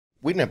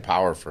we didn't have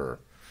power for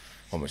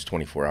almost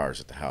 24 hours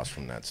at the house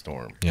from that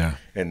storm. Yeah.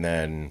 And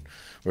then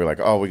we were like,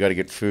 oh, we got to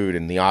get food.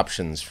 And the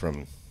options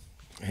from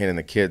Hannah and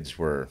the kids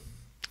were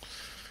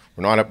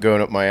not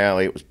going up my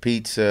alley. It was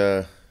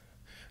pizza.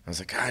 I was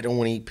like, I don't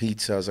want to eat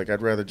pizza. I was like,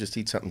 I'd rather just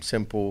eat something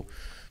simple.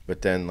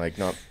 But then, like,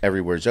 not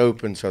everywhere's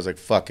open. So I was like,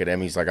 fuck it.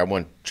 Emmy's like, I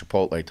want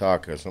Chipotle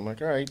tacos. I'm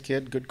like, all right,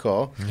 kid, good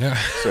call. Yeah.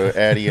 So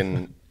Addie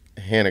and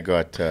Hannah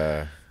got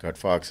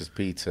Fox's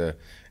Pizza,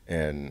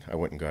 and I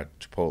went and got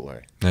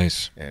Chipotle.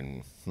 Nice.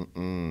 And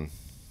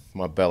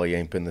my belly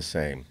ain't been the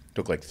same.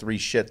 Took like 3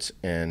 shits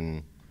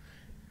in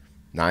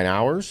 9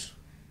 hours.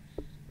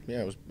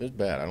 Yeah, it was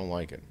bad. I don't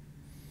like it.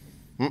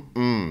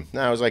 No,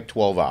 it was like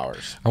 12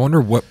 hours. I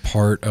wonder what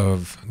part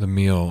of the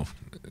meal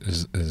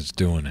is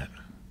doing it.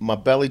 My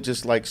belly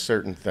just likes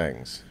certain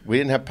things. We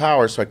didn't have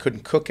power, so I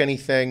couldn't cook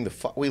anything.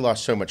 We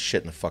lost so much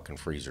shit in the fucking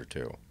freezer,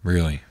 too.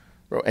 Really?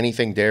 Bro,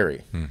 anything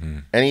dairy. Mm-hmm.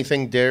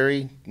 Anything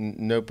dairy,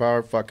 no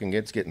power, fucking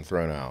it's getting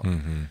thrown out.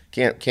 Mm-hmm.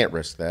 Can't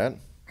risk that.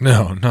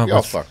 No, not Y'all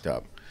with, fucked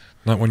up.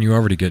 Not when you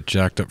already get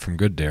jacked up from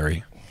good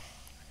dairy.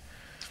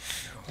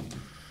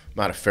 I'm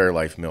out of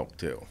Fairlife milk,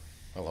 too.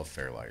 I love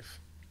Fairlife.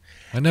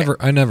 I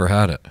never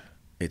had it.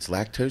 It's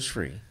lactose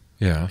free.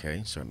 Yeah.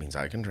 Okay, so it means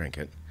I can drink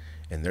it.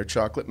 And their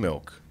chocolate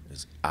milk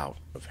is out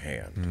of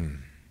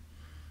hand.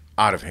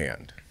 Out of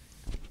hand.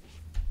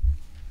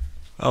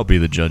 I'll be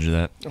the judge of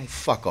that. Oh,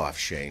 fuck off,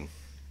 Shane.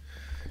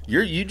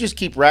 You just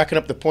keep racking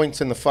up the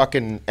points in the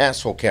fucking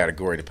asshole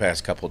category the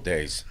past couple of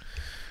days.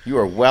 You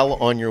are well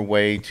on your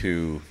way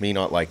to me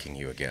not liking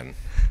you again.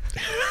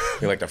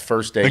 You're like the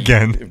first day.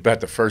 Again.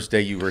 About the first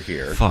day you were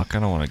here. Fuck, I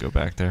don't want to go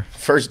back there.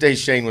 First day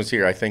Shane was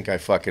here, I think I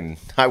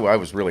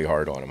was really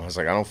hard on him. I was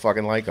like, I don't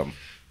fucking like him.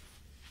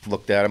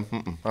 Looked at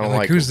him. I don't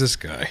like who's him. this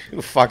guy? Who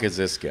the fuck is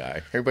this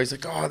guy? Everybody's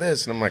like, oh,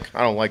 this. And I'm like,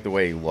 I don't like the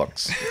way he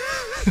looks.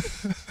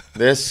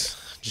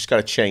 This, just got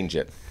to change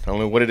it. I don't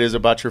know what it is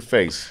about your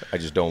face. I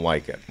just don't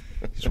like it.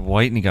 He's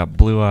white and he got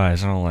blue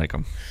eyes. I don't like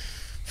him.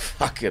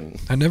 Fucking.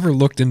 I never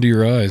looked into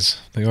your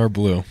eyes. They are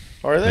blue.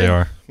 Are they? They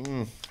are.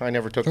 I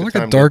never took They're the like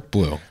time. a dark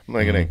blue. I'm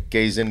not going to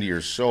gaze into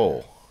your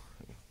soul.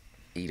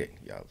 Eat it,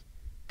 you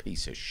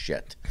piece of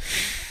shit.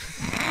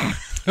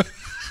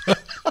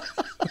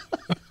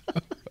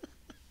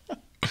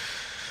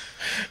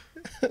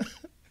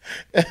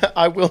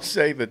 I will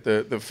say that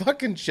the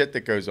fucking shit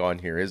that goes on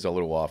here is a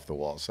little off the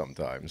wall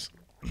sometimes.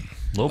 A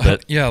little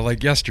bit. Yeah,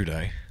 like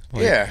yesterday.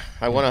 Like, Yeah,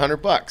 I won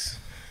 $100. What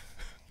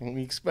do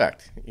you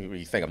expect?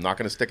 You think I'm not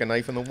going to stick a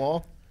knife in the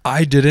wall?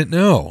 I didn't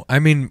know. I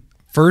mean,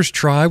 first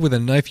try with a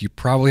knife you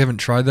probably haven't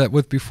tried that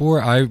with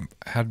before. I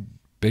had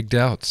big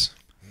doubts.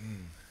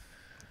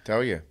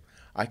 Tell you,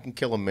 I can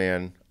kill a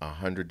man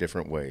 100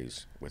 different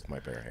ways with my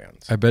bare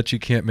hands. I bet you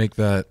can't make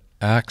that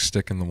axe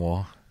stick in the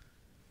wall.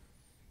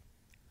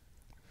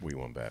 We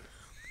won't bet.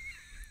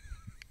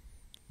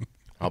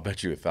 I'll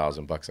bet you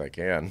 $1,000 I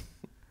can.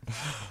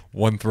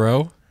 One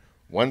throw?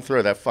 One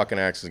throw, that fucking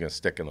axe is going to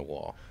stick in the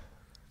wall.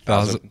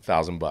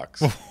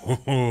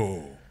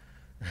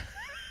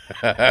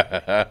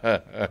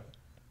 $1,000.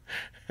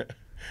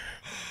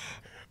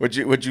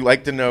 Would you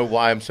like to know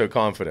why I'm so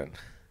confident?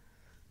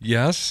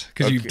 Yes,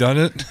 because Okay. you've done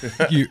it.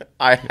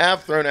 I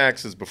have thrown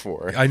axes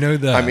before. I know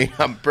that. I mean,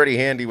 I'm pretty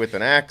handy with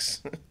an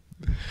axe.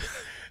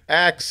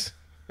 Axe,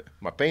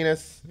 my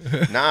penis,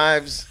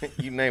 knives,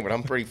 you name it.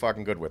 I'm pretty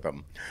fucking good with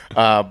them.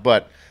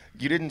 But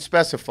you didn't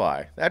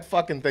specify. That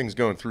fucking thing's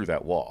going through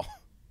that wall.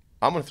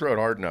 I'm going to throw it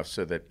hard enough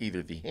so that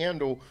either the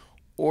handle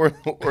or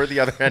the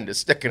other end is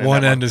sticking in.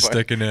 One end is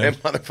sticking in.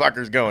 That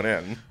motherfucker's going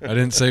in. I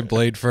didn't say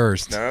blade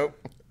first. No.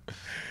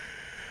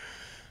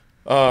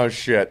 Oh,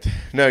 shit.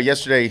 No,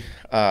 yesterday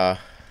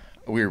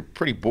we were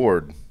pretty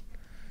bored.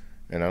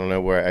 And I don't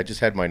know where. I just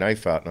had my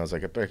knife out, and I was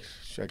like, I bet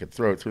I could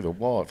throw it through the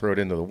wall, throw it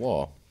into the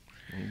wall.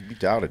 You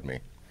doubted me.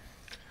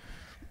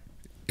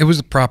 It was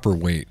the proper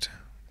weight.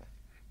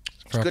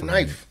 It's a good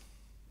knife.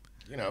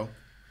 You know.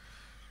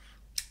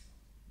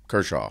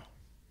 Kershaw.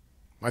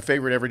 My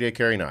favorite everyday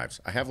carry knives.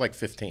 I have like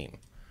 15. I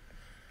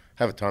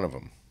have a ton of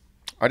them.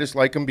 I just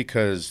like them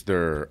because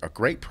they're a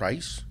great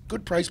price.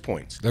 Good price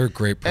points. They're a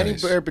great price.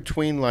 Anywhere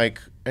between like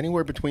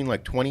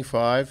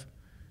 25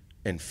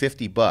 and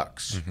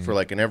 $50 for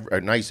like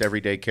a nice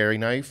everyday carry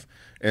knife,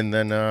 and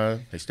then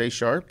they stay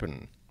sharp,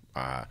 and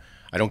I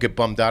don't get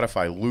bummed out if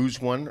I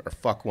lose one or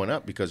fuck one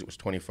up because it was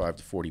 $25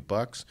 to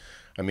 $40.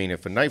 I mean,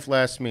 if a knife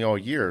lasts me all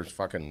year, it's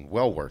fucking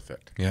well worth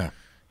it. Yeah.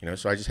 You know,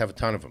 so I just have a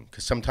ton of them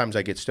because sometimes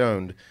I get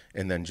stoned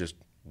and then just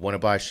want to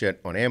buy shit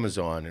on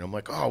Amazon, and I'm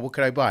like, oh, what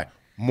could I buy?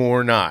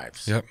 More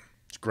knives. Yep.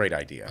 It's a great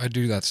idea. I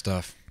do that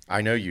stuff.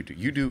 I know you do.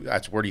 You do.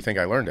 Where do you think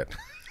I learned it?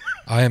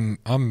 I'm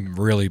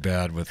really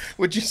bad with.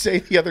 What'd you say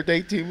the other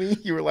day to me?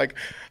 You were like,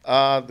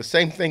 the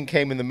same thing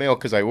came in the mail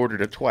because I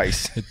ordered it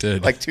twice. It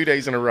did. Like 2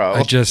 days in a row.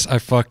 I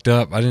fucked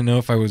up. I didn't know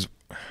if I was.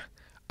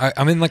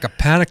 I'm in like a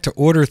panic to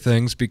order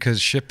things because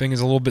shipping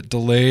is a little bit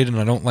delayed, and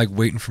I don't like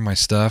waiting for my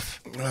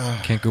stuff.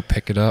 Can't go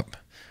pick it up.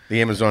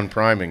 The Amazon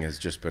priming has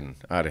just been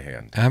out of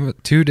hand.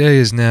 2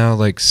 days now,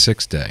 like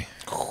 6 day.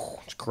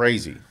 It's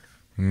crazy.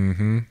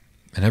 Mm-hmm.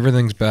 And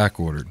everything's back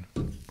ordered.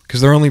 because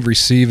they're only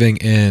receiving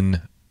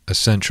in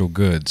essential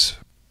goods.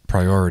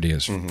 Priority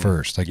is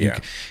first. Like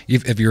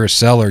if you're a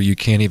seller, you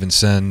can't even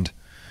send,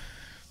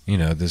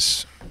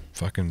 this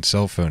fucking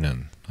cell phone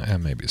in.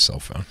 Maybe a cell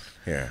phone.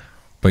 Yeah.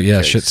 But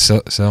yeah, shit's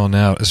selling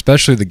out,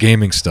 especially the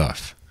gaming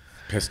stuff.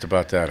 Pissed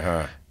about that,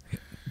 huh?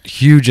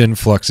 Huge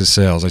influx of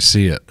sales. I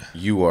see it.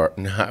 You are.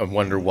 I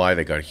wonder why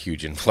they got a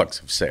huge influx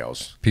of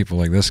sales. People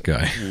like this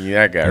guy.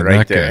 Yeah, that guy And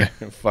right that there.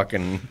 guy.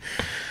 Fucking,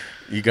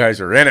 you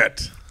guys are in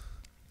it.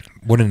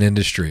 What an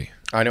industry.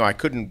 I know. I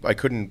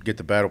couldn't get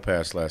the battle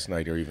pass last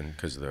night, or even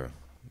because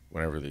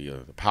whenever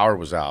the power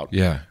was out.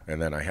 Yeah. And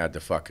then I had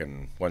to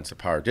once the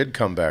power did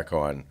come back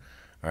on,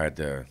 I had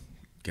to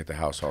get the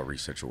house all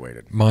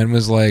resituated. Mine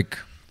was like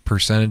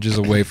percentages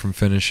away from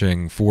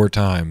finishing 4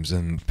 times,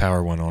 and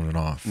power went on and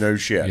off. No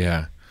shit.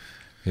 Yeah.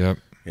 Yep.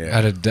 Yeah.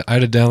 I had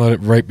to download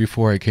it right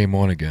before I came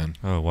on again.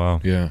 Oh,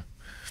 wow. Yeah.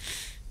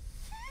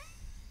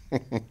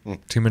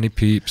 Too many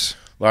peeps.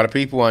 A lot of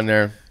people on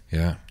there.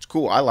 Yeah. It's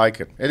cool. I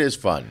like it. It is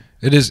fun.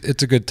 It is.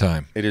 It's a good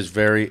time. It is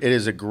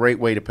a great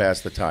way to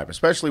pass the time,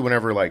 especially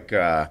whenever you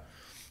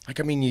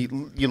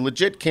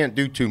legit can't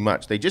do too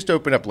much. They just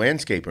opened up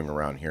landscaping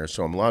around here,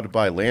 so I'm allowed to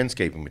buy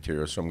landscaping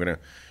materials. So I'm gonna,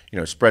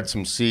 spread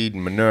some seed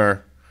and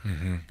manure,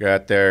 go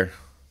out there,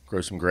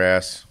 grow some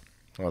grass,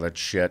 all that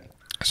shit.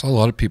 I saw a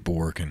lot of people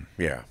working.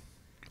 Yeah.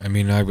 I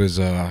mean, I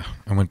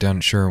went down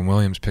to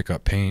Sherwin-Williams pick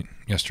up paint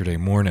yesterday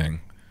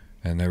morning,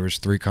 and there was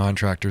 3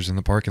 contractors in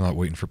the parking lot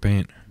waiting for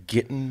paint.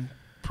 Getting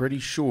pretty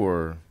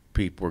sure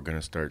people are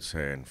gonna start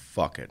saying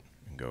 "fuck it"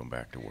 and going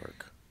back to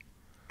work.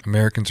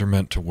 Americans are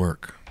meant to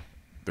work.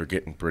 They're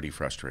getting pretty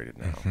frustrated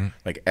now.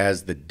 Like,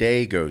 as the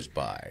day goes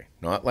by,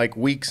 not like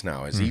weeks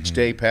now, as each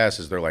day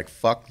passes, they're like,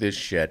 fuck this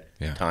shit,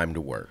 time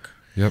to work.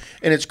 Yep.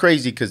 And it's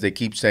crazy because they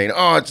keep saying,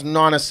 oh, it's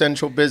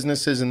non-essential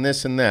businesses and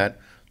this and that.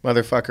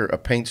 Motherfucker, a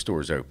paint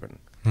store's open.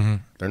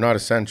 They're not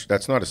essential.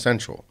 That's not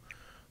essential.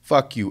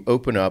 Fuck you,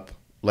 open up,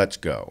 let's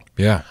go.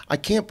 Yeah. I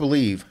can't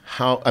believe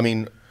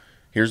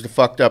here's the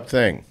fucked up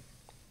thing.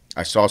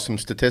 I saw some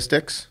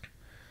statistics.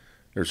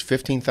 There's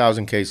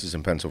 15,000 cases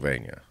in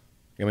Pennsylvania.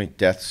 You know how many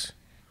deaths?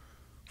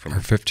 Or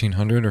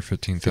 1,500 or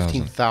 15,000?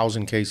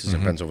 15,000 cases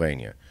in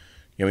Pennsylvania.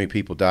 You know how many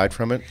people died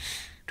from it?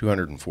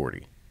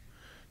 240.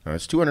 Now,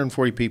 it's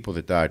 240 people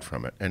that died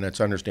from it. And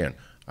let's understand,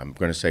 I'm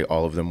going to say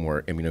all of them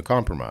were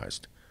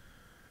immunocompromised.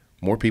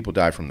 More people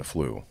died from the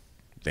flu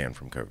than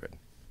from COVID.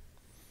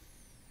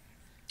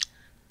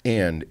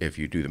 And if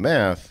you do the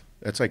math,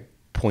 that's like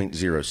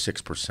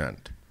 0.06%.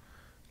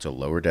 It's a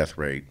lower death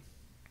rate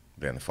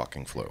than the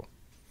fucking flu.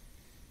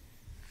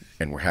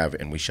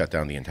 And we shut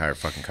down the entire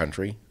fucking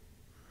country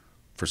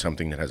for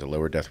something that has a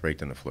lower death rate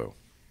than the flu.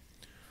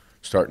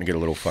 Starting to get a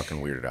little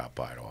fucking weirded out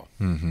by it all.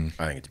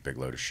 I think it's a big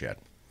load of shit.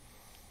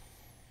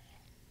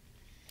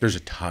 There's a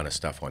ton of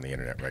stuff on the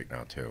internet right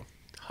now, too.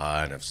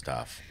 Ton of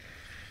stuff.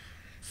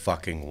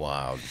 Fucking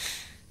wild.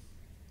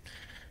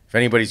 If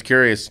anybody's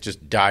curious,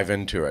 just dive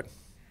into it.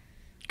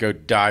 Go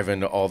dive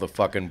into all the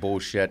fucking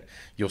bullshit.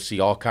 You'll see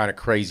all kind of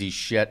crazy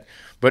shit.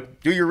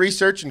 But do your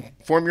research and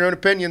form your own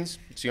opinions.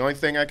 It's the only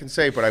thing I can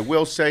say. But I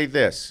will say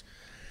this.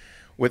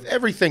 With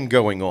everything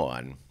going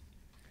on,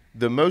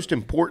 the most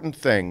important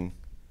thing,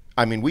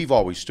 we've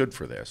always stood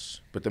for this,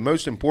 but the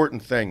most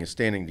important thing is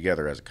standing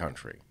together as a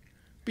country,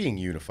 being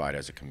unified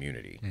as a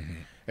community.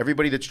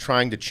 Everybody that's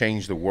trying to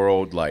change the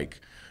world, like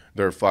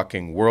their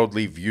fucking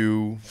worldly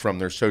view from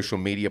their social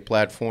media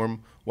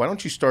platform, why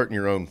don't you start in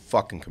your own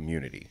fucking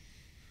community?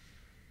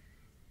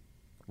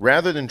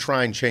 Rather than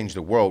try and change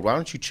the world, why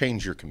don't you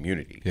change your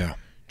community? Yeah.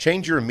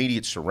 Change your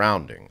immediate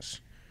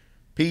surroundings.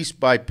 Piece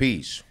by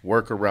piece,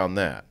 work around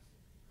that.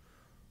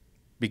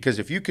 Because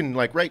if you can,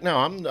 like right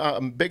now,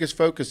 biggest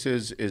focus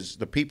is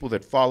the people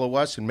that follow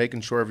us and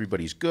making sure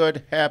everybody's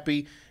good,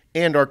 happy,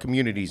 and our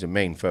community's a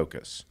main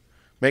focus.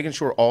 Making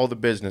sure all the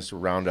business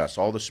around us,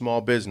 all the small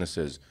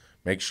businesses,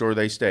 make sure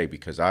they stay,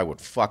 because I would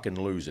fucking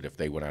lose it if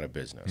they went out of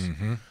business.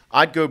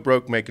 I'd go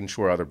broke making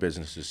sure other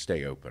businesses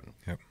stay open.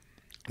 Yep.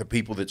 The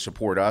people that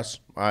support us,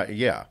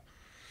 yeah.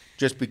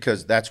 Just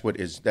because that's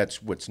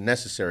what's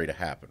necessary to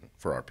happen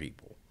for our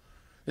people.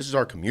 This is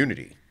our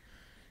community.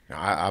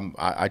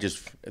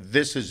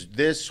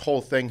 This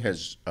whole thing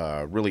has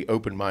really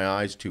opened my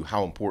eyes to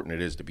how important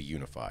it is to be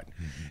unified.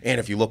 And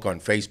if you look on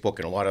Facebook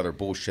and a lot of other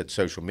bullshit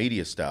social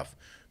media stuff,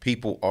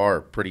 people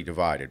are pretty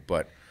divided.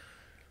 But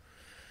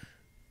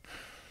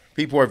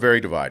people are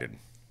very divided.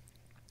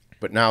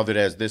 But now that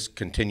as this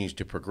continues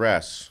to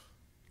progress,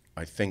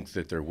 I think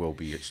that there will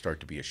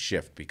start to be a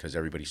shift, because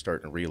everybody's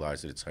starting to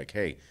realize that it's like,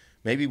 hey,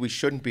 maybe we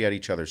shouldn't be at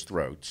each other's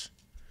throats.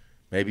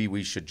 Maybe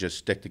we should just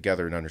stick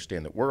together and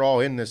understand that we're all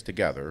in this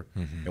together,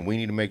 and we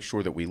need to make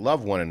sure that we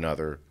love one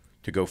another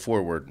to go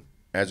forward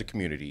as a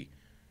community,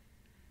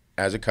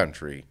 as a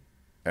country,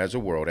 as a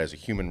world, as a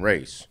human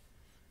race,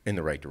 in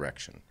the right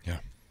direction.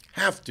 Yeah.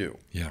 Have to.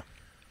 Yeah.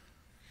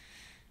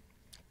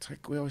 It's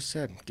like we always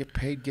said, get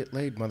paid, get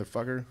laid,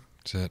 motherfucker.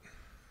 That's it.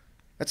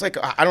 That's like,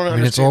 I don't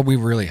understand. It's all we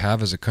really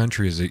have as a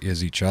country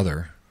is each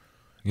other.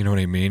 You know what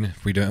I mean?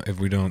 If we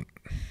don't,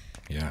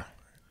 yeah.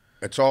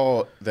 It's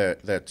all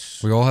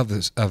that's... We all have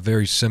a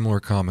very similar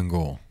common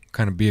goal.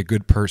 Kind of be a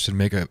good person,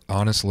 make an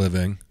honest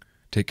living,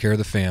 take care of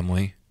the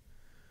family.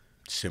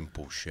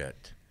 Simple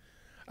shit.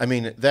 I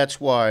mean, that's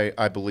why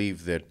I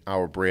believe that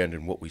our brand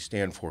and what we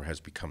stand for has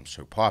become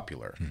so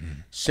popular. Mm-hmm.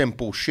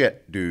 Simple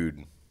shit,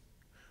 dude.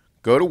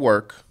 Go to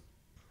work,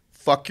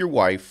 fuck your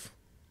wife,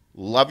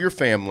 love your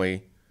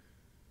family,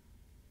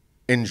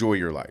 enjoy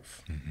your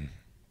life. Mm-hmm.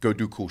 Go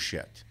do cool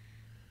shit.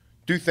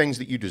 Do things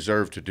that you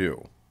deserve to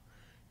do.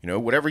 You know,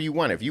 whatever you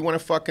want. If you want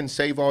to fucking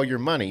save all your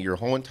money your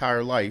whole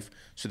entire life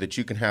so that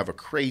you can have a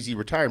crazy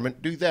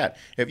retirement, do that.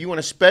 If you want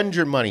to spend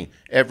your money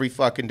every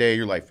fucking day of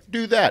your life,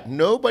 do that.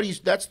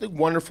 That's the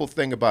wonderful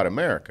thing about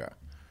America.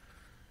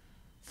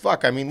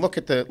 Fuck, I mean, look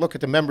at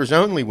the members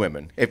only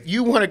women. If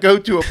you want to go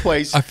to a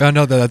place, I found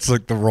out that that's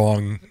like the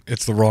wrong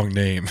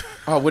name.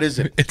 Oh, what is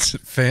it? It's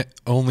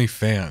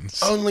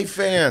OnlyFans.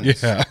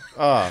 OnlyFans.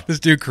 Yeah. This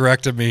dude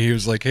corrected me. He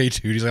was like, "Hey,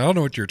 dude," he's like, "I don't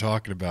know what you're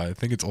talking about. I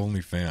think it's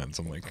OnlyFans."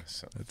 I'm like,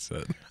 "That's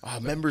it."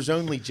 Oh, members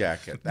only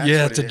jacket.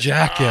 Yeah, it's a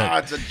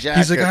jacket. It's a jacket.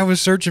 He's like, "I was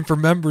searching for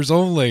members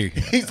only."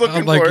 He's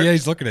looking I'm like, for it. "Yeah,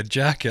 he's looking at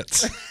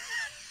jackets."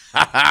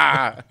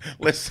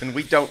 Listen,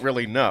 we don't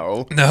really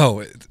know.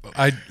 No,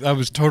 I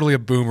was totally a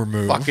boomer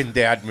move. Fucking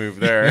dad move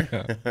there.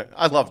 Yeah.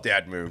 I love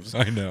dad moves.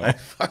 I know.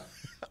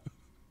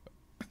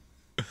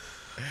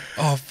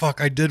 Oh, fuck.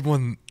 I did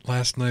one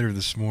last night or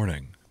this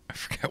morning. I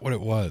forget what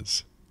it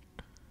was.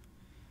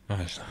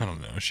 I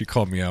don't know. She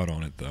called me out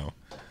on it, though.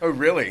 Oh,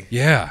 really?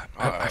 Yeah.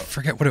 I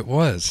forget what it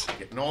was.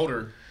 Getting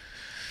older.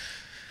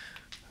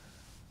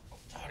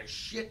 A lot of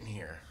shit in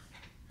here.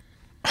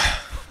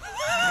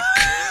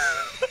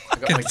 I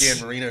got my Dan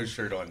Marino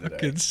shirt on today.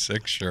 Fucking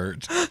sick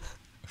shirt.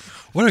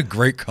 What a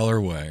great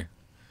colorway.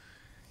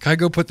 Can I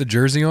go put the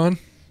jersey on?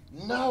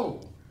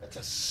 No. That's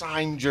a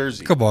signed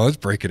jersey. Come on, let's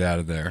break it out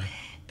of there.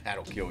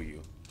 That'll kill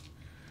you.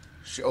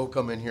 She'll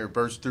come in here,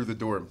 burst through the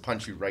door, and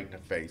punch you right in the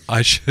face.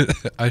 I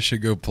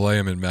should go play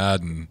him in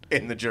Madden.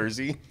 In the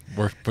jersey?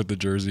 Or put the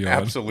jersey on.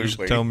 Absolutely.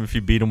 Just tell him if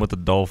you beat him with the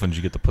Dolphins,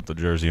 you get to put the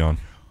jersey on.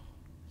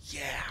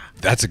 Yeah.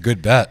 That's a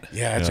good bet.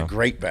 Yeah, that's a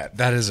great bet.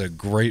 That is a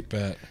great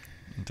bet.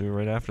 I'll do it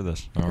right after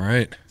this. All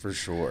right. For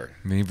sure.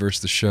 Me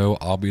versus the show.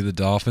 I'll be the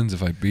Dolphins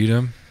if I beat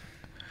him.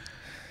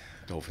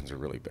 Dolphins are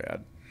really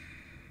bad.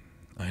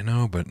 I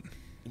know, but...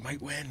 You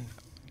might win.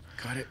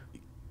 Got it.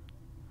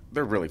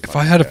 They're really If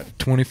I had a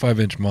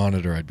 25-inch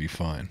monitor, I'd be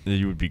fine.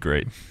 You would be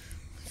great.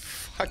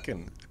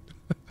 Fucking...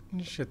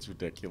 Shit's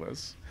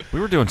ridiculous. We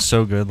were doing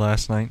so good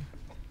last night.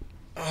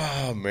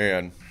 Oh,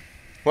 man.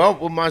 Well,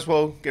 we might as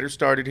well get her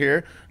started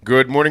here.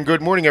 Good morning,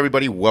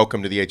 everybody.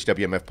 Welcome to the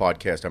HWMF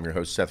Podcast. I'm your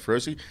host, Seth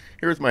Feroce,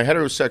 here with my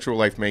heterosexual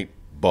life mate,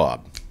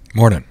 Bob.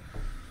 Morning.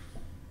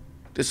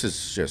 This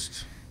is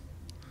just...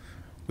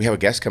 We have a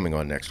guest coming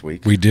on next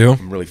week. We do?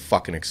 I'm really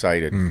fucking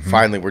excited. Mm-hmm.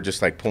 Finally, we're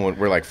just like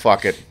we're like,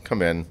 fuck it,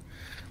 come in.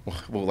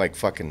 We'll like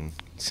fucking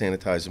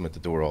sanitize him at the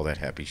door, all that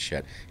happy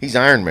shit. He's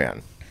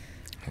Ironman.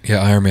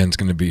 Yeah, Ironman's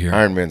going to be here.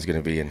 Ironman's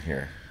going to be in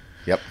here.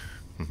 Yep.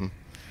 Mm-hmm.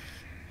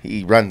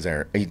 He runs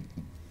there.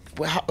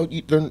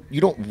 You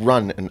don't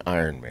run an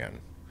Ironman.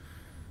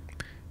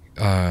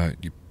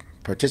 You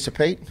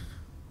Participate?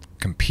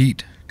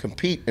 compete.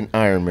 Compete in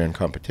Ironman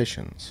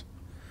competitions.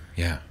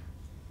 Yeah.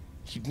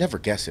 You'd never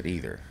guess it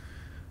either.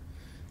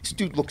 This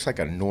dude looks like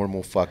a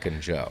normal fucking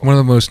Joe. One of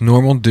the most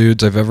normal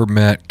dudes I've ever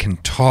met, can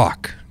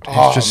talk.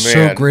 He's just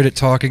so great at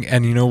talking,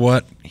 and you know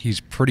what? He's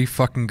pretty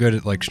fucking good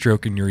at like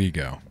stroking your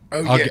ego.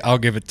 Oh, I'll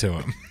give it to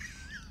him.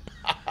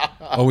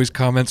 Always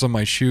comments on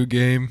my shoe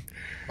game.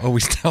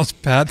 Always tells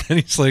Pat that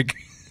he's like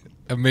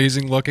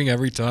amazing looking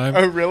every time.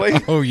 Oh, really?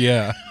 Oh,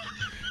 yeah.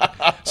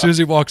 As soon as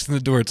he walks in the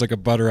door, it's like a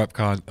butter up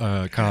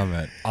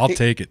comment. I'll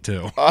take it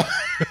too.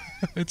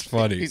 It's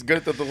funny. He's good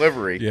at the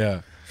delivery.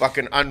 Yeah.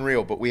 Fucking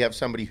unreal. But we have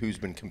somebody who's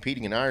been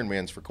competing in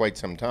Ironmans for quite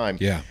some time.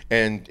 Yeah.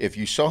 And if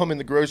you saw him in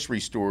the grocery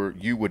store,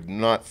 you would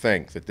not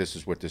think that this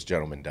is what this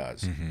gentleman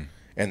does. Mm-hmm.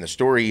 And the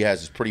story he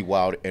has is pretty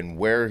wild. And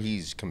where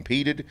he's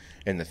competed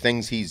and the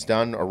things he's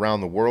done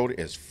around the world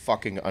is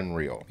fucking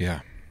unreal.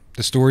 Yeah.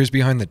 The stories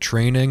behind the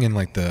training and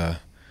like the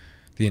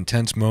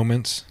intense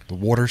moments, the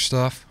water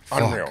stuff.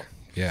 Unreal. Fuck.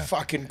 Yeah.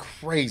 Fucking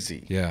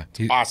crazy. Yeah.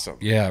 Awesome.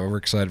 Yeah, we're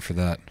excited for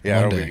that.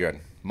 Yeah, Monday. that'll be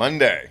good.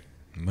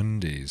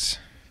 Mondays.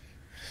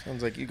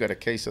 Sounds like you got a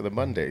case of the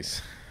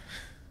Mondays.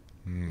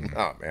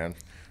 Oh, man.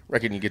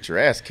 Reckon you get your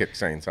ass kicked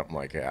saying something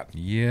like that.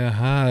 Yeah,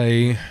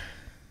 hi.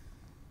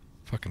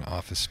 Fucking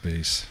Office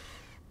Space.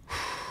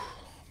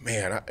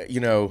 Man,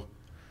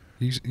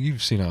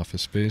 You've seen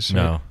Office Space,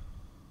 right? No.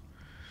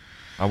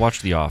 I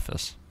watched The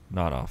Office,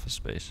 not Office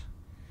Space.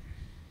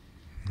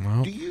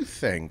 Well, do you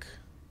think...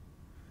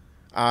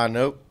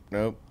 Nope.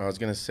 I was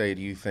going to say,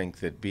 do you think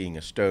that being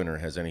a stoner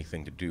has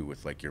anything to do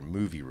with, like, your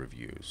movie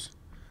reviews?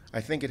 I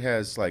think it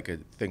has, like,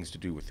 things to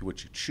do with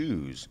what you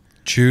choose.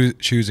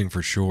 Choosing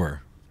for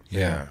sure.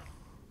 Yeah.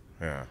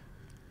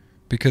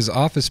 Because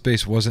Office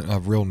Space wasn't a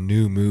real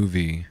new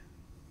movie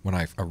when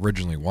I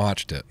originally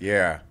watched it.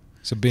 Yeah.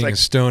 So being a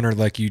stoner,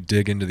 like, you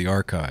dig into the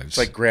archives. It's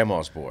like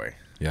Grandma's Boy.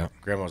 Yeah.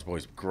 Grandma's Boy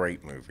is a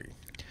great movie.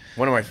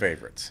 One of my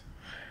favorites.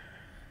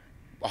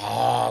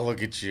 Oh,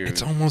 look at you.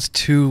 It's almost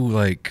too,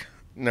 like...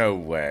 No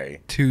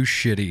way. Too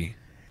shitty.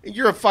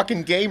 You're a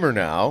fucking gamer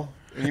now.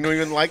 And you don't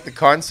even like the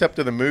concept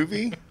of the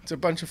movie? It's a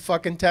bunch of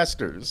fucking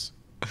testers.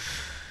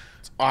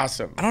 It's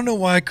awesome. I don't know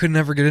why I could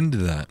never get into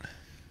that.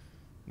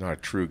 Not a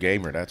true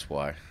gamer, that's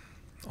why.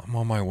 I'm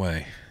on my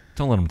way.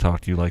 Don't let him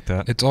talk to you like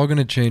that. It's all going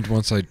to change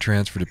once I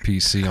transfer to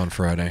PC on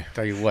Friday.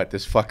 Tell you what,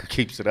 this fucker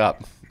keeps it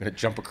up. I'm going to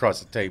jump across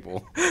the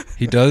table.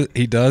 He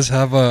does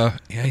have a...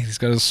 Yeah, he's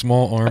got a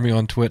small army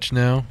on Twitch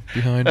now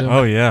behind him.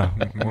 Oh, yeah.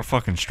 We're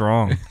fucking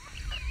strong.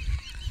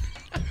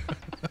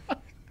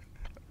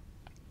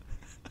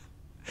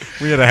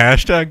 We had a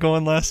hashtag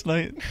going last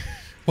night.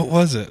 What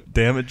was it?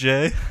 Damn it,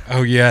 Jay.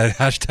 Oh, yeah.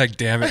 Hashtag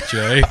damn it,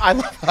 Jay. I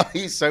love how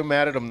he's so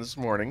mad at him this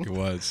morning. He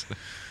was.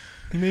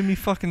 He made me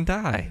fucking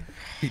die.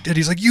 He did.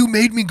 He's like, you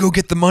made me go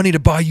get the money to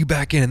buy you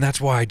back in, and that's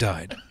why I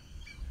died.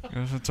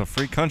 It's a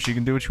free country. You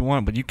can do what you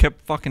want, but you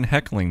kept fucking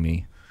heckling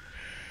me.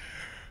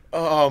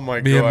 Oh, my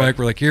God. Me and Mike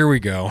were like, here we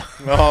go.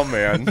 Oh,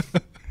 man.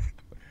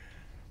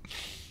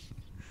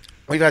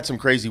 We've had some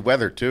crazy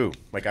weather, too.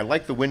 Like, I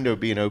like the window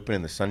being open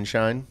in the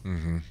sunshine.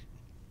 Mm-hmm.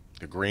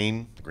 The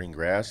green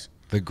grass.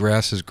 The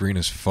grass is green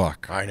as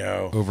fuck. I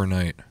know.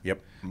 Overnight.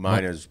 Yep.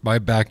 Mine is. My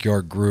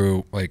backyard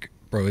grew, like,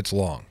 bro, it's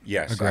long.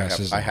 Yes,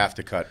 grass I have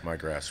to cut my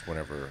grass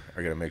whenever.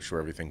 I got to make sure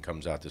everything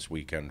comes out this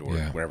weekend or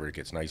whenever it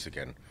gets nice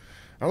again.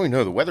 I don't even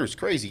know. The weather's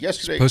crazy.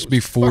 Yesterday Supposed to be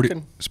 40.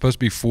 Fucking, Supposed to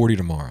be 40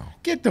 tomorrow.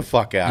 get the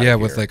fuck out of Yeah, here.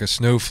 with like a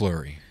snow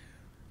flurry.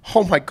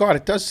 Oh, my God.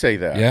 It does say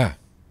that. Yeah.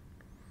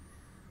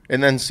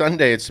 And then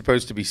Sunday it's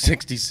supposed to be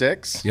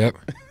 66. Yep.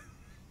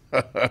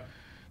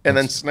 And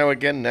then snow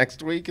again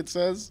next week, it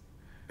says.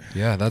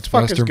 Yeah, that's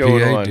Fuck is Western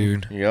going PA, on?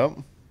 dude. Yep.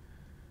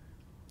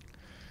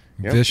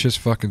 Yep. Vicious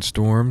fucking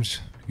storms.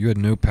 You had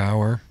no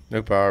power.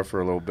 No power for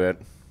a little bit.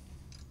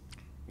 It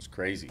was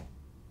crazy.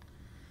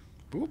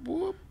 Boop,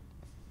 boop.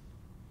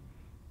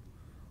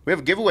 We have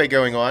a giveaway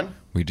going on.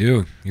 We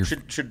do.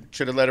 Should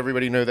have let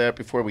everybody know that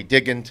before we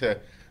dig into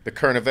the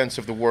current events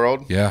of the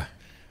world. Yeah.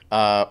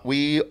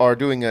 We are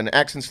doing an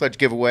Axe and Sledge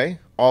giveaway.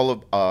 All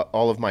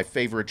of my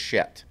favorite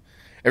shit.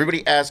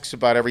 Everybody asks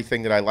about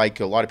everything that I like.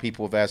 A lot of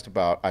people have asked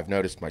about. I've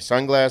noticed my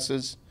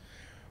sunglasses,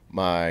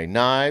 my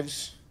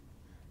knives.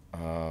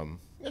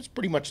 That's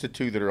pretty much the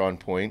two that are on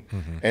point.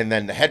 Mm-hmm. And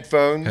then the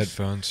headphones.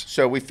 Headphones.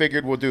 So we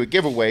figured we'll do a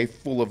giveaway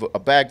full of a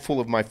bag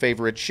full of my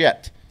favorite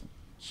shit.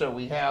 So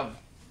we have.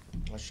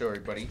 I'll show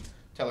everybody.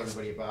 Tell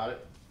everybody about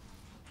it.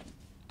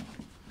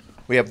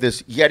 We have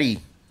this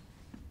Yeti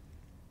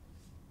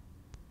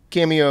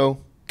Cameo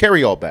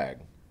carry-all bag.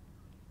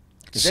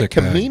 Is Sick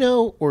that bag.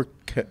 Camino or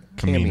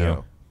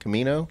Camino.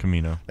 Camino?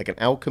 Camino. Like an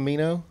El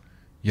Camino?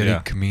 Yeti Yeah.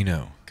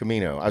 Camino.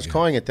 Camino. I was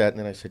calling it that, and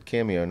then I said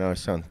Cameo. Now I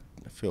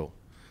feel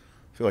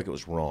like it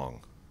was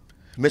wrong.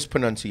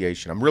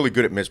 Mispronunciation. I'm really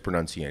good at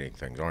mispronunciating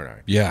things, aren't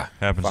I? Yeah.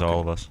 Happens to Fucking-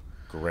 all of us.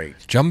 Great.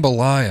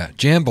 Jambalaya.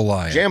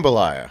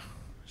 Jambalaya.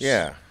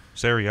 Yeah.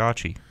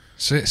 Seriachi.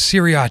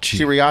 Sriracha.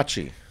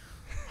 Sriracha.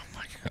 Oh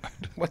my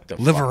god. What the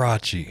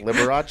Liberace. fuck?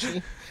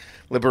 Liberace?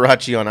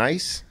 Liberace on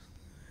ice?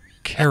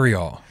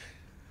 Carry-all.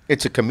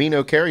 It's a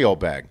Camino carry-all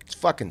bag. It's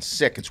fucking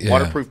sick. It's a Yeah.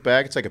 waterproof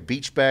bag. It's like a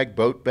beach bag,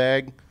 boat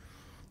bag,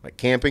 like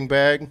camping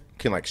bag. You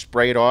can like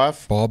spray it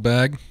off. Ball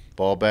bag.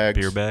 Ball bags.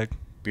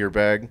 Beer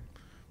bag.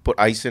 Put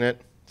ice in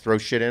it. Throw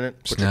shit in it.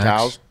 Put your Snacks.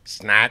 towels.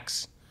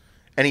 Snacks.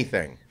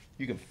 Anything.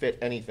 You can fit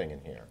anything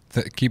in here.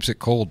 That keeps it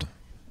cold.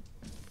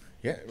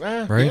 Yeah.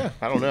 Right? Yeah.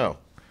 I don't know.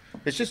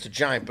 It's just a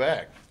giant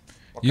bag.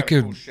 All You kind of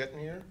could- cool shit in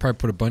here. Probably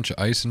put a bunch of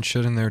ice and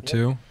shit in there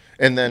too.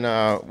 And then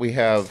we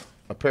have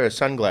a pair of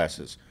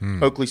sunglasses.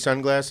 Oakley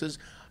sunglasses.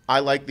 I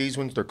like these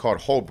ones. They're called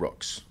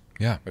Holbrooks.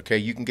 Yeah. Okay,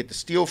 you can get the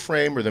steel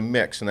frame or the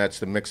mix, and that's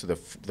the mix of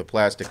the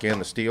plastic and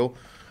the steel.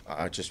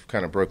 I just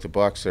kind of broke the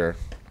box there.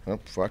 Oh,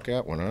 fuck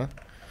that one, huh?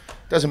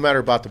 Doesn't matter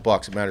about the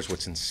box. It matters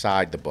what's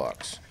inside the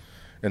box.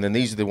 And then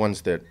these are the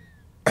ones that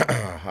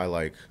I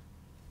like.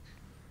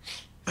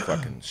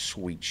 Fucking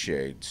sweet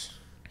shades.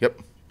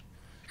 Yep.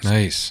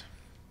 Nice.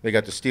 They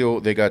got the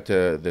steel. They got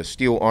the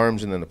steel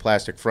arms and then the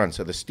plastic fronts.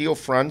 So the steel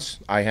fronts,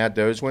 I had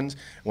those ones.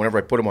 Whenever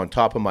I put them on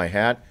top of my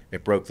hat,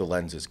 it broke the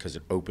lenses because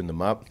it opened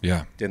them up.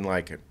 Yeah. Didn't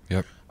like it.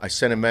 Yep. I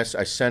sent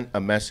a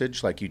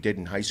message like you did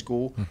in high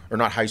school, or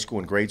not high school,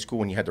 in grade school,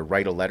 when you had to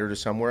write a letter to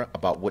somewhere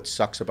about what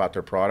sucks about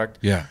their product.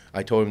 Yeah.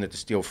 I told them that the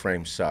steel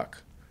frames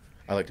suck.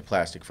 I like the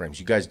plastic frames.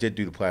 You guys did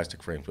do the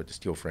plastic frames, but the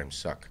steel frames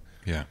suck.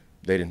 Yeah.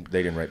 They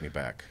didn't write me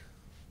back.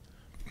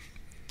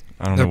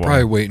 I don't They're know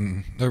probably why.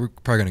 waiting. They're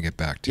probably gonna get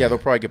back to Yeah, you. they'll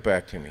probably get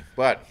back to me.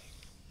 But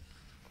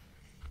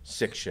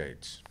 6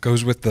 shades.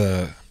 Goes with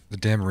the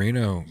Dan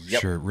Marino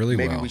shirt really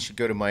Maybe well. we should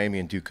go to Miami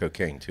and do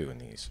cocaine too in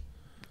these.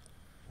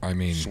 I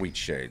mean, Sweet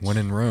shades. when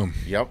in Rome.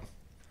 Yep.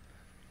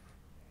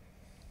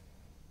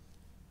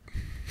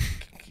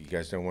 You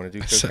guys don't want to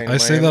do cocaine in I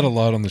say that Miami? a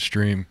lot on the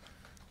stream.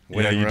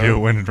 When Yeah, in you Rome? do.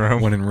 When in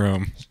Rome. When in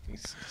Rome.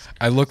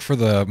 I look for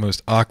the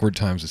most awkward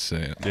times to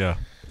say it. Yeah.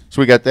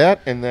 So we got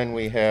that, and then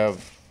we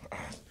have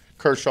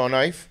Kershaw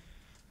knife.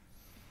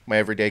 My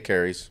everyday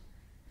carries.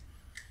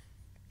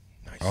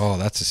 Nice. Oh,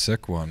 that's a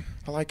sick one.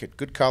 I like it.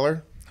 Good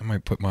color. I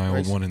might put my old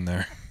Nice. one in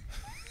there.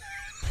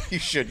 You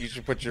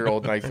should put your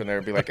old knife in there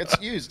and be like, it's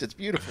used. It's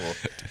beautiful.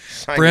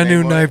 Sign Brand your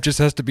new name on knife it. just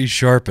has to be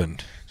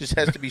sharpened. Just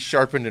has to be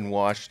sharpened and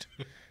washed.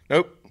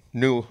 Nope.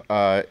 New.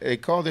 They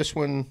call this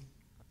one.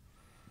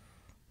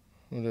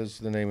 What is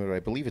the name of it? I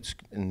believe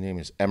the name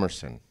is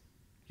Emerson.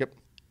 Yep.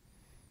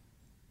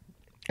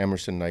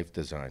 Emerson Knife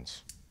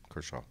Designs.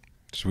 Kershaw.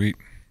 Sweet.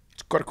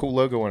 It's got a cool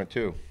logo on it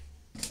too.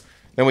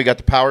 Then we got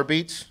the Power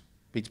Beats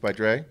by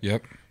Dre.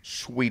 Yep.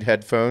 Sweet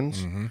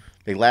headphones. Mm-hmm.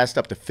 They last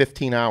up to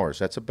 15 hours.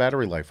 That's a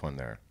battery life on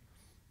there.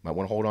 Might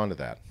want to hold on to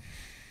that.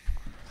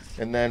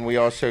 And then we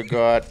also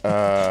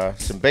got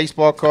some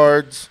baseball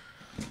cards,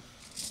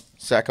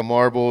 sack of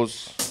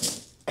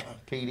marbles,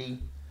 Petey.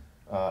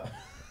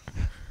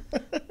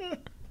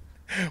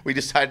 We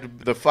decided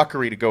the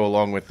fuckery to go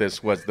along with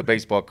this was the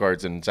baseball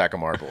cards and sack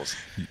of marbles.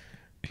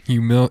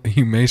 You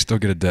may still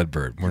get a dead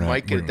bird. You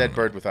might get a dead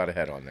bird without a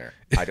head on there.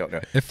 I don't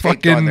know. If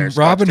Taped on fucking there,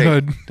 Scotch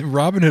tape.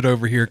 Robin Hood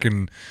over here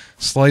can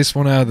slice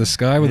one out of the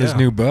sky with his Yeah.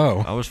 new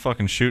bow. I was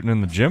fucking shooting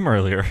in the gym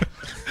earlier.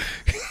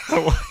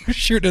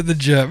 Shoot at the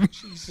gym.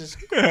 Jesus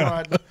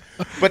God.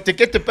 But to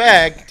get the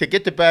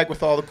bag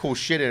with all the cool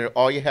shit in it,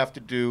 all you have to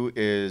do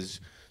is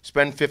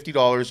spend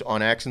 $50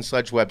 on Axe and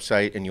Sledge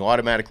website, and you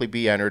automatically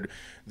be entered.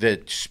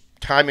 The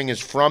timing is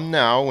from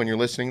now, when you're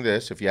listening to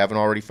this, if you haven't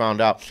already found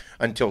out,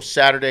 until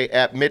Saturday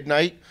at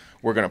midnight.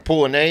 We're going to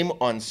pull a name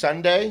on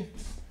Sunday,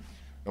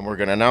 and we're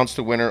going to announce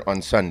the winner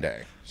on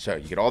Sunday. So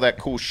you get all that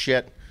cool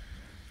shit.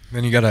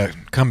 Then you gotta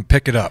come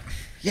pick it up.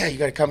 Yeah, you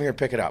got to come here and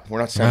pick it up. We're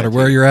not No sending matter it to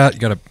where you. you're at, you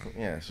gotta.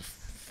 Yeah, just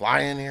fly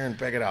in here and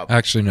pick it up.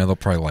 Actually, no, they'll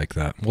probably like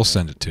that. We'll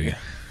send it to you.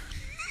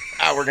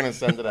 We're going to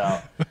send it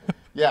out.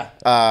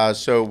 Yeah.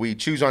 So we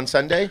choose on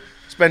Sunday.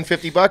 Spend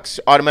 $50,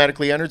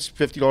 automatically entered.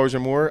 $50 or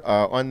more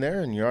on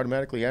there, and you're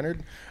automatically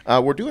entered.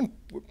 We're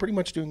pretty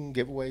much doing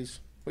giveaways.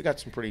 We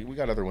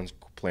got other ones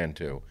planned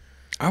too.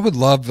 I would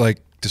love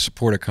to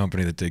support a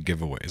company that did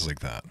giveaways like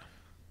that.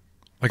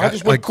 I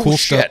just want cool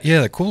stuff. shit.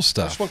 Yeah, the cool I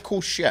stuff. just want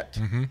cool shit.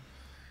 Mm-hmm.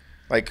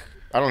 Like,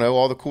 I don't know,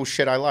 all the cool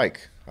shit I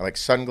like. I like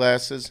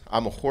sunglasses.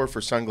 I'm a whore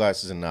for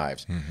sunglasses and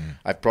knives. Mm-hmm.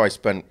 I've probably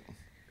spent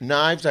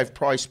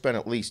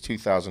at least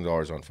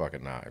 $2,000 on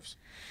fucking knives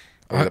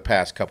over the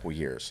past couple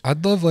years.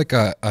 I'd love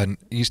an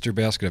Easter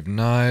basket of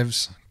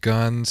knives,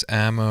 guns,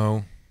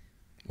 ammo,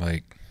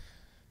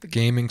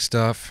 gaming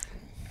stuff.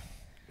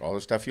 All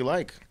the stuff you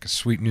like. A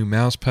sweet new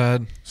mouse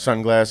pad.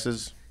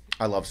 Sunglasses.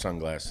 I love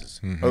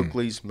sunglasses. Mm-hmm.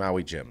 Oakley's,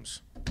 Maui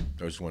Jims.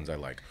 Those are the ones I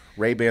like.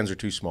 Ray-Bans are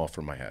too small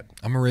for my head.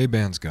 I'm a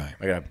Ray-Bans guy.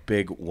 I got a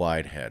big,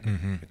 wide head.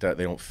 Mm-hmm.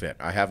 They don't fit.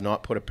 I have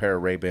not put a pair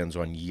of Ray-Bans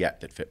on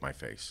yet that fit my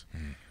face.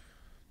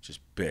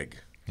 Just big.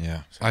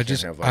 Yeah. So I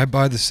can't have, I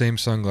buy the same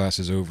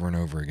sunglasses over and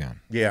over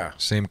again. Yeah.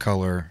 Same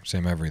color,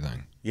 same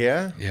everything.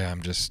 Yeah? Yeah,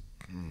 I'm just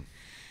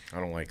I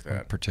don't like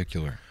that.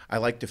 particular. I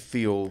like to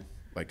feel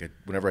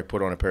whenever I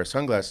put on a pair of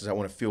sunglasses, I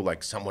want to feel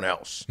like someone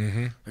else.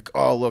 Mm-hmm. Like,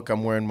 oh, look,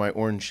 I'm wearing my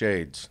orange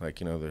shades. They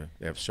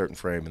have a certain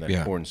frame and then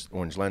Yeah.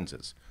 orange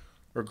lenses.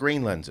 Or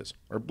green lenses.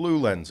 Or blue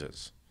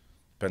lenses.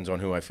 Depends on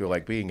who I feel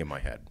like being in my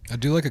head. I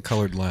do like a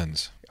colored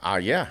lens.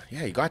 Yeah,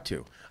 you got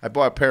to. I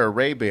bought a pair of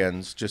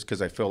Ray-Bans just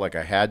because I feel like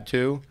I had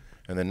to.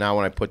 And then now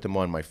when I put them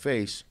on my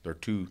face, they're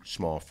too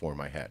small for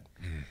my head.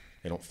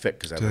 They don't fit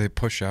because Do they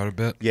push out a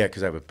bit? I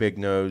have a big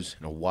nose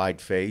and a wide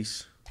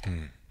face,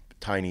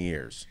 tiny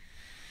ears.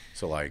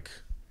 So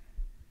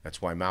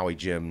that's why Maui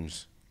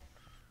Jims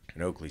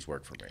and Oakley's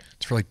work for me.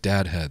 It's for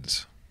dad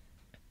heads.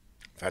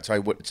 If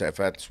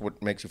that's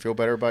what makes you feel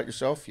better about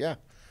yourself, yeah.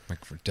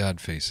 For dad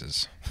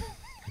faces.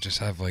 I just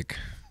have I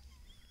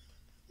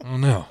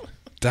don't know.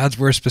 Dads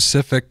wear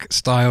specific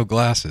style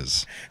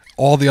glasses.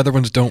 All the other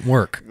ones don't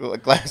work.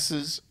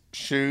 Glasses,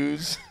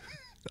 shoes.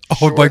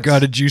 Oh my shorts. God,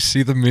 did you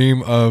see the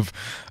meme of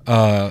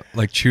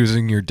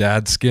choosing your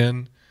dad's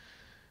skin?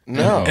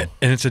 No.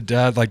 And it's a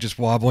dad just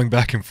wobbling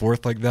back and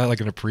forth like that,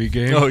 in a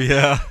pregame. Oh,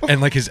 yeah.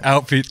 And his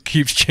outfit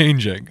keeps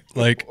changing.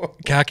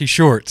 Khaki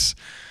shorts,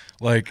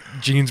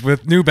 jeans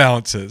with New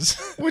Balances.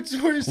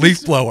 Where's Leaf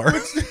this? blower.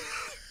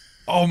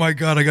 Oh my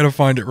God, I gotta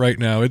find it right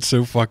now. It's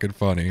so fucking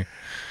funny.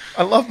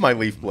 I love my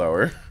leaf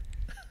blower.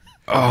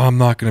 Oh, I'm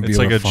not gonna be It's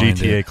able like to a find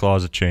GTA it.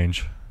 closet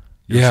change.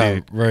 You see Yeah,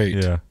 it? right.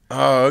 Yeah.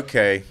 Oh,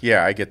 okay.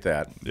 Yeah, I get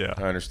that. Yeah.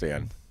 I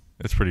understand.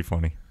 It's pretty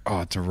funny.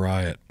 Oh, it's a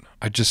riot.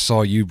 I just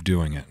saw you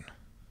doing it.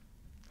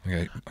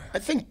 Okay. I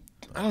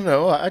don't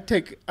know.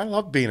 I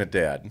love being a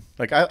dad.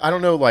 I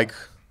don't know,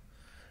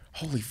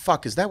 holy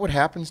fuck, is that what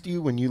happens to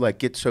you when you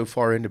get so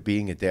far into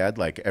being a dad?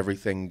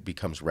 Everything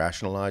becomes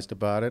rationalized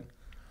about it?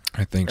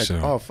 I think so.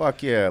 Oh,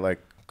 fuck yeah.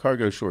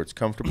 Cargo shorts,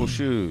 comfortable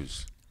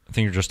shoes. I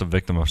think you're just a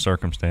victim of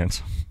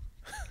circumstance.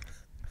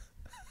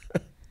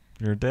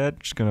 You're a dad,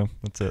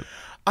 that's it.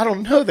 I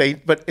don't know.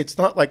 But it's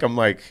not like I'm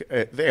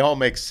they all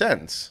make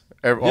sense.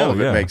 All of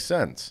it makes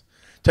sense.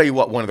 Tell you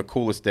what, one of the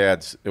coolest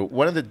dads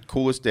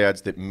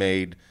that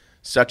made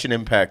such an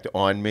impact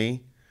on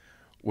me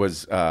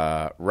was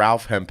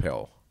Ralph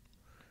Hemphill.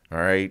 All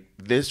right.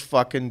 This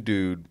fucking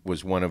dude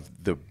was one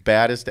of the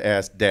baddest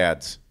ass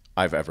dads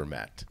I've ever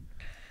met.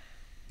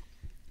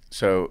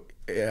 So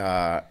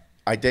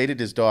I dated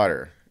his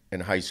daughter in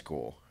high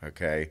school.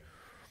 Okay.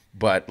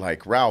 But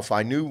like Ralph,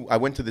 I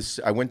went to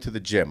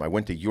the gym. I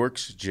went to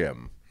York's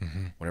gym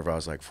whenever I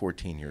was like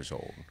 14 years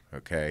old.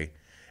 Okay.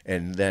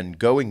 And then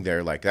going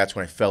there, like, that's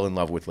when I fell in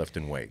love with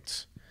lifting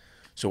weights.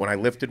 So when I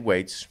lifted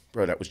weights,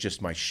 bro, that was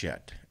just my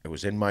shit. It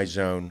was in my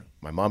zone.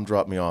 My mom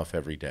dropped me off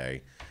every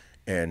day.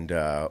 And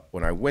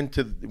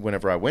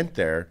whenever I went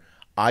there,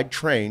 I'd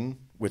train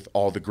with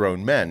all the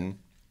grown men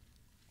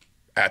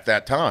at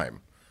that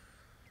time.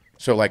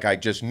 So, like, I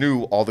just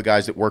knew all the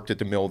guys that worked at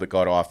the mill that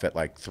got off at,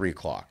 like, 3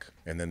 o'clock.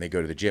 And then they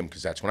go to the gym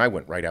because that's when I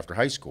went, right after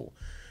high school.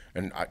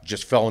 And I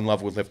just fell in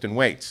love with lifting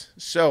weights.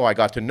 So I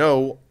got to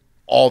know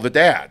all the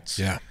dads.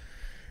 Yeah.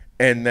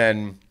 And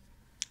then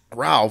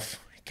Ralph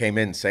came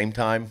in same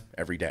time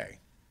every day.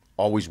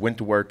 Always went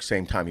to work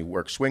same time. He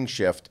worked swing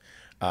shift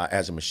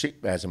as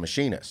a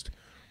machinist.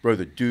 Bro,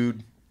 the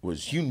dude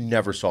was, you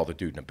never saw the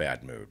dude in a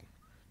bad mood.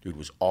 Dude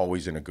was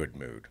always in a good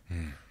mood.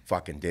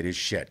 Fucking did his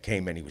shit.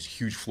 Came in, he was a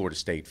huge Florida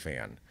State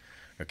fan.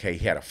 Okay,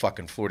 he had a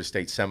fucking Florida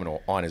State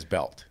Seminole on his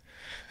belt.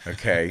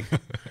 Okay,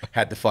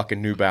 had the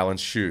fucking New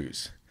Balance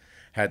shoes.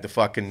 Had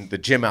the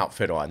gym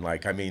outfit on.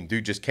 Like, I mean,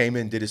 dude just came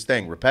in, did his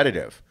thing,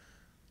 repetitive.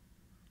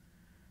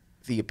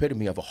 The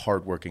epitome of a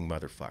hardworking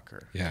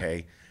motherfucker. Yeah.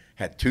 Okay,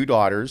 had 2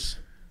 daughters,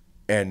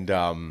 and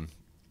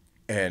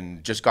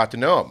just got to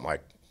know him,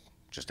 like,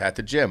 just at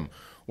the gym.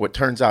 What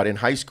turns out in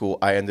high school,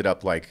 I ended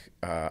up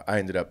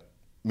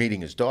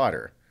meeting his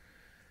daughter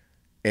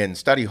in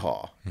study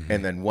hall,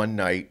 and then one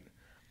night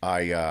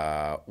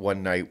I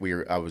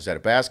was at a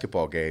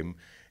basketball game,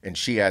 and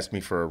she asked me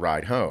for a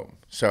ride home.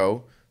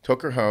 So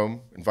took her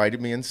home,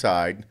 invited me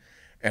inside.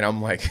 And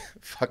I'm like,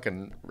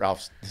 fucking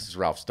this is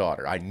Ralph's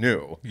daughter. I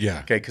knew.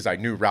 Yeah. Okay, because I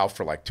knew Ralph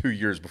for like 2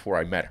 years before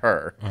I met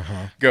her.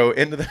 Go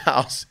into the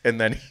house,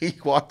 and then he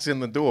walks in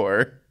the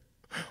door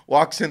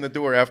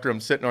after I'm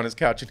sitting on his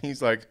couch, and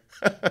he's like,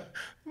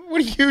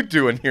 what are you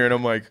doing here? And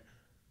I'm like,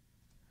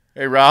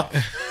 hey, Ralph.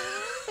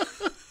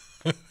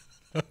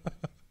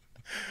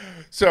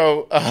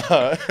 So,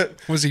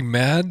 was he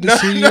mad to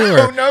see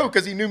you? No,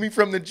 because he knew me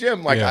from the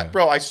gym. Like,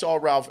 Yeah. I saw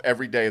Ralph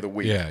every day of the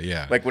week.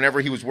 Yeah. Like, whenever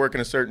he was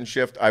working a certain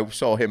shift, I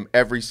saw him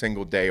every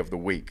single day of the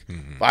week,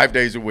 5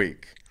 days a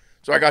week.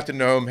 So I got to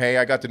know him. Hey,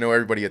 I got to know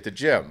everybody at the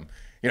gym.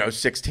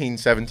 16,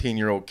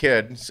 17-year-old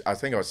kid. I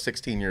think I was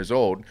 16 years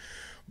old.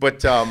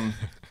 But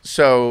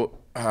so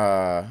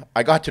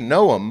I got to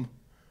know him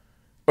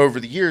over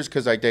the years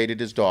because I dated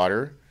his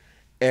daughter.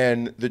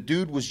 And the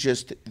dude was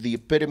just the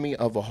epitome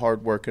of a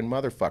hard-working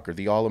motherfucker,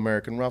 the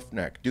all-American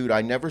roughneck. Dude,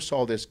 I never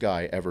saw this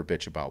guy ever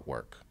bitch about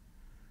work.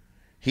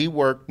 He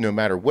worked no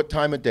matter what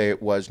time of day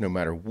it was, no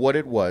matter what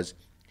it was.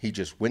 He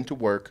just went to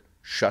work,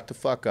 shut the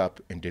fuck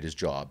up, and did his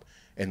job,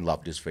 and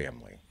loved his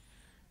family.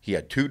 He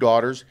had 2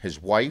 daughters.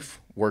 His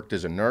wife worked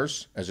as a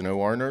nurse, as an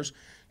OR nurse.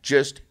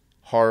 Just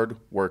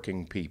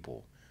hard-working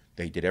people.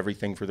 They did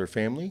everything for their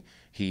family.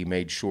 He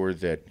made sure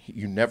that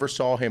you never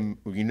saw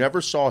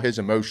his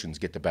emotions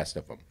get the best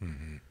of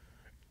him.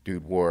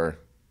 Dude wore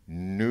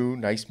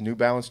nice New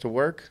Balance to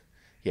work.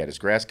 He had his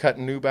grass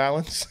cutting New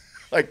Balance.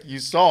 Like, you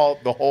saw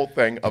the whole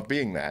thing of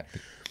being that.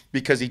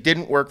 Because he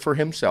didn't work for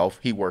himself,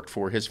 he worked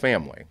for his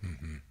family.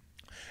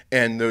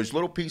 And those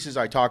little pieces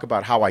I talk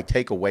about how I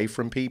take away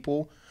from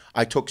people,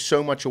 I took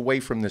so much away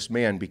from this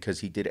man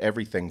because he did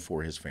everything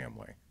for his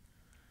family.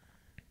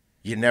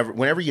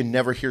 Whenever you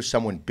never hear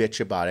someone bitch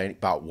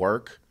about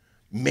work,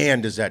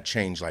 man, does that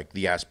change like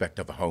the aspect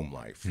of a home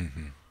life.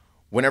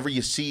 Whenever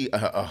you see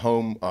a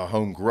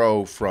home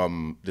grow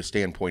from the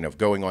standpoint of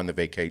going on the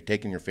vacation,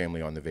 taking your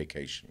family on the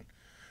vacation,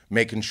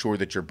 making sure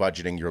that you're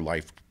budgeting your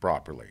life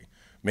properly,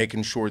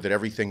 making sure that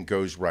everything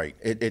goes right.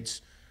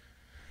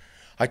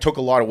 I took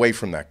a lot away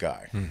from that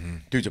guy.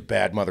 Dude's a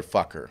bad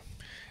motherfucker.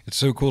 It's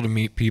so cool to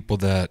meet people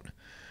that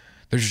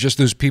there's just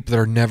those people that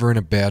are never in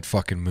a bad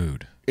fucking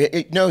mood.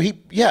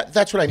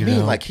 That's what I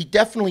mean. Like, he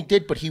definitely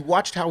did, but he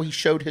watched how he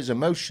showed his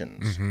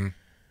emotions.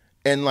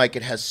 And, like,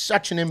 it has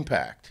such an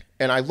impact.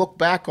 And I look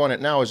back on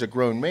it now as a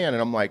grown man,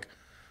 and I'm like,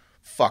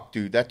 fuck,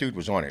 dude, that dude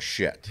was on his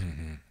shit.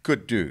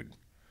 Good dude.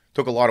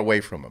 Took a lot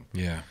away from him.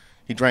 Yeah.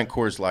 He drank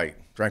Coors Light,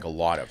 drank a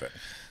lot of it.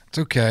 It's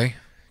okay.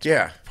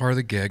 Yeah. Part of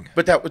the gig.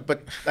 But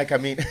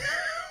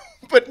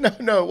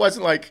no, it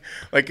wasn't like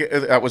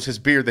that was his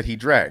beer that he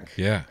drank.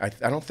 Yeah. I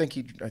think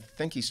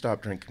he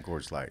stopped drinking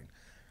Coors Light.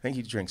 I think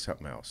he drinks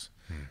something else.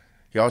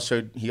 He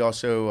also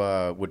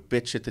would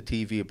bitch at the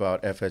TV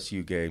about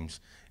FSU games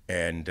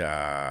and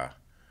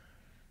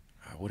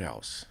what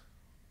else?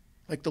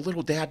 Like the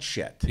little dad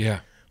shit. Yeah.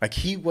 Like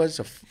he was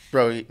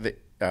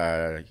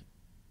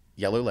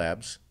Yellow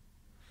Labs.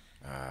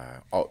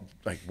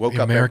 Woke up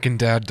American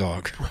dad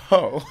dog.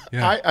 Bro,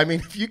 Yeah. I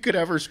mean, if you could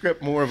ever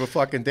script more of a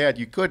fucking dad,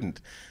 you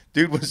couldn't.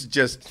 Dude was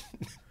just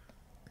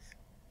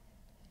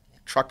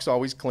truck's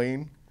always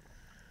clean.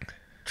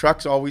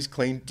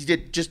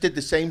 Just did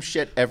the same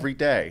shit every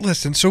day.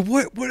 Listen, so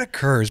what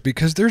occurs?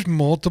 Because there's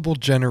multiple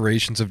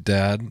generations of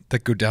dad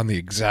that go down the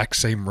exact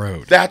same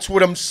road. That's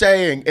what I'm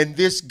saying. And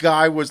this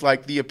guy was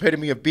like the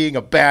epitome of being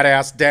a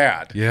badass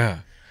dad. Yeah.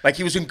 Like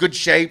he was in good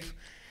shape.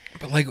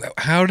 But like,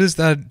 how does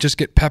that just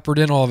get peppered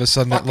in all of a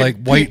sudden? That like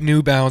white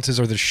New Balances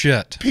are the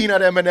shit.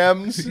 Peanut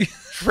M&Ms,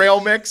 trail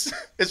mix.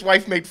 His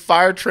wife made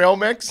fire trail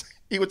mix.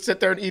 He would sit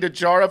there and eat a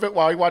jar of it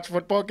while he watched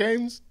football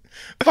games.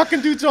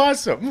 Fucking dude's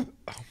awesome.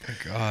 Oh my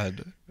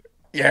God.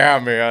 Yeah,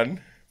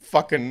 man.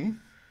 Fucking,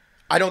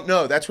 I don't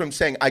know. That's what I'm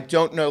saying. I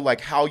don't know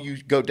like how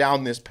you go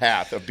down this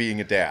path of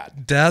being a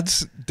dad.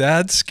 Dad's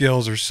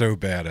skills are so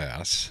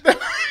badass.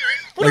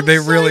 Like they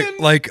really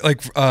like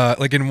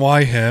in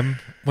Why Him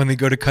when they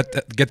go to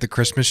get the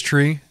Christmas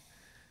tree,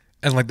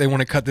 and like they want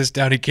to cut this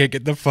down, he can't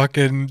get the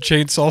fucking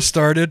chainsaw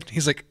started.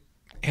 He's like,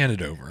 hand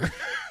it over.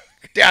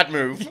 Dad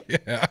move.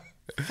 Yeah.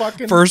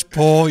 Fucking first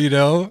pull, you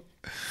know.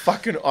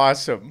 Fucking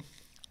awesome.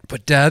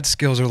 But dad's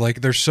skills are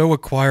like they're so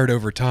acquired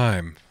over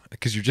time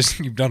because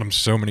you've done them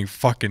so many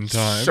fucking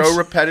times. So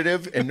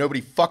repetitive, and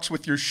nobody fucks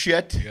with your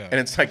shit. Yeah. And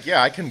it's like,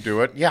 yeah, I can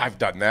do it. Yeah, I've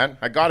done that.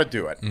 I got to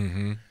do it.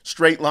 Mm-hmm.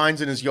 Straight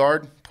lines in his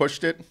yard,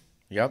 pushed it.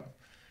 Yep.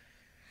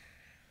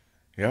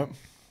 Yeah,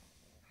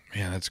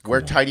 that's cool.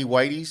 Wear tighty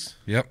whities.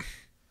 Yep.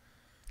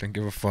 Didn't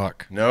give a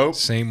fuck. Nope.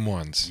 Same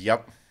ones.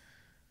 Yep.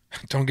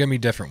 Don't give me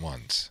different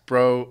ones.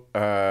 Bro,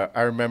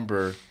 I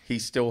remember he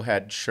still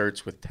had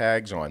shirts with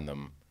tags on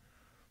them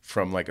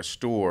from like a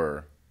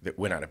store that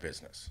went out of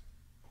business.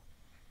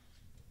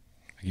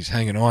 He's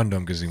hanging on to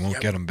them because he won't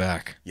get them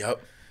back.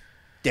 Yep.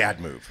 Dad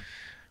move.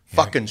 Yep.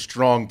 Fucking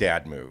strong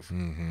dad move.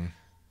 Mm-hmm.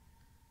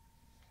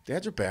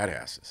 Dads are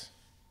badasses.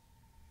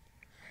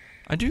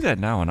 I do that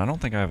now, and I don't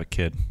think I have a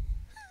kid.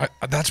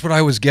 That's what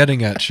I was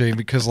getting at, Shane,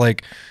 because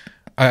like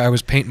I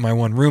was painting my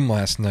one room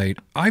last night.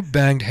 I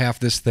banged half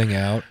this thing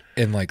out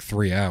in like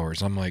 3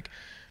 hours. I'm like,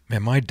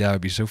 man, my dad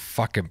would be so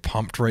fucking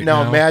pumped right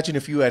now. Now imagine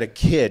if you had a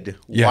kid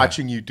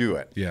watching you do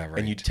it. Yeah, right.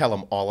 And you tell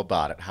him all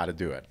about it, how to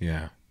do it.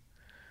 Yeah.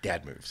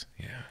 Dad moves.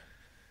 Yeah.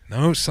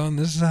 No, son,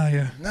 this is how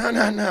you...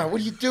 No. What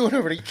are you doing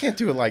over there? You can't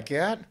do it like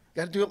that. You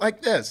got to do it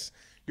like this.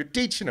 You're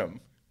teaching him.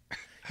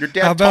 Your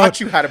dad taught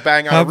you how to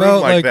bang out a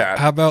room like that.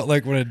 How about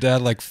like when a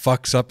dad like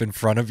fucks up in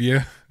front of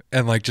you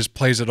and like just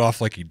plays it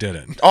off like he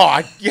didn't?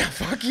 Oh,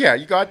 fuck yeah,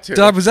 you got to.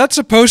 Dad, was that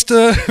supposed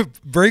to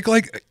break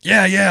like...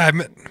 Yeah,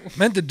 I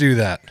meant to do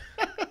that.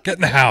 Get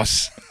in the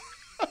house.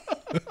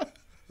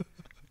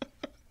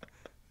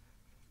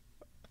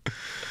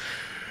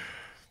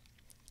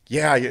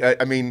 Yeah,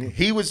 I mean,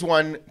 he was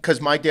one, because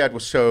my dad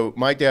was a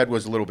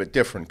little bit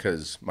different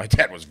because my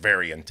dad was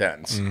very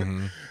intense.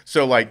 Mm-hmm.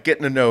 So, like,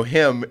 getting to know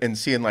him and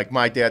seeing, like,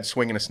 my dad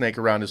swinging a snake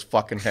around his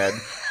fucking head,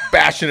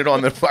 bashing it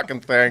on the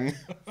fucking thing,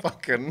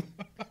 fucking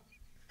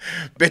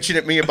bitching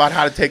at me about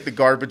how to take the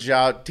garbage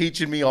out,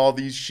 teaching me all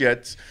these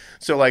shits.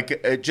 So,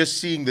 like, just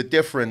seeing the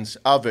difference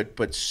of it,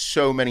 but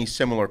so many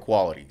similar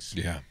qualities.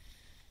 Yeah.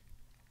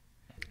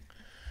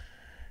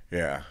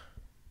 Yeah.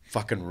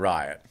 Fucking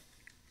riot.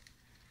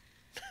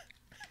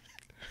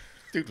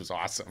 Dude was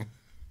awesome.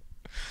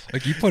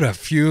 Like, you put a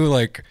few,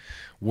 like,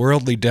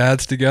 worldly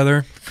dads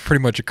together,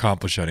 pretty much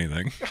accomplish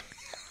anything.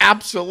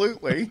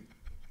 Absolutely.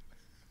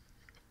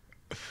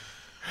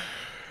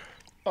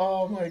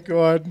 Oh, my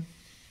God.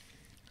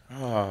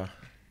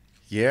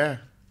 Yeah.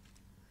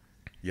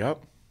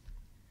 Yep.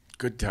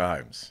 Good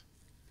times.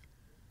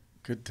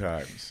 Good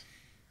times.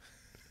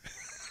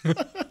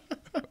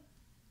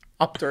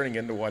 I'm turning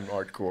into one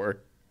hardcore.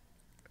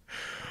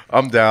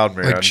 I'm down,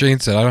 man. Like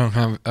Shane said, I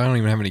don't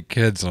even have any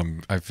kids.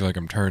 I feel like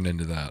I'm turned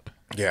into that.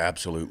 Yeah,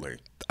 absolutely.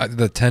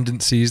 The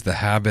tendencies, the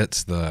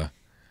habits,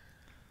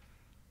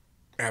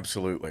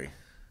 absolutely.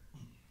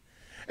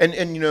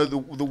 And you know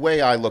the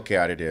way I look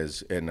at it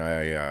is, and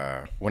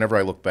I whenever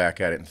I look back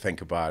at it and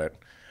think about it,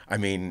 I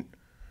mean,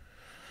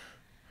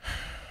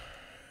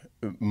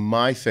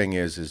 my thing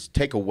is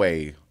take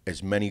away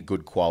as many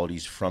good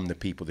qualities from the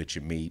people that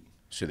you meet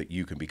so that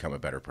you can become a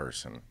better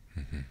person.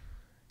 Mm-hmm.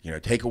 You know,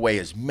 take away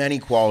as many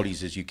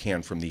qualities as you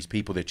can from these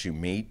people that you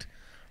meet,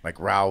 like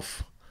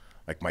Ralph,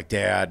 like my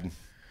dad,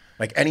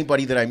 like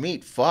anybody that I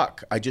meet.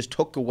 Fuck, I just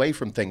took away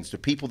from things. The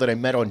people that I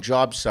met on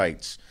job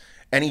sites,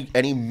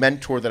 any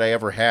mentor that I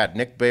ever had.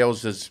 Nick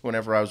Bales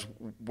whenever I was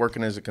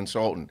working as a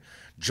consultant.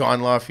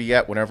 John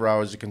Lafayette whenever I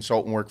was a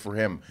consultant, worked for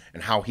him,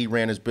 and how he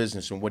ran his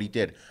business and what he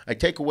did. I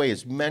take away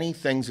as many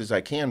things as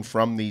I can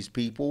from these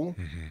people.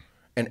 Mm-hmm.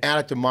 And add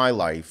it to my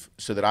life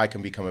so that I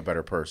can become a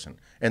better person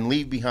and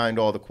leave behind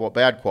all the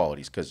bad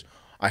qualities, because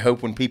I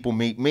hope when people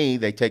meet me,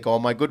 they take all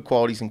my good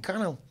qualities and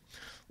kind of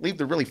leave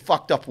the really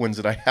fucked up ones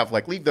that I have,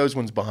 like leave those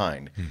ones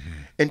behind. Mm-hmm.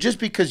 And just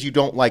because you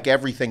don't like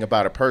everything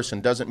about a person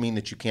doesn't mean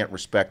that you can't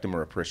respect them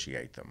or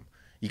appreciate them.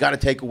 You got to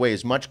take away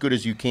as much good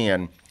as you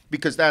can,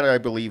 because that, I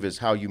believe, is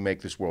how you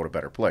make this world a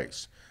better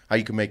place, how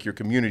you can make your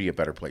community a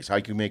better place, how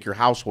you can make your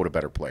household a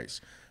better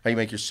place, how you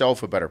make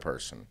yourself a better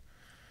person.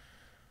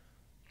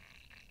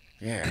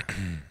 Yeah.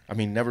 I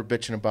mean, never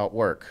bitching about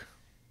work.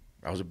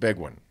 That was a big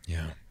one.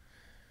 Yeah.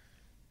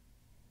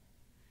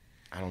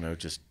 I don't know,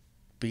 just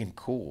being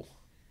cool.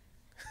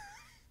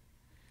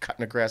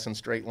 Cutting the grass in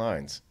straight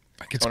lines.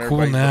 Like, it's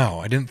cool now.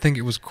 I didn't think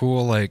it was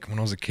cool, like, when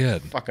I was a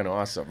kid. Fucking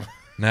awesome.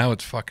 Now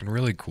it's fucking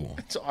really cool.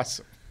 It's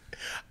awesome.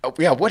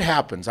 Yeah, what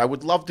happens? I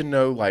would love to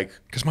know, like...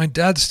 Because my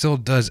dad still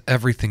does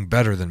everything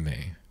better than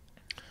me.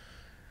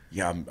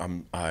 Yeah,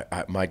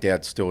 my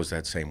dad still is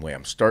that same way.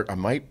 I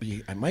might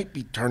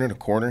be turning a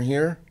corner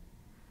here.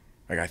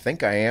 Like, I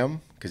think I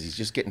am, because he's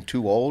just getting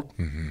too old.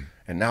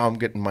 And now I'm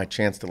getting my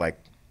chance to, like,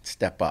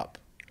 step up.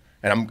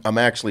 And I'm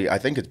actually, I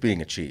think it's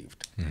being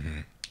achieved.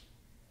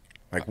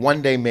 Like,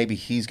 one day maybe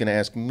he's going to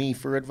ask me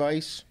for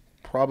advice.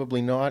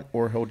 Probably not.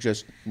 Or he'll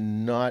just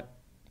not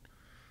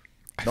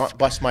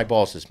bust my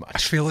balls as much. I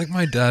feel like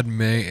my dad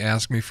may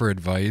ask me for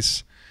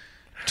advice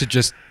to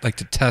just, like,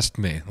 to test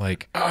me.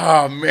 Like,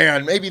 oh,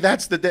 man, maybe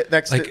that's the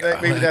next, like,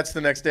 that's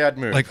the next dad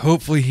move. like,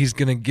 hopefully he's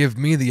going to give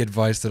me the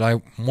advice that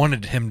I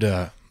wanted him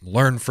to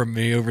learn from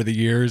me over the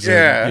years.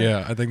 Yeah. And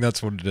yeah, I think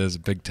that's what it is, a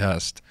big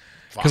test.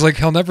 Because, like,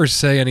 he'll never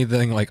say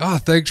anything like, oh,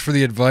 thanks for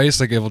the advice.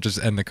 Like, it will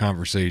just end the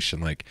conversation.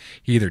 Like,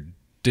 he either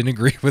didn't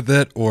agree with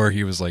it or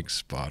he was, like,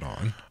 spot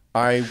on.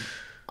 I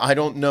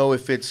don't know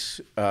if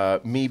it's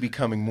me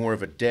becoming more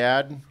of a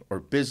dad or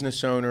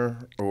business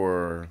owner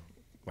or,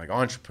 like,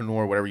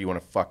 entrepreneur, whatever you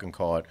want to fucking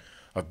call it,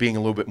 of being a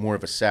little bit more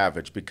of a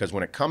savage. Because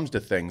when it comes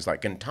to things,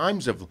 like, in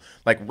times of,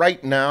 like,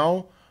 right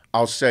now,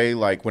 I'll say,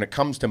 like, when it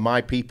comes to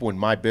my people and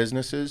my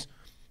businesses,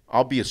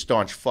 I'll be a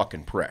staunch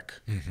fucking prick.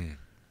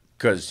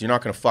 Because you're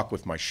not going to fuck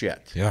with my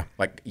shit. Yeah.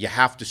 Like, you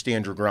have to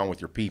stand your ground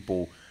with your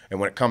people. And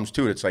when it comes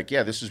to it, it's like,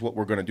 yeah, this is what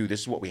we're going to do.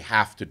 This is what we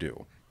have to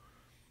do.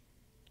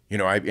 You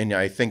know,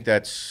 I think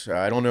that's,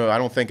 I don't know, I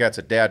don't think that's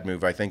a dad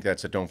move. I think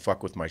that's a don't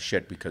fuck with my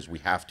shit, because we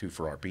have to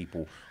for our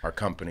people, our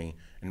company,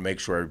 and make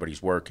sure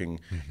everybody's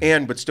working.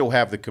 But still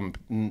have the,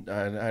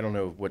 I don't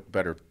know what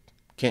better,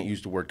 can't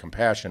use the word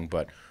compassion,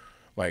 but,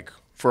 like,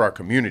 for our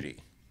community.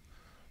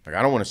 Like,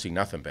 I don't want to see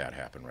nothing bad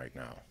happen right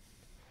now.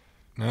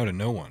 No, to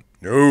no one.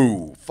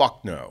 No,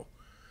 fuck no.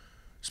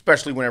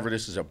 Especially whenever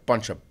this is a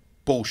bunch of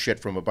bullshit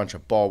from a bunch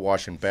of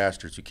ball-washing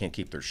bastards who can't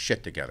keep their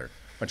shit together.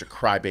 Bunch of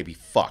crybaby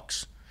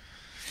fucks.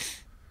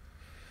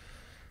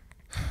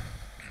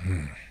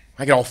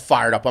 I get all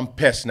fired up. I'm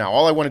pissed now.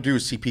 All I want to do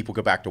is see people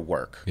go back to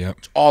work. Yep.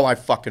 It's all I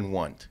fucking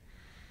want.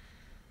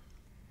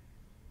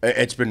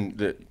 It's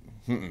been,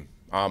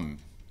 I'm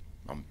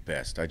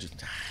pissed. I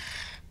just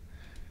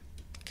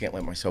can't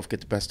let myself get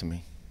the best of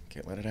me.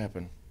 Can't let it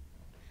happen.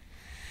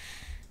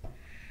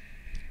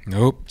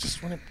 Nope.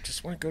 Just want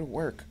to go to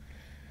work.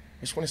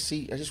 I just want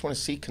to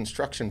see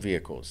construction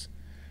vehicles.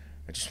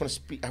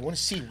 I want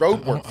to see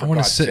road work. I want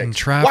to sit in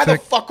traffic. Why the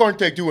fuck aren't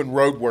they doing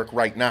road work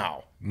right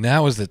now?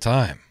 Now is the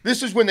time.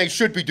 This is when they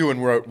should be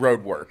doing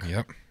road work.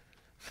 Yep.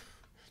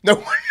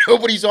 No,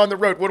 nobody's on the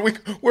road.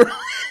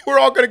 We're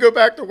all going to go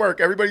back to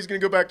work. Everybody's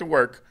going to go back to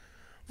work.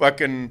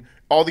 Fucking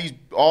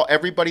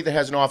everybody that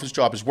has an office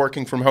job is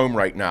working from home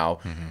right now.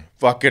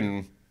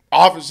 Fucking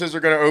offices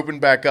are going to open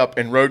back up,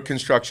 and road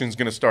construction is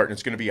going to start, and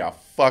it's going to be a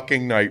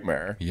fucking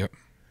nightmare. Yep.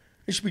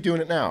 They should be doing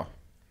it now.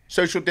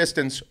 Social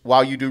distance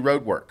while you do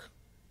road work.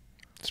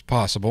 It's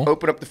possible.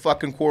 Open up the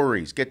fucking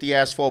quarries. Get the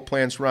asphalt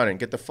plants running.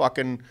 Get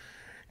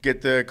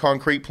the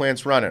concrete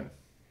plants running.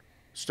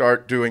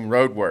 Start doing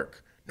road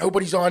work.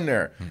 Nobody's on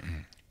there.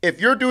 If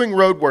you're doing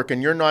road work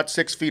and you're not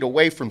 6 feet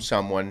away from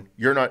someone,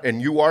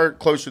 and you are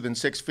closer than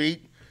 6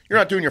 feet, you're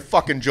not doing your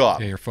fucking job.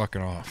 Yeah, you're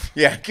fucking off.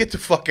 Yeah, get the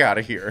fuck out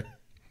of here.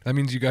 That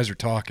means you guys are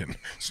talking.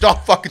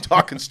 Stop fucking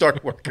talking.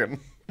 Start working.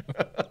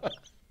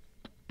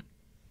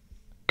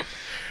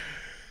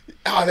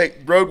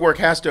 Road work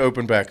has to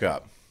open back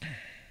up.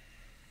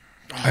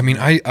 I mean,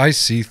 I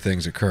see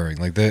things occurring.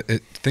 Like,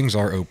 things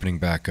are opening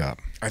back up.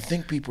 I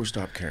think people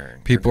stop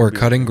caring. People are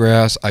cutting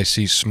grass. I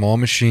see small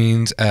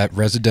machines at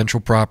residential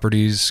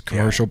properties,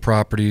 commercial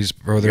properties.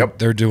 Bro,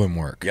 they're doing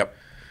work. Yep.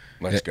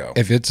 Let's go.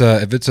 If it's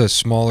a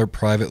smaller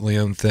privately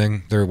owned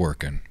thing, they're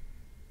working.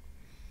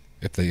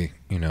 If they,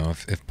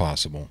 if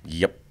possible.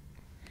 Yep.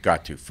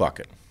 Got to. Fuck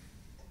it.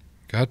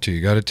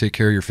 You got to take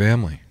care of your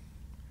family.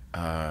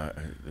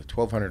 The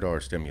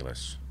 $1,200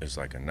 stimulus is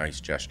like a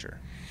nice gesture.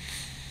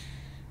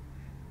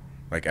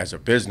 Like, as a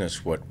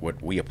business,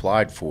 what we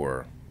applied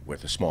for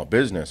with a small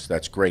business,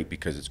 that's great,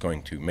 because it's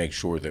going to make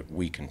sure that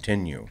we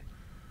continue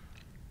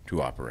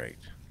to operate.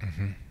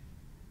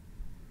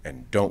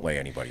 And don't lay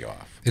anybody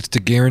off. It's to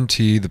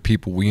guarantee the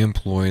people we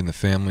employ and the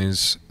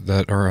families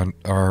that are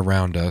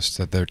around us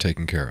that they're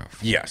taken care of.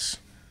 Yes.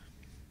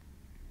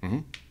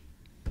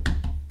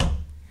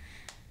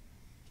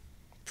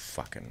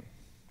 Fucking.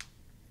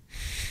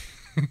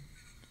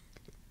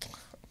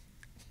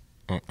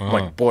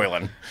 Like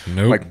boiling.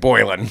 Nope. Like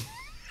boiling.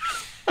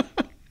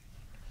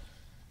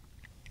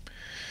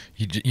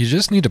 You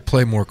just need to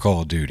play more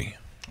Call of Duty.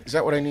 Is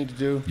that what I need to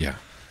do? Yeah.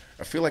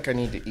 I feel like I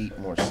need to eat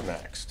more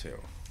snacks, too.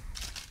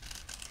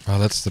 Oh,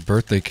 that's the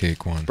birthday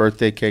cake one.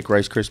 Birthday cake,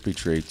 Rice Krispie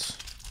treats.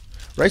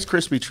 Rice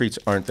Krispie treats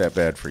aren't that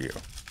bad for you.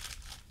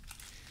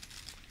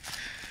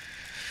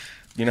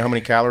 You know how many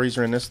calories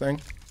are in this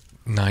thing?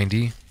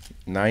 90.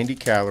 90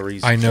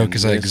 calories. I know,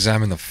 because I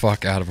examine the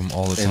fuck out of them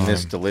all the time. In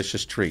this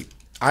delicious treat.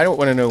 I don't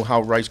want to know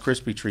how Rice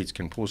Krispie treats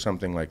can pull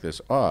something like this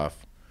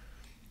off,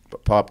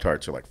 but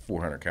Pop-Tarts are like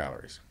 400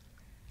 calories.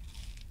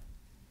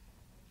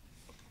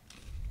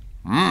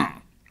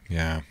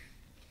 Yeah.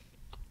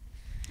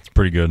 It's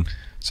pretty good.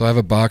 So I have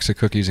a box of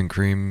cookies and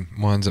cream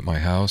ones at my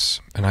house,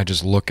 and I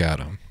just look at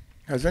them.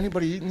 Has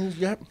anybody eaten these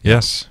yet?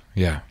 Yes.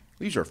 Yeah.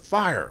 These are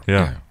fire.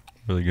 Yeah.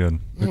 Really good.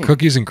 The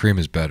cookies and cream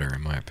is better,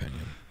 in my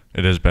opinion.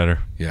 It is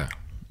better. Yeah.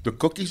 The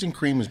cookies and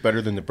cream is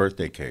better than the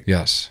birthday cake.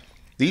 Yes.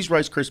 These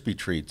Rice Krispie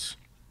treats,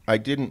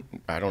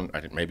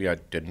 maybe I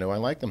didn't know I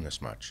liked them this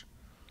much.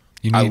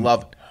 I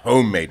love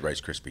homemade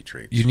Rice Krispie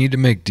treats. You need to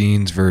make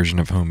Dean's version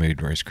of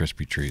homemade Rice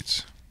Krispie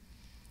treats.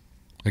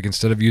 Like,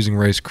 instead of using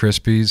Rice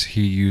Krispies,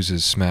 he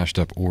uses smashed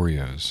up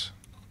Oreos.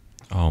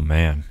 Oh,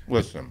 man.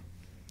 Listen.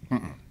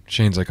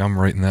 Shane's like, I'm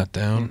writing that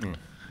down.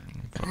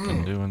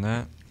 Fucking doing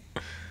that.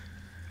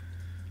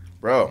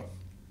 Bro.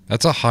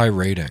 That's a high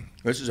rating.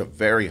 This is a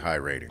very high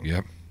rating.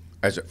 Yep.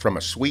 From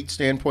a sweet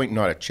standpoint,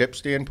 not a chip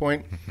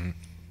standpoint. Mm-hmm.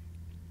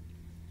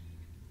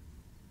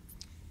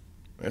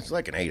 It's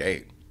like an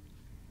 8.8.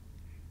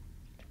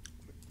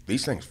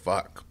 These things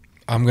fuck.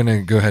 I'm going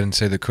to go ahead and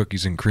say the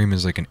cookies and cream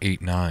is like an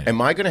 8.9. Am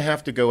I going to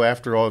have to go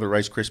after all the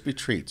Rice Krispie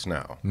treats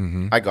now?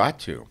 Mm-hmm. I got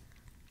to.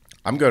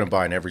 I'm going to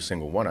buy in every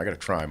single one. I got to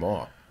try them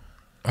all.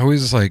 I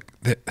always like,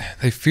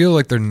 they feel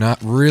like they're not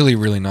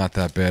really not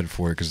that bad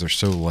for you because they're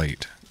so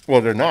light. Well,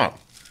 they're not.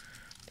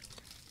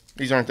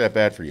 These aren't that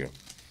bad for you.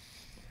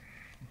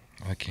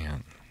 I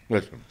can't.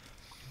 Listen.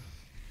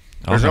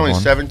 I'll There's have only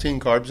one. 17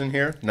 carbs in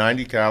here,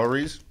 90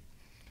 calories,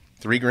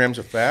 3 grams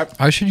of fat.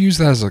 I should use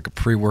that as like a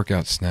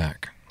pre-workout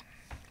snack.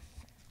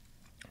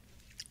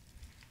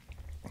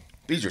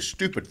 These are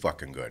stupid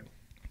fucking good.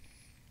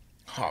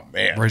 Oh,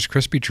 man. Rice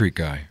Krispie treat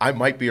guy. I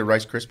might be a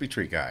Rice Krispie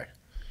treat guy.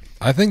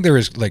 I think there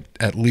is like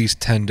at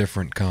least 10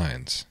 different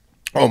kinds.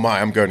 Oh,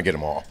 my. I'm going to get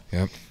them all.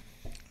 Yep.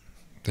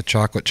 The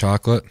chocolate.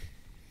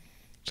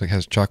 It's like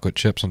has chocolate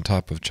chips on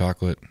top of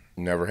chocolate.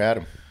 Never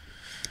had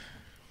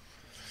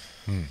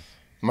them.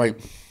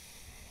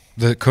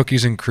 The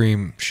cookies and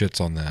cream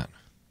shits on that.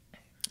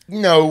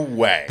 No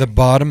way. The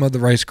bottom of the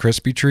Rice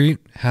Krispie treat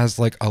has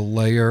like a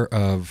layer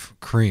of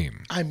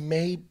cream.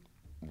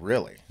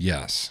 Really?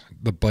 Yes.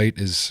 The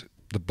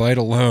bite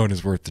alone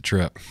is worth the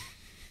trip.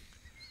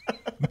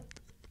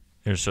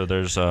 There's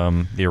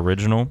the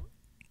original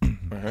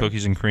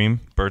cookies and cream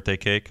birthday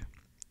cake,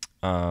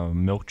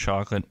 milk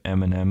chocolate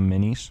M&M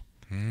minis.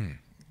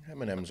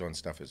 M&M's on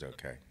stuff is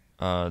okay.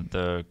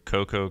 The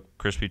Cocoa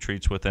Crispy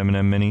Treats with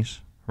M&M minis,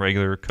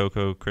 regular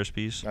Cocoa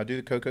Krispies, I'll do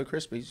the Cocoa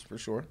Krispies for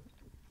sure.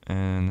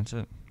 and that's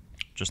it.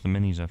 Just the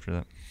minis after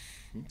that.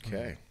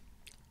 Okay.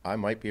 I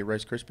might be a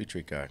Rice Krispie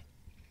treat guy.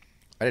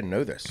 I didn't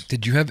know this.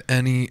 Did you have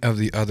any of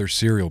the other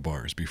cereal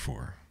bars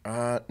before?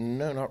 No,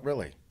 not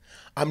really.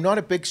 I'm not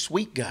a big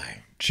sweet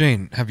guy.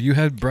 Shane, have you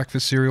had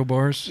breakfast cereal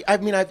bars? I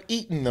mean, I've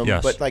eaten them,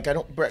 Yes. but like I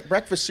don't.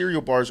 Breakfast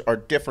cereal bars are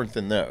different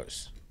than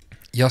those.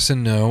 Yes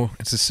and no.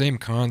 It's the same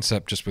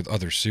concept, just with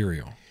other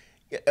cereal.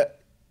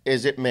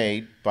 Is it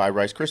made by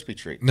Rice Krispie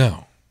treat?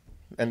 No.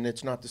 And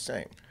it's not the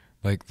same.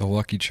 Like the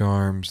Lucky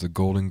Charms, the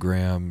Golden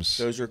Grams.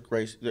 Those are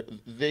Rice.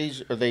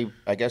 These are they.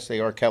 I guess they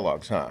are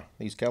Kellogg's, huh?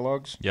 These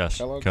Kellogg's. Yes,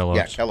 Kellogg's. Kellogg's.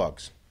 Yeah,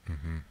 Kellogg's.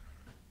 Mm-hmm.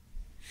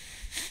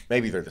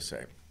 Maybe they're the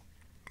same.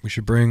 We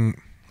should bring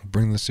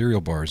the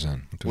cereal bars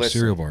in to a Listen.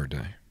 cereal bar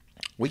day.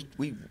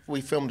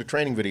 We filmed a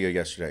training video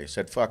yesterday.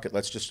 Said, fuck it,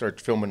 let's just start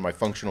filming my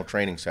functional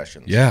training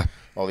sessions. Yeah.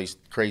 All these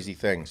crazy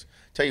things.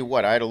 Tell you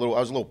what, I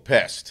was a little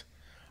pissed.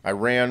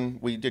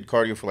 We did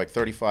cardio for like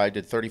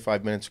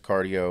 35 minutes of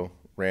cardio,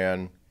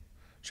 ran,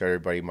 showed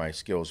everybody my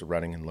skills of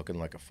running and looking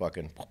like a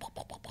fucking,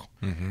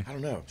 I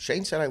don't know.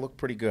 Shane said I looked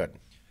pretty good.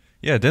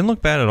 Yeah, it didn't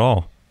look bad at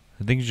all.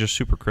 I think he's just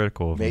super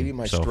critical of Maybe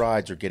my himself.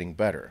 strides are getting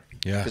better.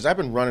 Yeah. Because I've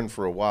been running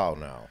for a while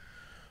now.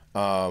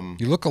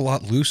 You look a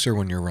lot looser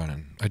when you're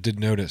running. I did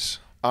notice.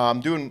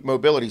 I'm doing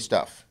mobility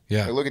stuff.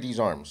 Yeah. Hey, look at these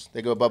arms.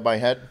 They go above my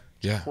head.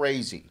 It's Yeah.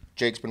 crazy.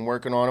 Jake's been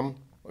working on them.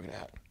 Look at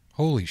that.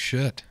 Holy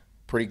shit.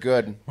 Pretty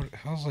good.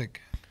 How's like...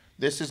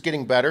 This is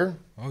getting better.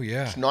 Oh,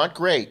 yeah. It's not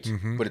great,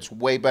 Mm-hmm. but it's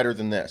way better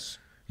than this.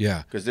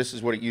 Yeah. Because this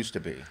is what it used to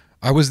be.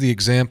 I was the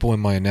example in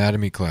my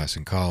anatomy class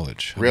in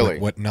college. Of Really?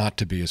 what not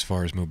to be as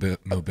far as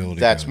mobility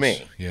That's goes.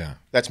 me. Yeah.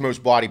 That's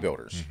most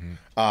bodybuilders. Mm-hmm.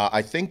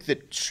 I think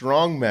that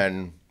strong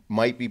men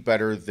might be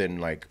better than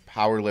like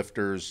power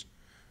lifters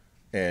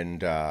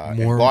and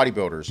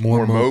bodybuilders,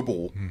 more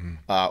mobile. Mm-hmm.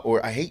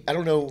 Or I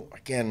don't know,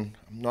 again,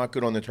 I'm not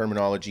good on the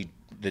terminology,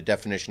 the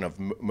definition of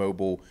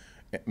mobile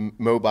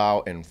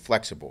and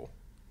flexible.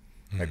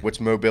 Like what's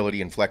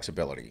mobility and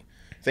flexibility?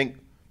 I think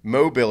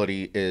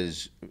mobility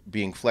is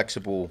being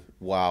flexible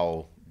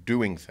while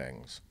doing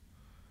things,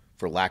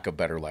 for lack of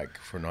better,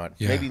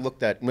 Yeah. maybe look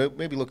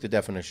the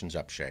definitions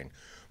up, Shane.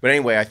 But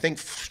anyway, I think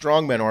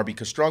strong men are,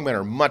 because strong men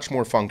are much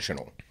more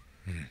functional.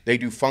 They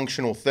do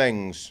functional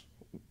things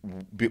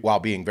while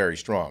being very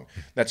strong.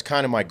 That's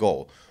kind of my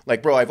goal.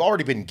 Like, bro, I've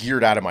already been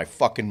geared out of my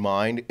fucking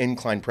mind,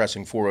 incline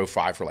pressing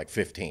 405 for like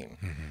 15.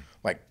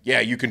 Like, yeah,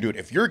 you can do it.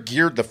 If you're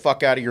geared the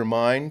fuck out of your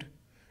mind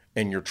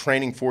and you're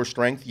training for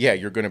strength, yeah,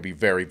 you're going to be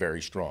very,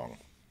 very strong.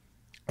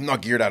 I'm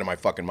not geared out of my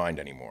fucking mind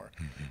anymore.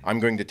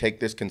 I'm going to take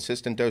this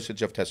consistent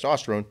dosage of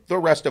testosterone the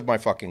rest of my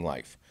fucking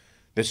life.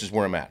 This is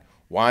where I'm at.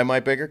 Why am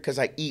I bigger? Because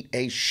I eat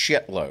a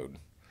shitload.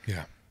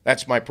 Yeah.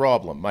 That's my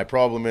problem. My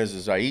problem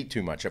is I eat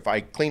too much. If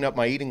I clean up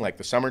my eating like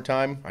the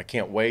summertime, I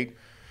can't wait.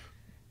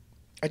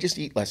 I just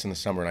eat less in the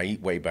summer, and I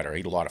eat way better. I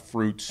eat a lot of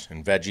fruits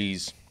and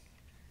veggies,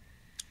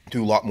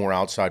 do a lot more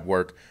outside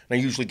work, and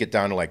I usually get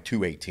down to like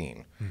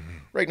 218.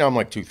 Right now I'm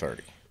like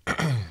 230.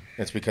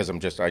 That's because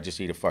I just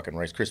eat a fucking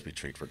Rice Krispie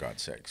treat, for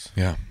God's sakes.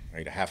 Yeah.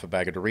 I eat a half a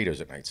bag of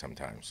Doritos at night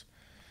sometimes.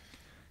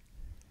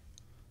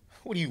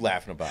 What are you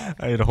laughing about?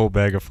 I ate a whole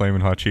bag of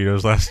Flamin' Hot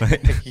Cheetos last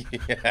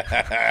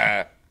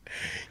night.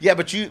 Yeah,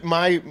 but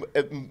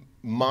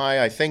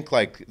I think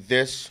like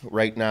this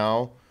right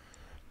now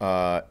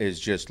is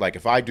just like,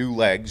 if I do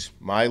legs,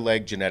 my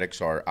leg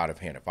genetics are out of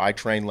hand. If I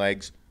train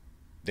legs,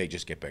 they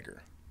just get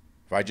bigger.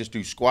 If I just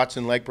do squats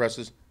and leg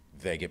presses,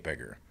 they get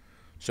bigger.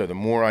 So the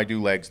more I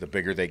do legs, the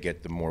bigger they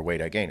get, the more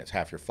weight I gain. It's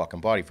half your fucking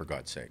body, for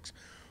God's sakes.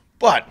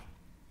 But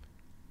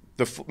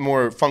the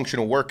more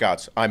functional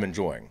workouts I'm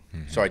enjoying.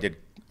 So I did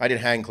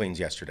hang cleans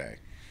yesterday.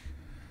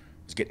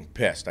 I was getting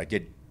pissed.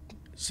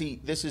 See,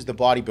 this is the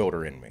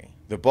bodybuilder in me.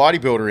 The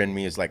bodybuilder in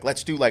me is like,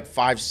 let's do like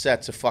 5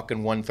 sets of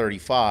fucking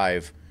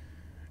 135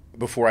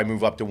 before I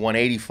move up to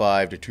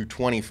 185 to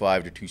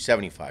 225 to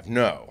 275.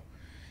 No,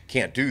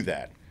 can't do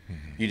that.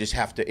 You just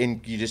have to,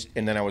 and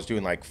then I was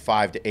doing like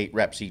 5 to 8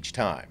 reps each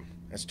time.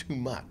 That's too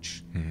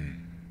much.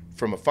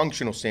 From a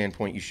functional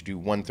standpoint, you should do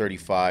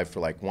 135 for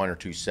like 1 or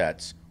 2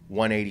 sets,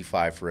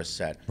 185 for a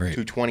set, right.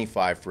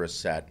 225 for a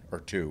set or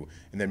 2,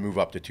 and then move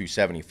up to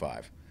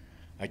 275.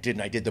 I did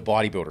the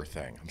bodybuilder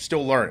thing. I'm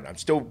still learning. I'm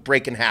still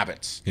breaking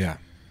habits. Yeah.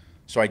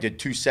 So I did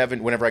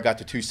 270. Whenever I got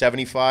to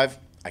 275,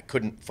 I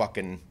couldn't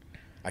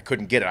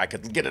get it. I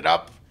could get it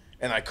up,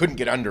 and I couldn't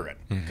get under it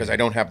because I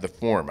don't have the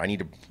form.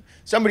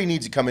 Somebody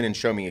needs to come in and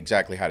show me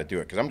exactly how to do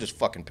it, because I'm just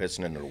fucking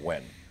pissing into the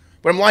wind.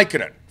 But I'm liking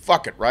it.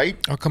 Fuck it, right?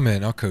 I'll come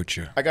in. I'll coach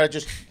you. I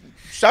gotta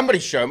somebody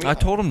show me. I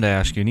told him to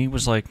ask you, and he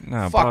was like,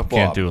 "No, Bob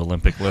can't do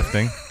Olympic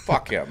lifting."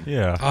 Fuck him.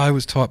 Yeah. I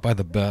was taught by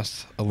the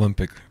best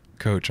Olympic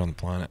coach on the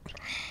planet.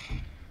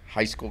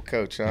 High school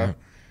coach, huh? Yeah.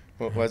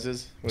 What was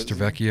his? Mr.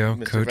 Vecchio,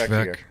 Mr. Coach Vecchio.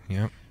 Vec.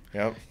 Yep.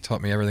 Yep.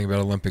 Taught me everything about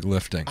Olympic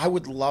lifting. I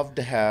would love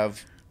to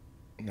have.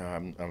 No,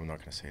 I'm not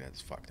gonna say that. It's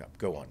fucked up.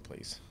 Go on,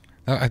 please.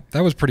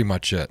 That was pretty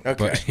much it. Okay.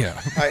 But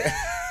yeah.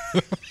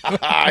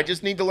 I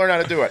just need to learn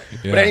how to do it.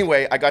 Yeah. But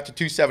anyway, I got to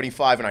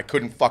 275 and I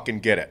couldn't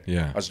fucking get it.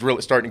 Yeah. I was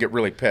really starting to get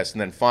really pissed,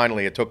 and then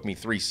finally it took me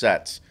 3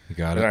 sets. You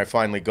got and it? then I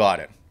finally got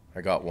it. I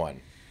got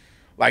one.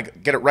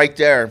 Like, get it right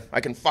there.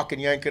 I can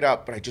fucking yank it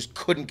up, but I just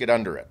couldn't get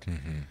under it.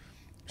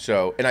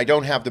 So, and I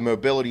don't have the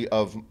mobility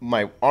of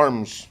my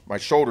arms, my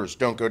shoulders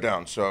don't go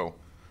down. So,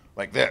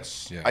 like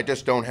this. Yeah. I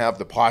just don't have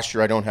the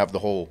posture. I don't have the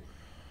whole.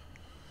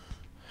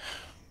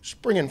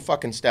 Just bring in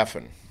fucking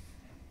Stefan.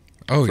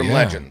 Oh, From yeah.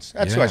 Legends.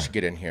 That's who I Yeah. should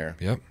get in here.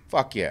 Yep.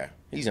 Fuck yeah.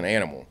 He's an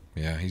animal.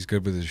 Yeah, he's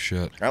good with his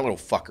shit. That little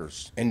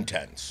fucker's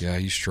intense. Yeah,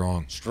 he's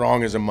strong.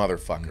 Strong as a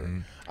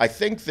motherfucker. I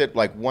think that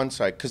like once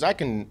because I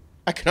can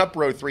up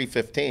row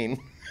 315,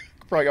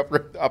 probably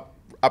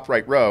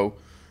upright row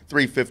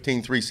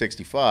 315,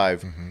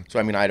 365. So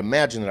I mean, I'd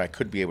imagine that I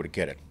could be able to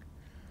get it.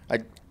 I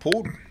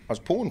was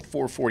pulling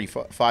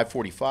 445,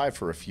 545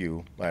 for a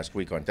few last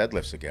week on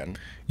deadlifts again.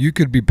 You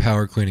could be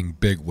power cleaning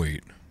big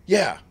weight.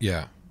 Yeah.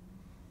 Yeah.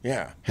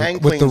 Yeah.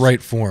 With the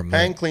right form.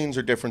 Hang cleans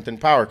are different than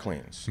power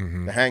cleans.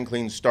 The hang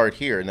cleans start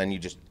here, and then you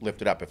just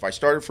lift it up. If I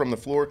started from the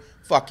floor,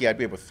 fuck yeah, I'd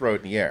be able to throw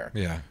it in the air.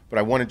 Yeah. But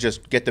I want to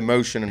just get the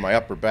motion in my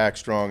upper back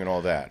strong and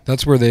all that.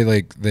 That's where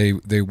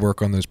they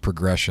work on those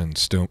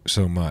progressions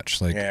so much.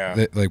 Like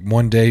Yeah. like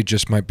one day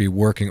just might be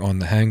working on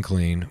the hang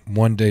clean.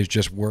 One day is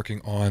just working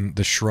on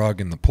the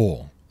shrug and the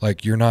pull.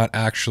 Like you're not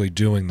actually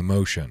doing the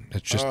motion.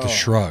 It's just the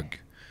shrug.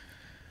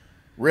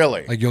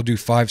 Really? Like you'll do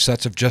 5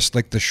 sets of just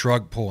like the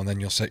shrug pull, and then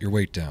you'll set your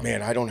weight down.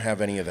 Man, I don't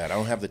have any of that. I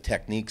don't have the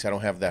techniques. I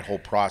don't have that whole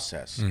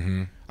process.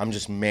 I'm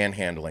just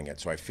manhandling it,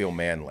 so I feel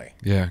manly.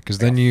 Yeah,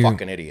 because Like then a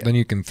fucking idiot. then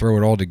you can throw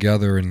it all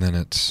together, and then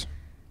it's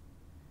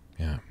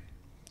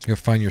you'll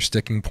find your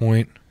sticking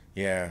point.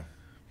 Yeah.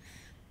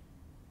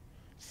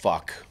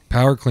 Fuck.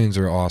 Power cleans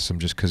are awesome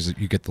just because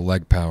you get the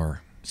leg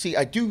power. See,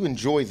 I do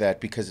enjoy that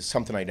because it's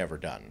something I've never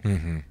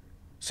done.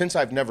 Since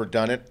I've never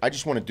done it, I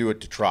just want to do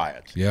it to try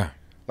it. Yeah.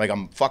 Like,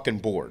 I'm fucking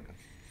bored.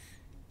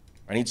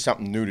 I need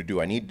something new to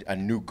do. I need a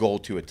new goal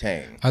to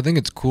attain. I think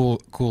it's cool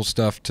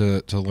stuff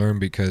to learn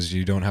because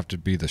you don't have to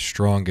be the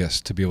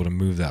strongest to be able to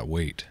move that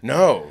weight.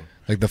 No.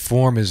 Like the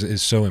form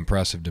is so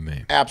impressive to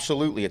me.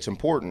 Absolutely, it's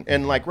important.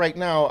 And like right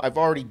now, I've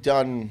already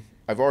done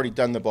the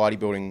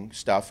bodybuilding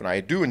stuff, and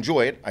I do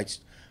enjoy it.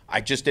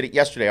 I just did it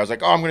yesterday. I was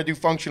like, oh, I'm going to do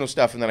functional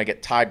stuff, and then I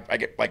get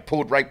like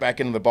pulled right back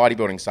into the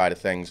bodybuilding side of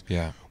things.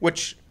 Yeah.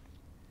 Which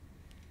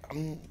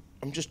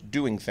I'm just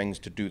doing things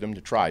to do them,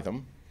 to try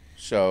them.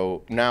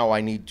 So now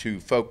I need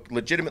to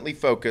legitimately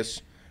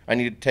focus. I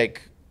need to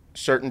take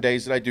certain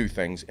days that I do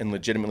things and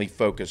legitimately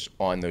focus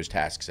on those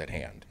tasks at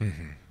hand.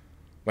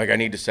 Like I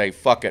need to say,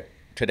 fuck it.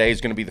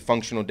 Today's going to be the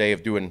functional day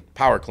of doing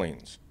power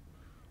cleans.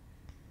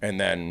 And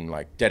then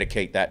like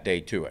dedicate that day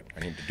to it.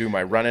 I need to do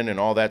my running and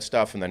all that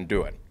stuff and then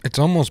do it. It's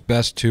almost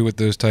best too with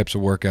those types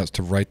of workouts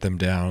to write them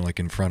down like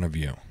in front of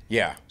you.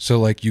 Yeah. So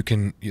like you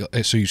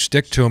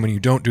stick to them and you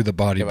don't do the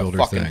I have a bodybuilder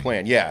fucking thing.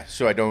 plan. Yeah.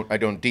 So I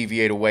don't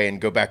deviate away and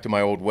go back to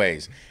my old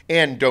ways,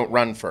 and don't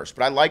run first.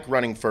 But I like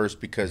running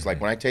first because like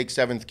when I take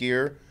 7th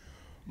gear,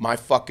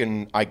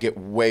 I get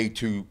way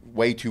too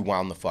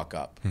wound the fuck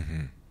up.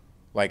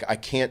 Like I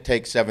can't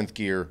take 7th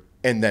gear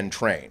and then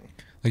train.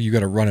 Like you got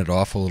to run it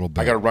off a little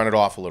bit. I got to run it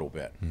off a little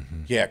bit.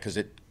 Yeah, because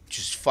it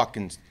just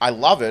fucking. I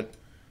love it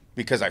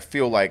because I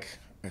feel.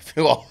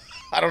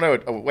 I don't know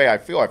the way I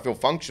feel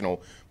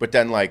functional, but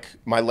then like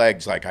my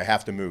legs, like I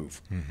have to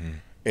move.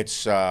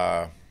 It's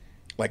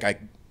like I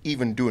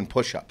even doing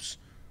push-ups,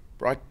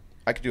 bro.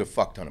 I could do a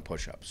fuck ton of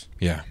push-ups.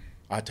 Yeah,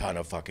 a ton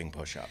of fucking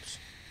push-ups.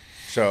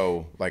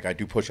 So like I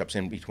do push-ups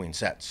in between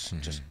sets,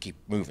 just keep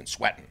moving,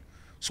 sweating.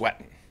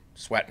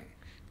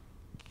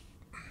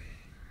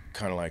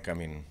 Kind of like, I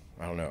mean,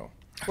 I don't know.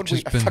 I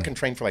fucking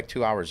trained for like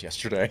 2 hours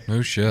yesterday.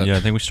 No shit. Yeah,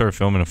 I think we started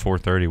filming at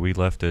 4:30. We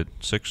left at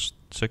 6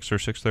 or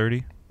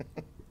 6:30.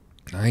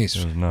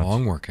 Nice.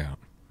 Long workout.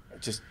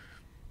 Just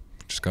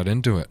got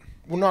into it.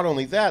 Well, not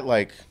only that,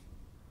 like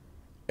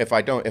if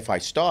I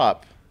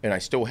stop and I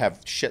still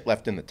have shit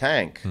left in the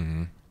tank,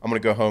 I'm gonna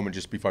go home and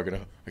just be fucking.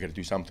 I gotta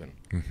do something.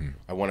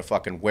 I want to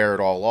fucking wear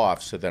it all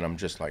off, so then I'm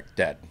just like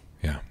dead.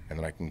 Yeah. And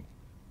then I can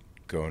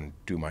go and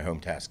do my home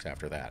tasks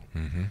after that.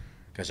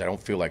 Because I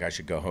don't feel like I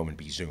should go home and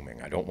be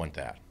zooming. I don't want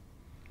that.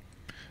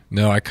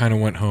 No, I kind of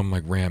went home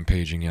like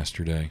rampaging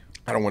yesterday.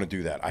 I don't want to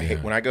do that. I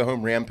hate when I go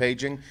home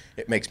rampaging.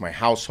 It makes my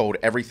household,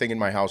 everything in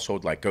my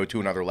household, like go to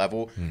another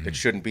level that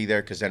shouldn't be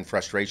there. Because then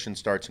frustration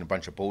starts and a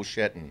bunch of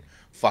bullshit and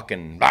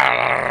fucking.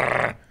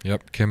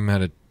 Yep, Kim had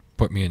to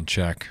put me in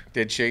check.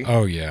 Did she?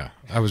 Oh yeah,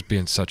 I was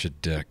being such a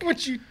dick.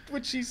 What'd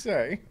she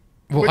say?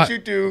 Well, What'd you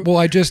do? Well,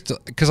 I just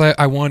because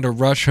I wanted to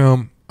rush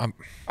home.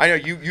 I know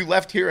you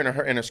left here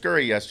in a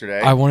scurry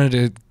yesterday. I wanted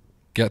to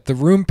get the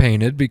room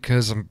painted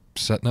because I'm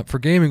setting up for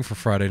gaming for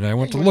Friday night. I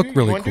want to look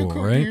really cool,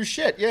 right? Do your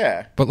shit,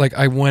 yeah. But like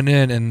I went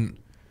in and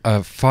a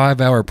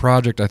 5-hour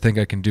project I think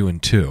I can do in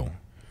 2,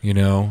 you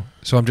know?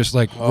 So I'm just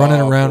like running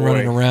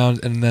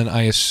around, and then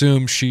I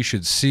assume she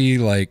should see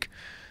like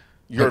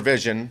your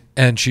vision.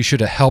 And she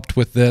should have helped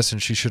with this,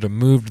 and she should have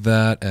moved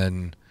that,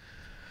 and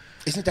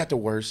isn't that the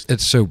worst?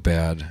 It's so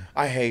bad.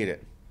 I hate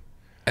it.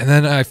 And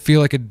then I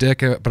feel like a dick,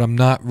 but I'm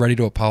not ready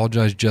to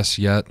apologize just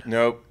yet.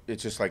 Nope.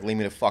 It's just like, leave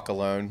me the fuck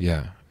alone.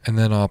 Yeah. And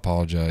then I'll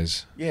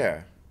apologize.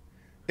 Yeah.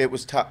 It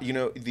was tough. You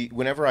know,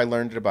 whenever I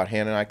learned it about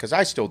Hannah and I, because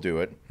I still do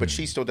it, but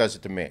she still does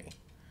it to me.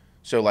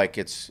 So, like,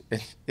 it's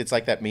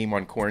like that meme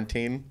on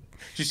quarantine.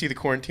 Did you see the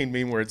quarantine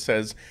meme where it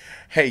says,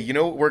 hey, you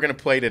know what we're going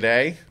to play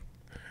today?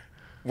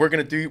 We're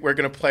going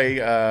to play,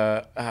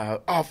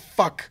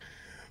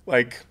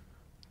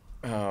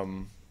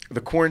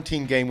 the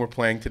quarantine game we're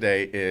playing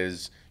today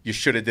is you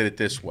should have did it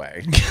this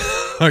way.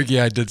 Oh,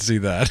 yeah, I did see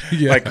that.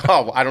 Yeah. Like,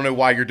 oh, I don't know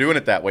why you're doing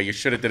it that way. You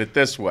should have did it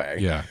this way.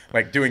 Yeah.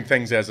 Like doing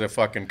things as a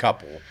fucking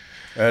couple.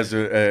 I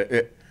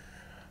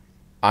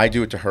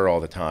do it to her all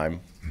the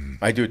time.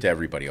 I do it to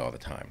everybody all the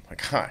time.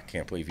 Like, I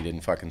can't believe you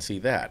didn't fucking see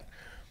that.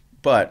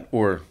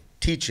 Or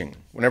teaching.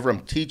 Whenever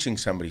I'm teaching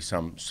somebody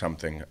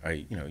something,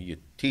 you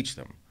teach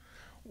them.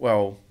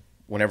 Well,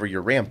 whenever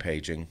you're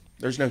rampaging,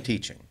 there's no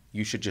teaching.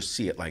 You should just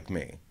see it like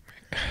me.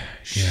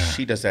 Yeah.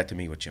 She does that to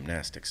me with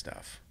gymnastic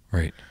stuff.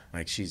 Right.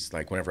 Like she's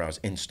like, whenever I was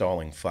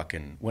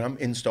when I'm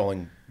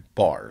installing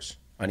bars,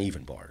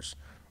 uneven bars,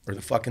 or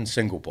the fucking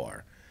single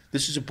bar,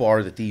 this is a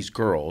bar that these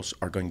girls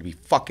are going to be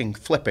fucking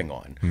flipping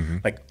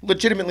on. Like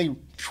legitimately,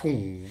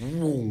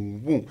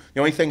 the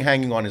only thing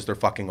hanging on is their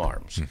fucking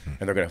arms.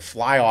 And they're going to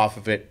fly off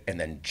of it and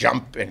then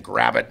jump and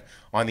grab it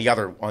in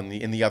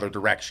the other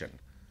direction.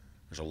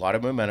 There's a lot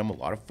of momentum, a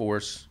lot of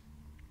force.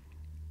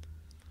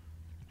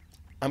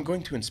 I'm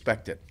going to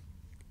inspect it.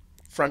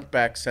 Front,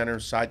 back, center,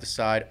 side to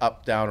side,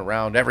 up, down,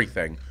 around,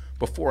 everything,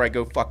 before I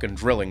go fucking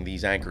drilling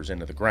these anchors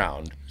into the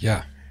ground.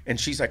 Yeah. And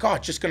she's like, oh,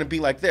 it's just going to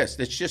be like this.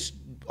 It's just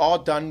all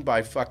done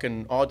by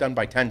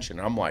tension.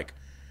 And I'm like,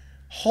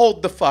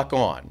 hold the fuck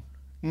on.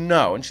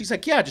 No. And she's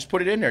like, yeah, just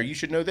put it in there. You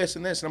should know this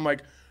and this. And I'm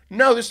like,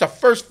 no, this is the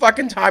first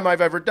fucking time I've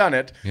ever done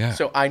it. Yeah.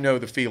 So I know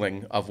the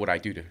feeling of what I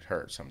do to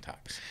her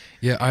sometimes.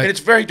 Yeah. And it's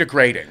very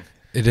degrading.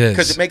 It is.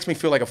 Because it makes me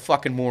feel like a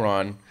fucking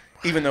moron.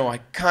 Even though I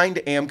kind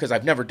of am, because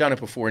I've never done it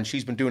before, and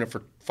she's been doing it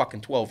for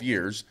fucking 12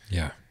 years.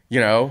 Yeah. You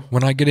know?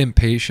 When I get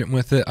impatient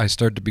with it, I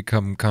start to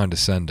become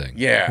condescending.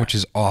 Yeah. Which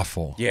is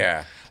awful.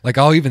 Yeah. Like,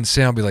 I'll even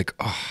say, I'll be like,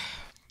 oh,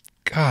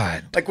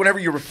 God. Like, whenever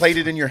you replayed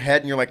it in your head,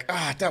 and you're like,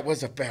 that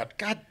was a bad,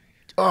 God,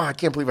 I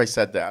can't believe I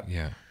said that.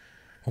 Yeah.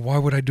 Well, why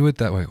would I do it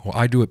that way? Well,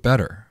 I do it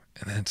better.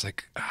 And then it's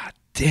like,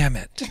 damn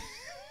it.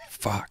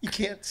 Fuck. You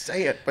can't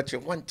say it, but you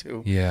want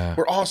to. Yeah.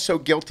 We're all so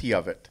guilty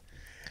of it.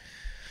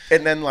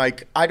 And then,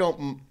 like,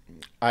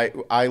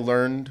 I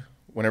learned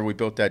whenever we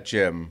built that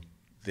gym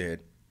that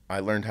I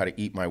learned how to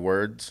eat my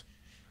words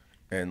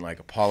and like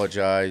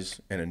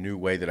apologize in a new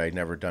way that I'd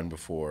never done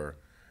before.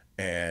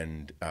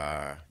 And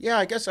I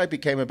guess I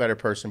became a better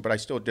person, but I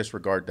still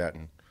disregard that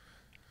and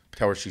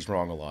tell her she's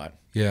wrong a lot.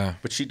 Yeah.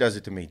 But she does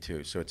it to me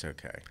too, so it's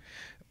okay.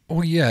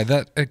 Well,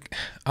 yeah,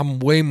 I'm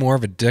way more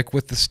of a dick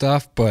with the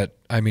stuff, but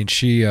I mean,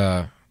 she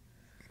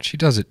She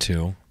does it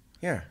too.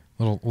 Yeah.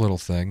 Little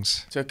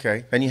things. It's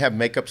okay. Then you have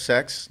makeup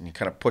sex, and you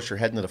kind of push her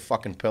head into the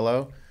fucking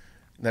pillow,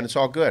 and then it's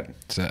all good.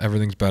 So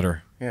everything's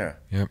better. Yeah.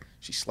 Yep.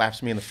 She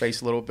slaps me in the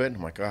face a little bit, and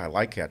I'm like, oh, I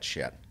like that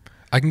shit.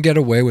 I can get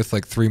away with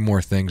like 3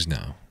 more things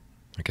now.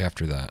 Like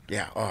after that.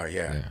 Yeah. Oh,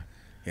 yeah.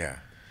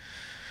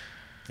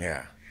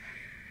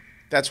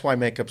 That's why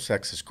makeup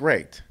sex is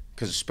great,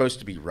 because it's supposed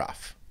to be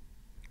rough.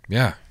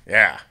 Yeah.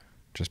 Yeah.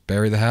 Just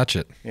bury the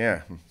hatchet.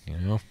 Yeah. You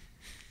know?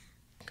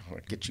 I'm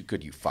going to get you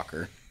good, you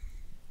fucker.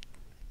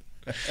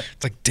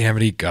 It's like, damn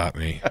it, he got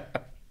me.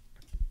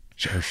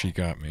 Or she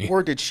got me.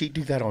 Or did she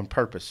do that on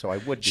purpose so I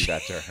would do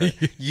that to her?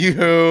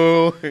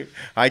 You.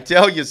 I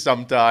tell you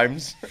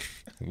sometimes.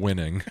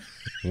 Winning.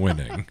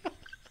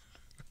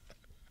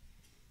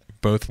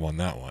 Both won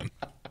that one.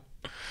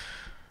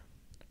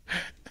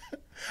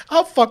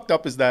 How fucked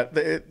up is that?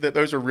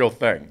 Those are real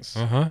things.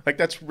 Uh-huh. Like,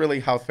 that's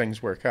really how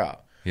things work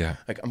out. Yeah.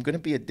 Like, I'm going to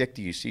be a dick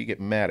to you so you get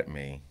mad at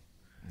me,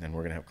 and then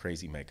we're going to have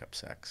crazy makeup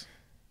sex.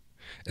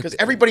 Because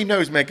everybody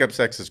knows makeup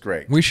sex is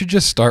great. We should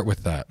just start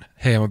with that.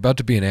 Hey, I'm about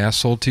to be an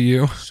asshole to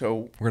you.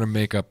 So we're going to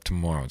make up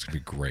tomorrow. It's going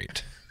to be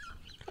great.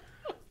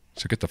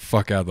 So get the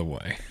fuck out of the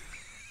way.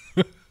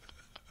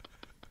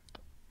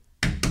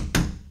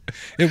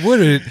 It would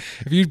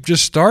if you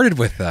just started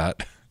with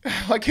that.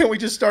 Why can't we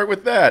just start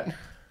with that?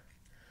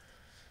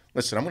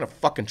 Listen, I'm going to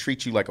fucking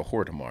treat you like a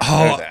whore tomorrow.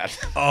 Know that.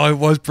 Oh, it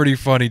was pretty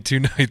funny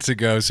 2 nights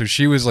ago. So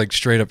she was like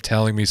straight up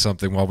telling me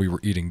something while we were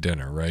eating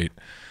dinner, right?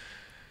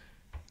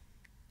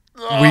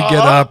 We get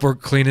up, we're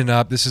cleaning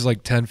up. This is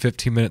like 10,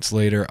 15 minutes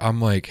later.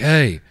 I'm like,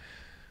 hey.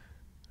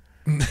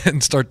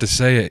 And start to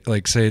say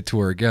it to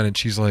her again. And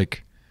she's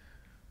like,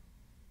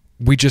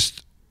 we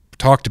just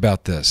talked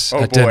about this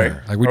at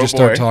dinner. Like we just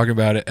started talking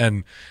about it.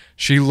 And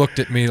she looked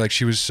at me like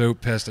she was so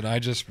pissed. And I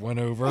just went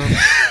over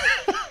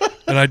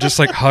and I just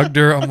like hugged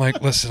her. I'm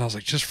like, listen, I was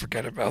like, just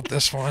forget about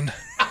this one.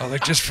 I was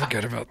like, just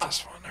forget about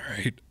this one. All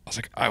right. I was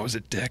like, I was a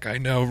dick. I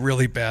know.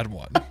 Really bad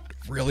one.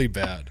 Really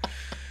bad.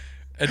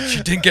 And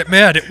she didn't get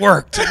mad. It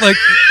worked. Like,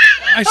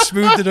 I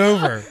smoothed it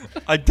over.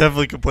 I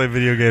definitely could play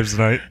video games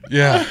tonight.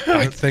 Yeah,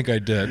 I think I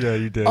did. Yeah,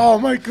 you did. Oh,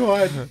 my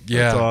God.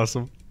 Yeah. That's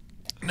awesome.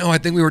 No, I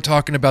think we were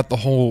talking about the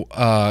whole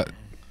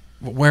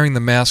wearing the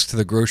mask to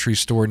the grocery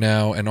store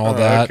now and all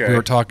that. Okay. We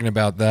were talking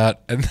about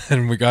that. And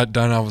then we got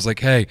done. I was like,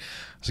 hey,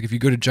 if you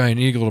go to Giant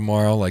Eagle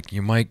tomorrow, like,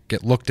 you might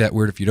get looked at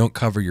weird if you don't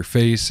cover your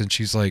face. And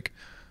she's like,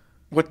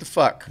 what the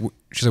fuck?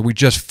 She's like, we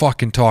just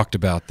fucking talked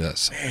about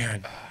this.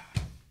 Man.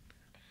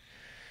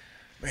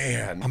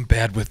 I'm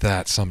bad with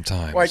that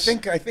sometimes. Well, I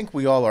think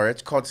we all are.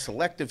 It's called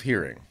selective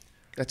hearing.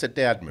 That's a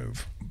dad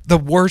move. The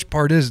worst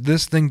part is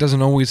this thing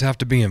doesn't always have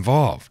to be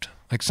involved.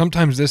 Like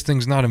sometimes this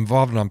thing's not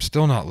involved and I'm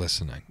still not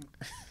listening.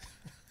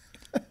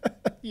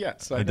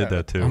 Yes, I did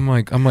that too. I'm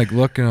like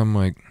looking, I'm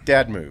like,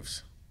 dad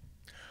moves.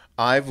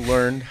 I've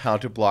learned how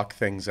to block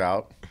things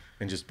out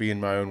and just be in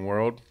my own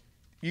world.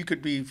 You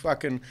could be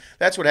fucking,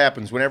 that's what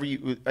happens whenever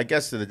you, I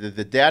guess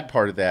the dad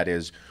part of that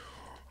is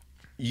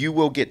you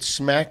will get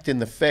smacked in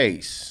the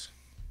face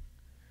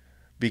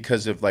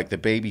because of like the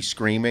baby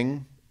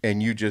screaming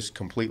and you just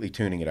completely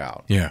tuning it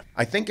out. Yeah.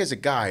 I think as a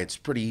guy, it's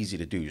pretty easy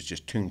to do is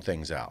just tune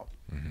things out.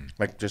 Mm-hmm.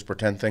 Like just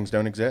pretend things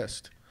don't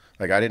exist.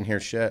 Like I didn't hear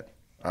shit.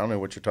 I don't know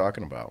what you're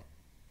talking about.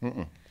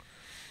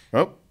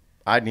 Nope.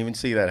 I didn't even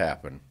see that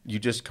happen. You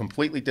just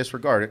completely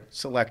disregard it.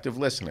 Selective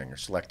listening or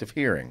selective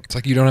hearing. It's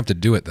like you don't have to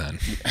do it then.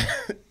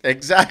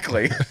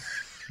 Exactly.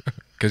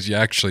 Because you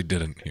actually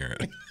didn't hear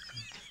it.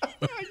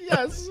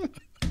 Yes.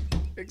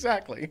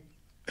 Exactly.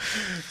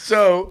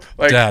 So,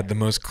 like, Dad, the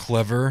most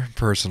clever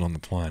person on the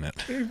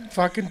planet.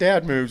 Fucking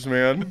dad moves,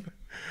 man.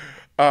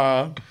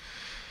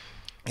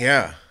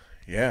 Yeah.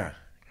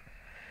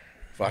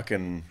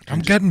 Fucking. I'm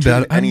getting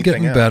better. I'm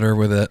getting better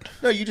with it.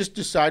 No, you just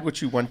decide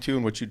what you want to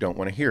and what you don't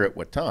want to hear at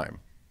what time.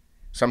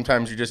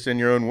 Sometimes you're just in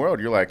your own world.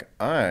 You're like,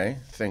 I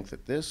think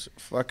that this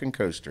fucking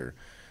coaster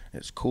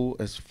is cool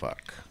as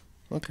fuck.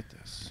 Look at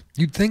this.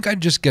 You'd think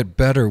I'd just get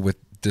better with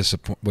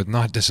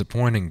not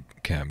disappointing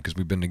Kim because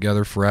we've been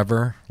together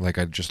forever. Like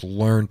I'd just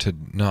learn to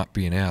not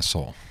be an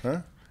asshole.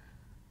 Huh?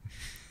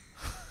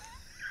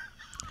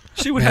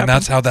 See what Man, happened?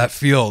 that's how that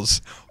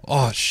feels.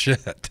 Oh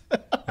shit.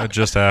 That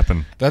just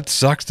happened. That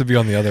sucks to be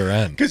on the other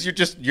end. Because you're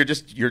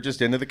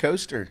just into the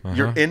coaster. Uh-huh.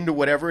 You're into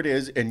whatever it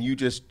is, and you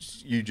just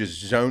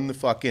zone the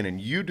fuck in,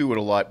 and you do it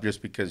a lot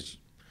just because,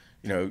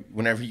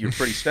 whenever you're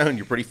pretty stoned,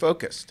 you're pretty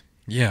focused.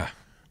 Yeah.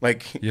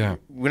 Like, yeah.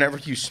 Whenever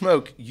you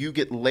smoke, you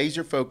get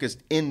laser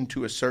focused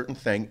into a certain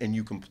thing, and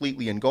you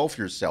completely engulf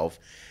yourself,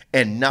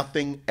 and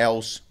nothing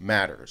else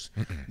matters.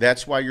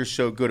 That's why you're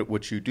so good at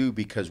what you do,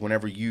 because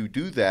whenever you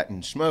do that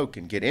and smoke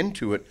and get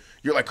into it,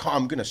 you're like, oh,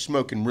 I'm going to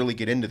smoke and really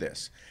get into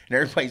this. And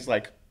everybody's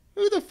like,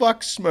 who the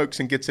fuck smokes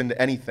and gets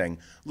into anything?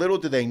 Little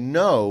do they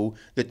know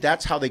that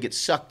that's how they get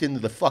sucked into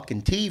the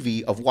fucking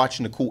TV of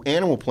watching the cool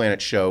Animal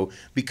Planet show,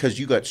 because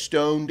you got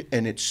stoned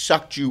and it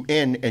sucked you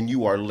in and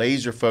you are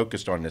laser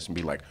focused on this and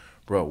be like,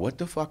 bro, what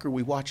the fuck are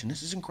we watching?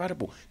 This is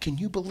incredible. Can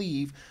you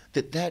believe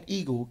that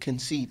eagle can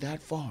see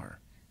that far?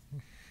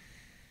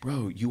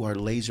 bro, you are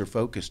laser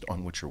focused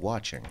on what you're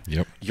watching.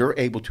 Yep. You're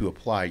able to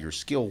apply your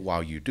skill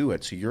while you do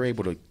it. So you're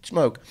able to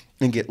smoke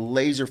and get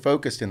laser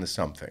focused into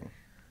something.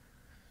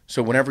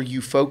 So whenever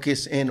you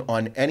focus in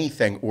on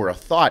anything or a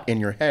thought in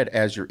your head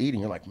as you're eating,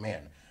 you're like,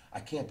 man,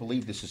 I can't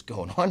believe this is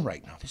going on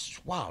right now. This is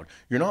wild.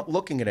 You're not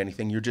looking at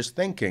anything. You're just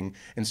thinking,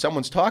 and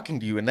someone's talking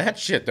to you, and that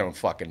shit don't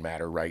fucking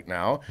matter right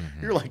now.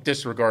 Mm-hmm. You're like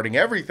disregarding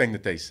everything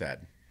that they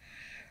said.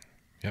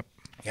 Yep.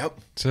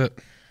 That's it.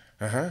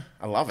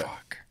 I love it.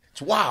 Fuck.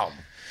 It's wild.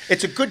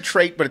 It's a good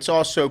trait, but it's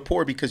also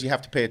poor because you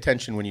have to pay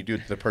attention when you do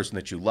it to the person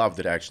that you love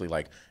that actually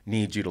like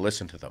needs you to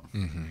listen to them.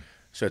 Mm-hmm.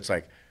 So it's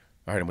like,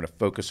 all right, I'm going to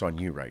focus on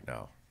you right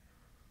now.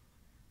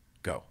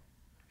 Go.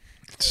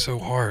 It's so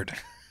hard.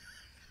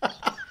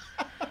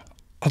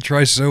 I'll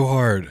try so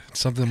hard.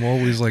 Something will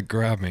always like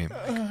grab me.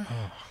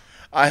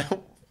 Like,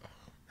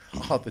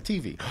 the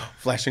TV,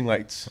 flashing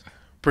lights,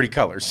 pretty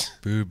colors,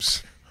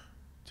 boobs,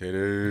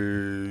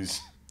 titties.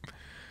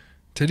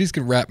 Titties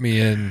can wrap me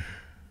in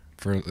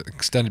for an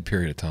extended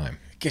period of time.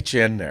 Get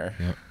you in there.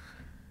 Yep.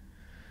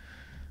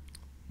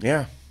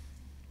 Yeah.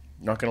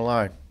 Not gonna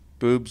lie,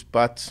 boobs,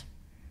 butts,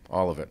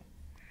 all of it.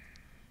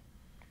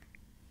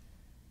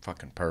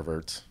 Fucking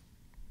perverts.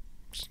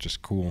 It's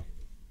just cool.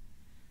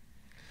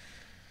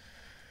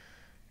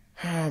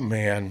 Oh,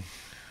 man.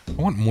 I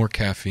want more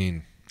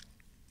caffeine.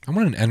 I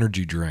want an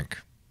energy drink.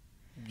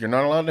 You're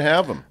not allowed to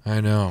have them. I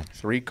know.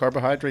 3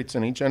 carbohydrates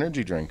in each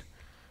energy drink.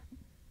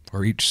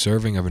 Or each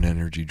serving of an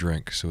energy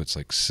drink, so it's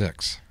like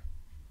 6.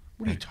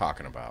 What are you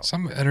talking about?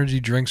 Some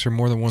energy drinks are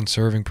more than 1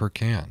 serving per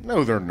can.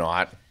 No, they're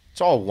not. It's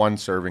all 1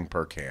 serving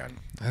per can.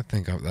 I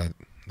think that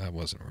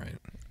wasn't right.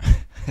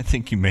 I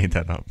think you made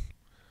that up.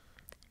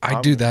 I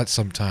do that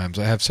sometimes.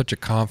 I have such a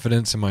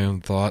confidence in my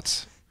own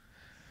thoughts.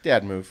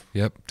 Dad move.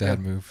 Yep, dad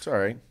move. It's all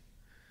right.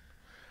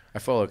 I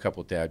follow a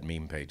couple dad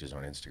meme pages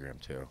on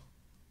Instagram too.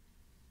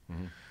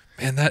 Mm-hmm.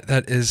 Man,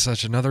 that is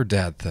such another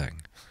dad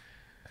thing.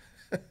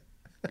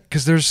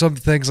 Because there's some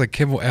things like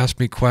Kim will ask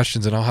me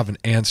questions and I'll have an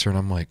answer and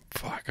I'm like,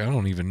 fuck, I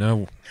don't even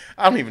know.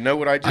 I don't even know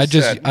what I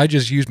just said. I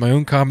just use my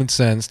own common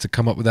sense to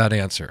come up with that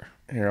answer.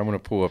 Here, I'm going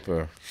to pull up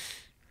a...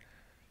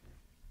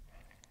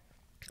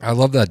 I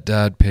love that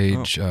dad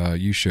page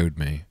you showed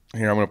me.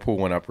 Here, I'm going to pull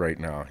one up right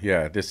now.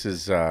 Yeah, this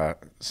is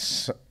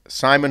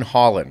Simon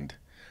Holland.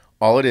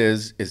 All it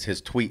is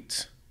his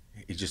tweets.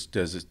 He just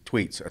does his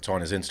tweets. It's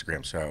on his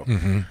Instagram. So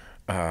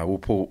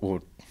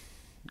we'll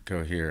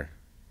go here.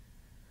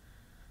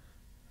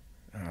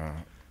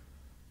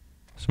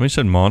 Somebody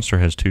said Monster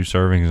has 2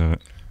 servings in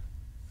it.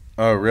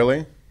 Oh,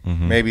 really?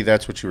 Mm-hmm. Maybe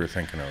that's what you were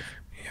thinking of.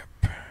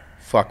 Yep.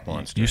 Fuck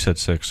Monster. You said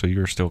 6, so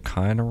you were still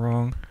kind of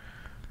wrong.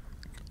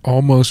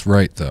 Almost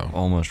right, though.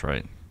 Almost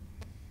right.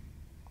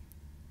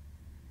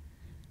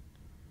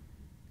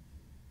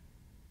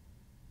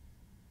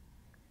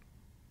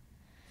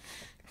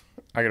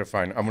 I'm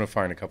gonna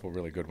find a couple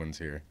really good ones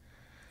here.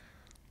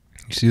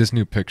 You see this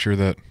new picture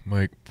that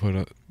Mike put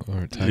up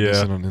or tagged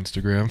us in on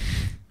Instagram?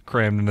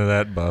 Crammed into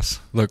that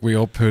bus. Look, we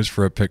all posed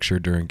for a picture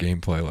during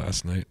gameplay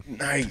last night.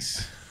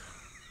 Nice.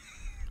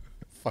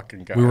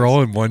 Fucking guys. We were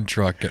all in one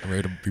truck getting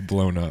ready to be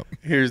blown up.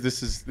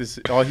 This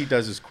all he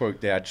does is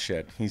quote dad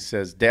shit. He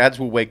says, dads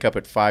will wake up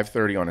at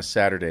 5:30 on a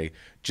Saturday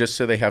just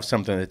so they have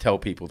something to tell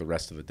people the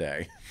rest of the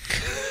day.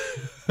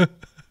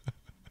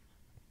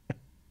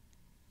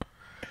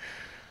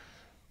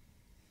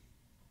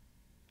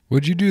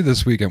 What'd you do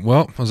this weekend?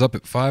 Well, I was up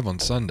at 5 on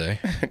Sunday.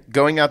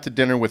 Going out to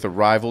dinner with a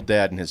rival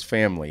dad and his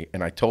family,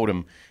 and I told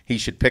him he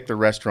should pick the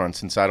restaurant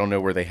since I don't know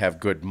where they have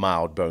good,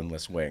 mild,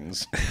 boneless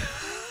wings.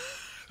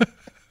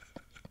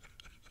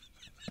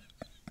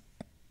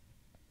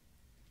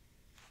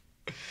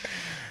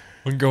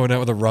 When going out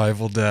with a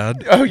rival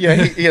dad. Oh, yeah,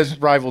 he has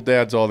rival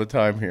dads all the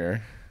time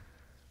here.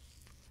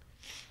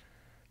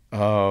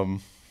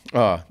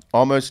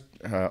 Almost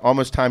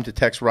time to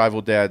text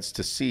rival dads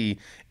to see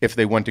if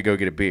they want to go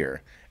get a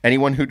beer.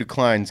 Anyone who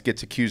declines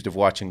gets accused of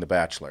watching The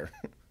Bachelor.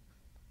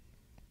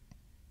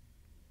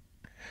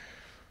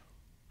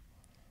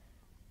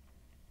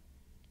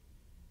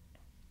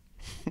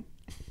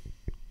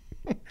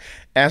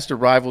 Asked a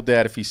rival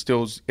dad if he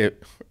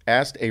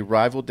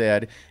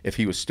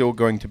was still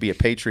going to be a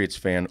Patriots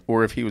fan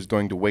or if he was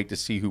going to wait to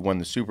see who won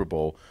the Super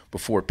Bowl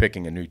before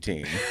picking a new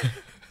team.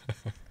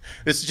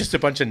 This is just a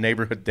bunch of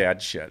neighborhood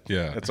dad shit.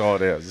 Yeah. That's all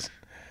it is.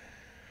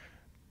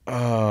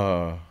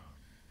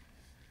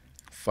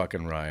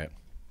 Fucking riot.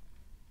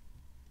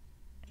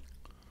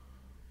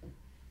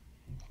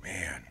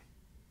 Man.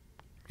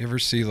 You ever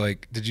see,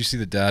 like, did you see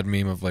the dad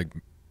meme of, like,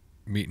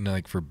 meeting,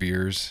 like, for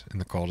beers in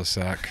the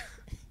cul-de-sac?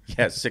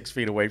 Yeah, 6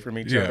 feet away from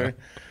each other.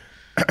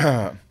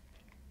 I'll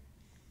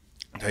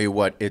tell you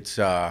what, it's,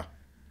 how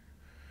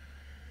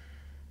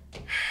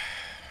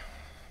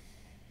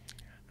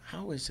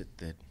is it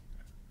that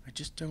I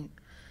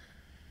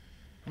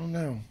don't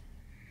know.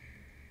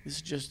 This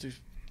is just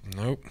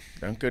Nope.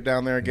 Don't go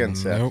down there again,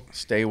 Seth. Nope.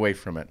 Stay away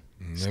from it.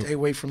 Nope. Stay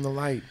away from the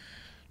light.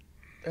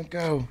 Don't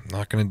go.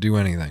 Not going to do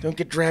anything. Don't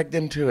get dragged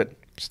into it.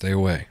 Stay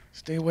away.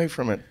 Stay away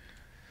from it.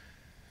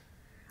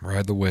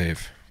 Ride the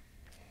wave.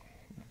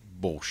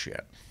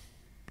 Bullshit.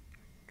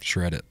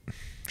 Shred it.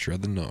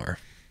 Shred the gnar.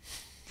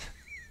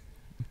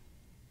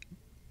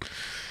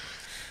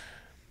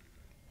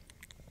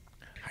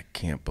 I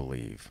can't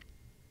believe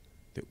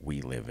that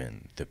we live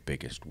in the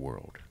biggest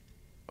world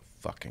of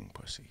fucking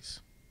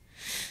pussies.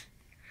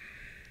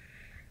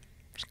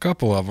 There's a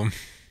couple of them.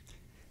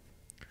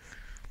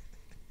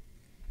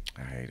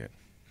 I hate it.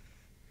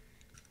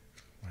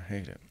 I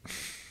hate it.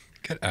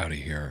 Get out of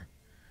here.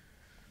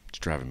 It's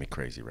driving me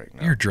crazy right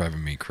now. You're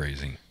driving me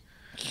crazy.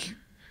 You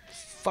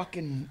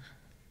fucking...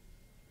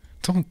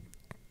 Don't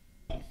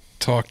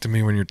talk to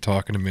me when you're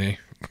talking to me.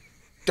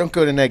 Don't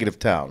go to negative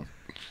town.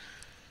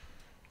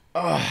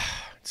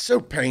 It's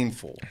so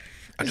painful.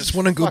 I just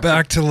want to go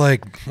back to,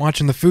 like,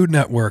 watching the Food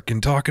Network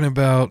and talking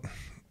about,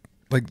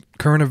 like,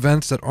 current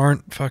events that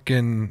aren't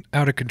fucking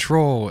out of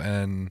control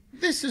and...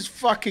 This is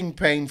fucking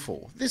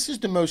painful. This is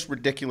the most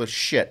ridiculous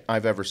shit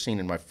I've ever seen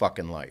in my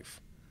fucking life.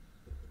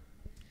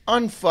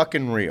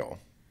 Unfucking real.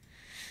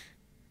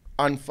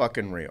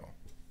 Unfucking real.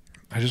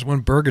 I just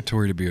want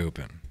Purgatory to be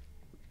open.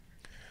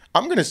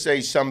 I'm going to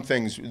say some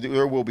things.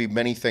 There will be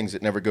many things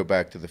that never go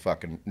back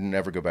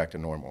to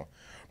normal.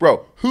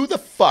 Bro, who the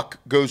fuck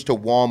goes to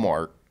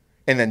Walmart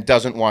and then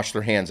doesn't wash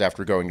their hands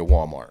after going to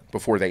Walmart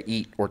before they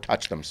eat or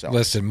touch themselves?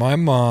 Listen, my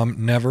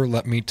mom never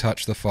let me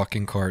touch the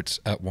fucking carts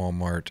at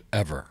Walmart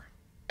ever.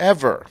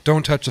 Ever.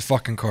 Don't touch the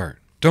fucking cart.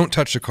 Don't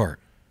touch the cart.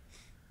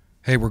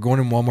 Hey, we're going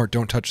in Walmart.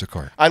 Don't touch the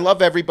cart. I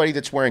love everybody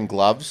that's wearing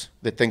gloves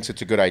that thinks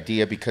it's a good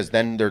idea because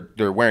then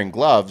they're wearing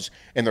gloves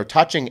and they're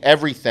touching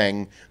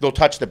everything. They'll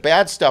touch the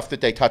bad stuff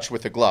that they touch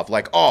with the glove.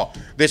 Like, oh,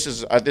 this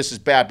is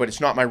bad, but it's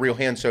not my real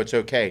hand, so it's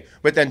okay.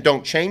 But then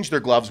don't change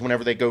their gloves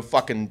whenever they go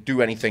fucking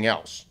do anything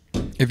else.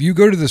 If you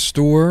go to the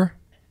store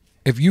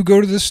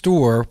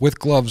with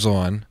gloves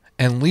on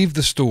and leave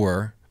the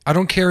store, I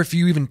don't care if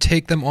you even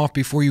take them off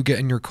before you get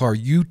in your car.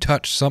 You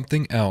touch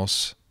something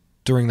else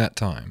during that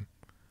time.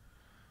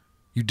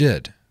 You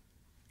did.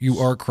 You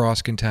are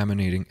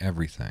cross-contaminating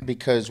everything.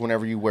 Because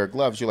whenever you wear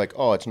gloves, you're like,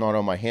 oh, it's not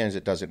on my hands.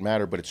 It doesn't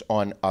matter, but it's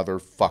on other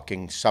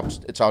fucking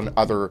it's on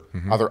other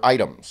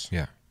items.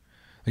 Yeah.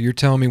 You're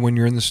telling me when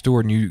you're in the store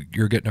and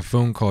you're getting a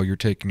phone call, you're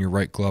taking your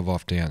right glove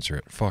off to answer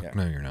it. Fuck, yeah.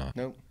 No, you're not.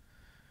 Nope.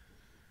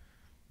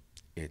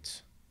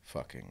 It's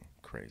fucking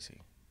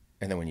crazy.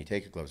 And then when you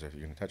take your gloves off,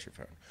 you're going to touch your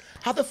phone.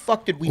 How the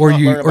fuck did we not learn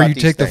about these things? Or you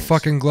take the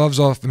fucking gloves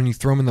off and you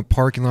throw them in the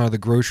parking lot of the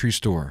grocery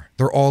store.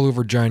 They're all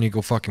over Giant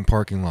Eagle fucking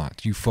parking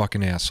lots. You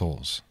fucking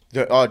assholes.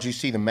 Did you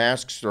see the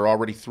masks? They're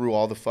already through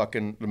all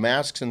the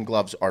masks and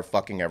gloves are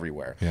fucking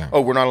everywhere. Yeah.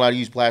 Oh, we're not allowed to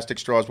use plastic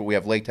straws, but we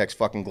have latex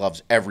fucking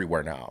gloves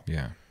everywhere now.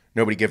 Yeah.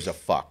 Nobody gives a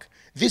fuck.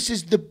 This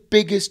is the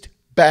biggest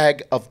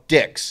bag of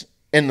dicks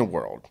in the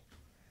world.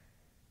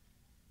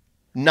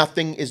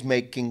 Nothing is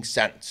making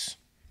sense.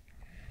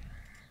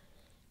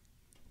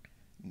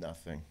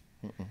 Nothing.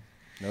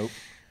 Nope.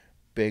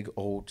 Big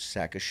old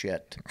sack of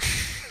shit.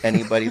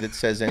 Anybody that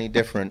says any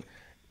different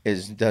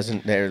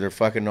their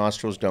fucking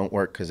nostrils don't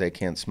work because they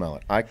can't smell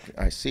it.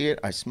 I see it,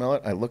 I smell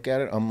it, I look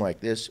at it, I'm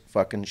like, this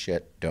fucking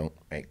shit don't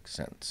make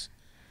sense.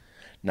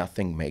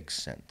 Nothing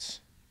makes sense.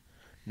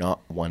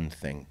 Not one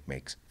thing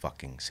makes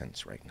fucking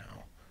sense right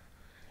now.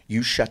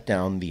 You shut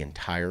down the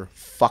entire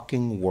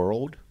fucking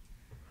world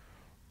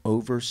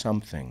over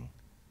something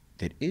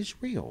that is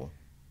real,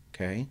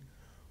 okay?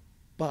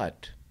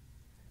 But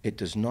it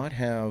does not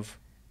have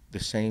the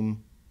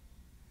same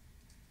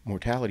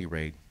mortality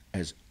rate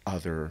as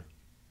other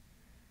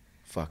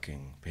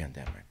fucking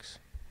pandemics.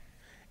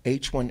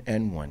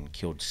 H1N1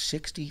 killed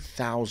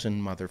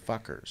 60,000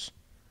 motherfuckers.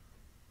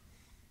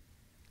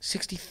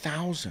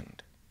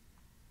 60,000.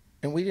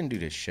 And we didn't do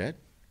this shit.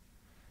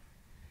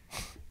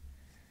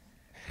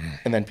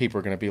 And then people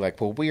are going to be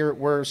like, well,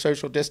 we're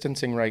social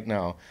distancing right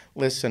now.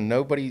 Listen,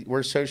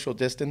 we're social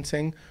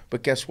distancing,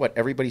 but guess what?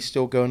 Everybody's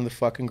still going to the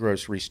fucking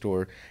grocery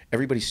store.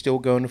 Everybody's still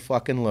going to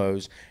fucking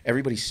Lowe's.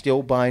 Everybody's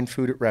still buying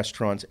food at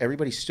restaurants.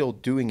 Everybody's still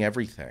doing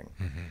everything.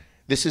 Mm-hmm.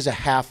 This is a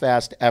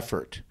half-assed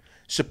effort.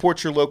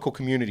 Support your local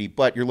community,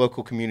 but your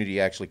local community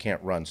actually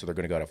can't run, so they're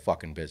going to go out of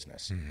fucking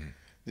business.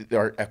 Mm-hmm.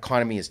 Our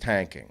economy is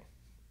tanking.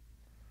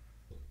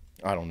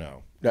 I don't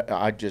know.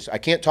 I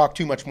can't talk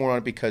too much more on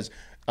it because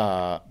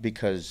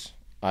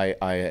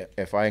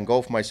if I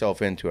engulf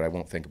myself into it, I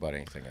won't think about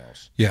anything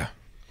else. Yeah.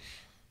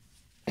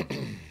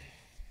 I'm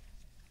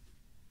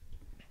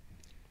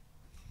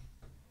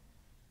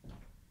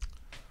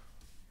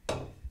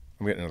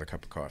getting another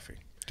cup of coffee.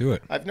 Do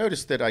it. I've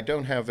noticed that I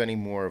don't have any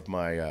more of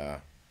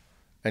my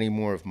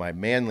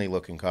manly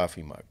looking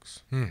coffee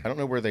mugs. I don't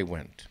know where they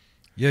went.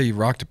 Yeah, you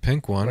rocked a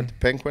pink one. I got the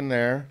pink one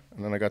there,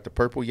 and then I got the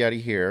purple Yeti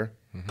here.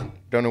 Mm-hmm.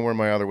 Don't know where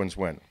my other ones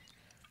went.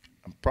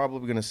 I'm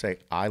probably going to say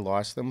I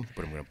lost them,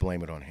 but I'm going to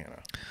blame it on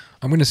Hannah.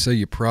 I'm going to say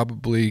you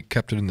probably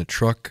kept it in the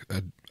truck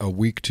a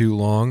week too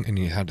long and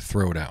you had to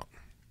throw it out.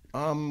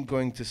 I'm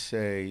going to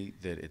say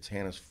that it's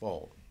Hannah's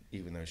fault,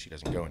 even though she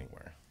doesn't go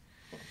anywhere.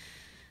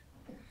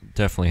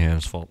 Definitely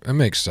Hannah's fault. That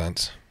makes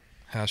sense.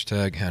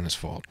 Hashtag Hannah's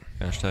fault.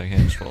 Hashtag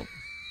Hannah's fault.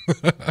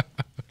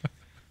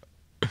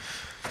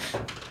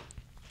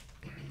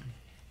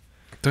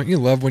 Don't you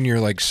love when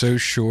you're like so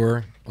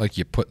sure like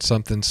you put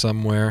something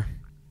somewhere,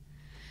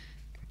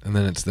 and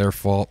then it's their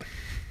fault.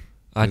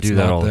 I do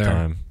that all the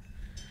time.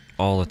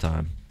 All the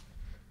time.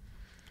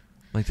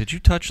 Like, did you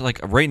touch, like,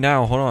 right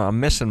now, hold on,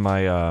 I'm missing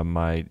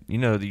my,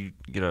 you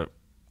get a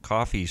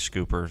coffee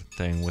scooper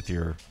thing with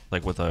your,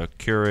 like, with a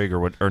Keurig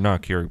or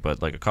not Keurig,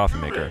 but like a coffee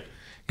maker.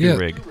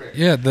 Keurig.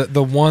 Yeah,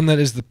 the one that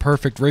is the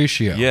perfect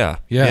ratio.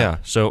 Yeah.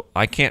 So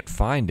I can't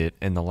find it,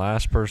 and the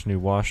last person who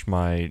washed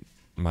my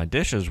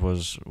dishes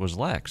was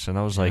Lex, and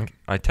I was like,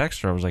 I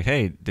texted her, I was like,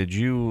 hey, did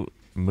you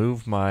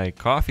move my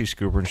coffee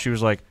scooper? And she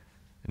was like,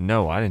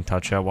 no, I didn't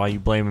touch that. Why are you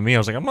blaming me? I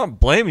was like, I'm not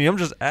blaming you. I'm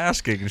just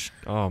asking.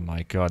 Oh,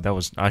 my God.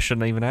 I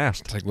shouldn't have even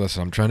asked. It's like,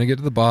 listen, I'm trying to get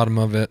to the bottom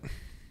of it.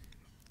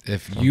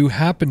 If you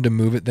happen to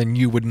move it, then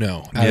you would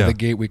know. Out of the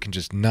gate, we can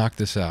just knock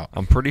this out.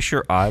 I'm pretty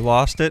sure I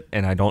lost it,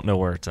 and I don't know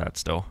where it's at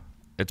still.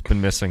 It's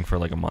been missing for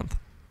like a month.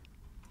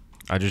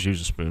 I just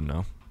use a spoon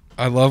now.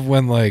 I love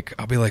when, like,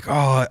 I'll be like,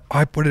 oh,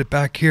 I put it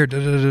back here,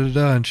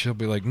 da-da-da-da-da, and she'll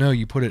be like, no,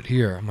 you put it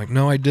here. I'm like,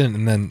 no, I didn't,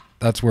 and then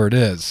that's where it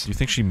is. Do you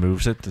think she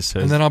moves it to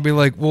say? And then I'll be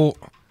like, well,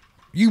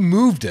 you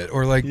moved it,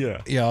 or like,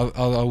 yeah,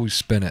 I'll always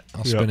spin it.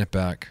 I'll spin it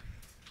back.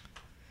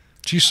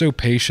 She's so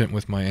patient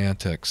with my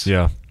antics.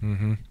 Yeah.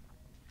 Mm-hmm.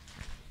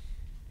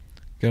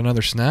 Got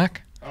another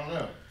snack? I don't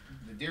know.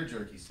 The deer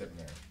jerky's sitting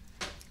there.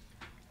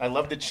 I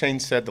love that Shane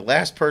said the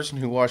last person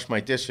who washed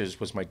my dishes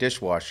was my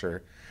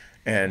dishwasher,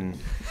 and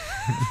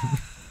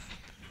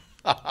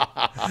and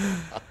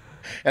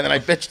then I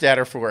bitched at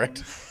her for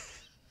it.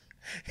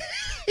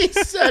 He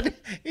said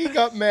he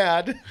got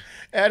mad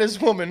at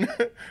his woman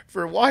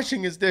for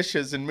washing his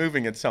dishes and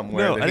moving it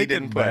somewhere. No, that I he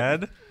didn't didn't get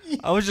mad.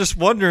 I was just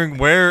wondering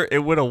where it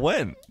would have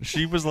went.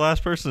 She was the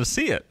last person to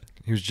see it.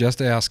 He was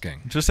just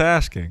asking. Just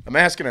asking. I'm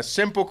asking a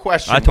simple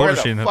question. I told where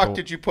her she the didn't fuck have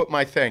to... did you put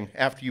my thing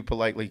after you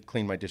politely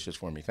cleaned my dishes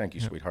for me? Thank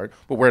you, sweetheart.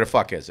 But where the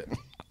fuck is it?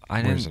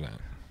 Where's it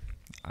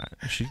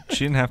at? She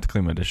didn't have to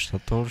clean my dishes. I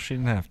told her she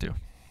didn't have to.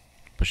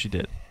 But she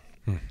did.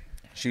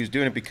 She was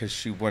doing it because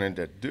she wanted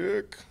a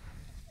dick.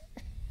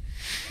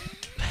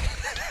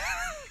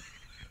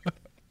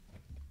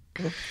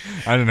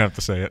 I didn't have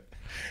to say it.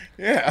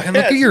 Yeah. And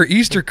look at your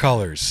Easter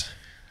colors.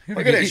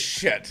 Look at this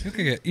shit. Look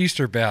at an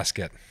Easter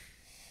basket.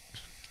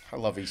 I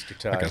love Easter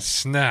time. Like a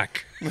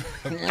snack.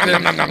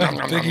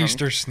 a big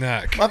Easter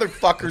snack.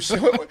 Motherfucker.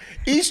 So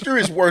Easter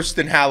is worse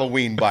than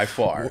Halloween by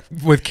far.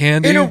 With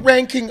candy? In a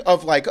ranking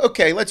of like,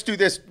 okay, let's do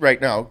this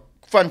right now.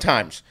 Fun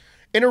times.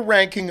 In a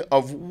ranking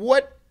of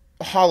what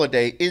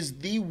holiday is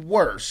the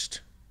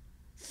worst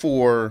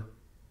for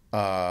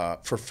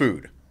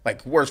food.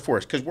 Like worst for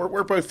us. Because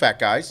we're both fat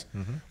guys.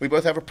 Mm-hmm. We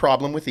both have a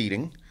problem with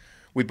eating.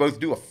 We both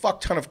do a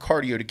fuck ton of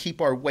cardio to keep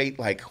our weight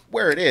like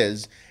where it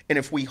is. And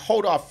if we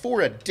hold off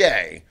for a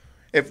day,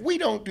 if we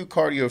don't do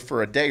cardio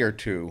for a day or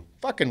two,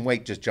 fucking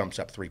weight just jumps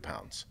up 3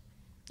 pounds.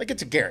 Like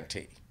it's a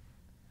guarantee.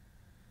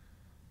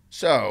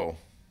 So,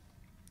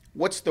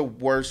 what's the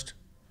worst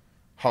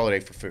holiday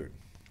for food?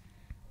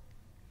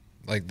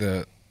 Like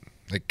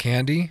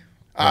candy?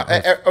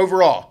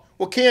 Overall.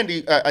 Well,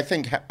 candy, I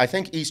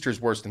think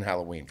Easter's worse than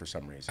Halloween for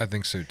some reason. I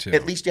think so, too.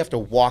 At least you have to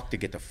walk to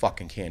get the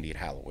fucking candy at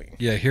Halloween.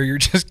 Yeah, here you're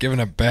just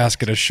given a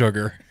basket of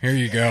sugar. Here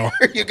you go.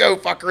 Here you go,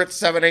 fucker, at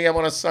 7 a.m.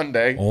 on a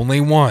Sunday.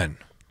 Only one.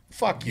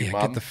 Fuck you,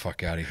 Mom. Get the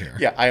fuck out of here.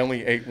 Yeah, I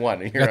only ate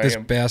one. Here got this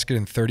basket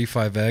and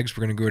 35 eggs.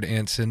 We're going to go to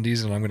Aunt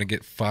Cindy's, and I'm going to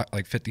get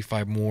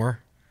 55 more.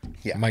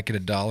 Yeah. Might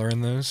get $1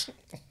 in those.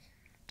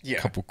 Yeah.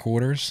 A couple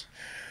quarters.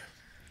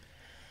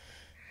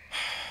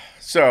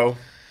 So,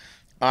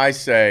 I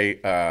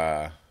think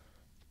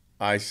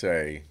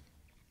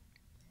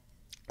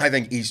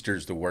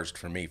Easter's the worst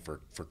for me for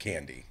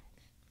candy.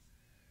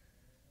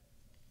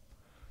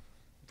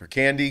 For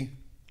candy,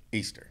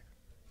 Easter.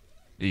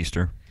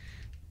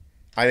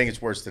 I think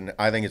it's worse than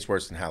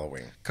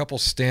Halloween. A couple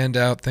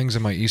standout things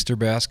in my Easter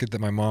basket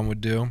that my mom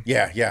would do.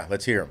 Yeah,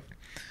 let's hear them.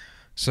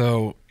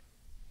 So,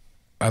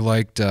 I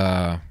liked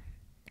the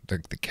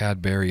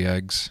Cadbury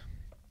eggs.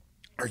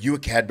 Are you a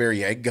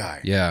Cadbury egg guy?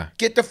 Yeah.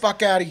 Get the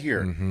fuck out of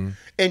here. Mm-hmm.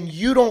 And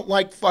you don't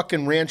like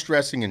fucking ranch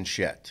dressing and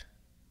shit.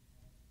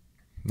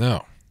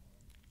 No.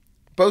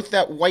 Both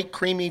that white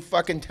creamy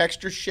fucking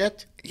texture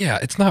shit? Yeah,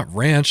 it's not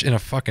ranch in a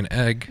fucking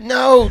egg.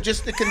 No,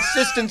 just the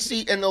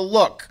consistency and the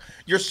look.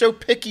 You're so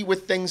picky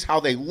with things, how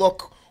they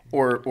look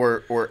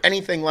or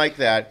anything like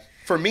that.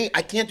 For me,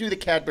 I can't do the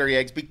Cadbury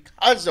eggs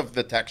because of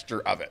the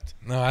texture of it.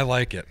 No, I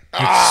like it.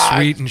 It's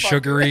sweet and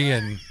sugary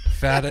and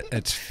fat.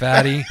 It's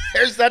fatty.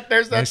 there's that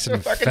nice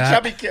fucking fat.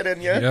 chubby kid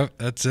in you. Yep,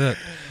 that's it.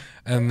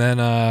 And then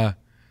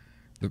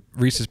the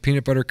Reese's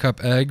peanut butter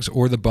cup eggs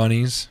or the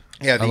bunnies.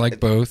 Yeah, I like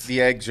both. The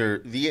eggs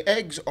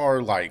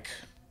are like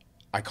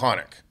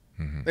iconic.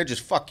 Mm-hmm. They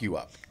just fuck you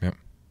up. Yep.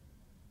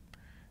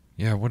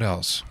 Yeah, what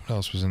else? What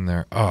else was in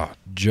there?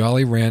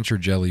 Jolly Rancher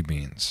jelly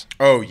beans.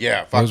 Oh,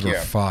 yeah. Fuck those were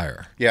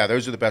fire. Yeah,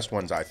 those are the best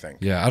ones, I think.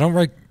 Yeah, I don't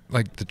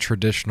like the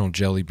traditional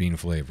jelly bean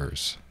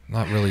flavors.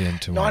 Not really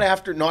into them. Not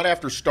after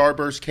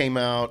Starburst came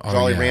out,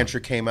 Jolly Rancher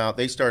came out.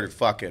 They started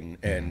fucking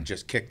and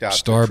just kicked out.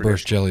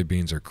 Starburst jelly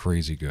beans are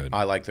crazy good.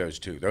 I like those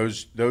too.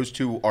 Those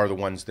two are the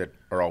ones that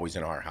are always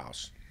in our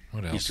house.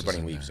 What else? Easter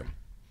Bunny leaves them.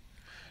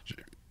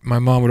 my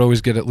mom would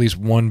always get at least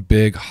one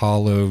big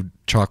hollow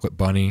chocolate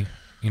bunny.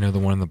 You know, the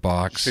one in the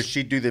box. So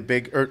she'd do the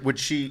big, or would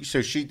she?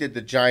 So she did the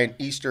giant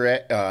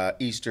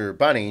Easter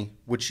bunny.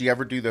 Would she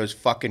ever do those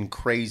fucking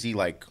crazy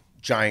like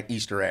giant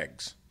Easter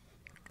eggs,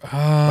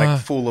 like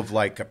full of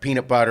like a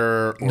peanut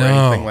butter or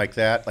anything like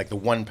that, like the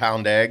 1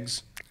 pound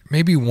eggs?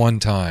 Maybe one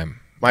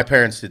time. My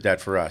parents did that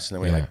for us, and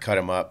then we like cut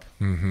them up.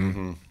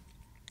 Mm-hmm.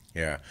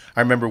 Yeah, I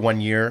remember one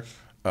year.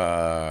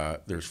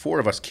 There's 4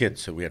 of us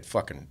kids, so we had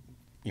fucking,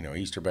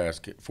 Easter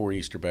basket, 4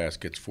 Easter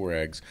baskets, 4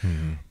 eggs.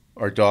 Mm-hmm.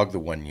 Our dog the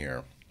one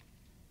year.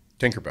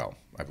 Tinkerbell,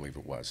 I believe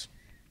it was.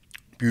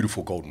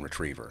 Beautiful golden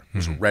retriever. It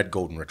was a red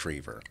golden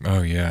retriever.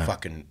 Oh, yeah.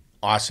 Fucking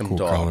awesome cool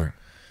dog. Color.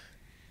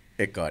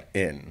 It got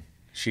in.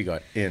 She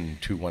got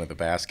into one of the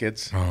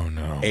baskets. Oh,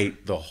 no.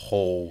 Ate the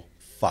whole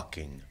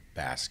fucking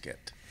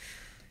basket.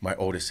 My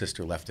oldest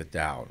sister left it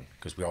down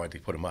because we all had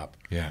to put them up.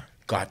 Yeah.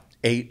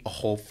 Ate a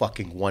whole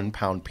fucking 1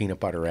 pound peanut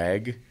butter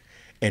egg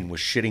and was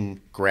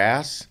shitting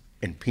grass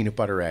and peanut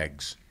butter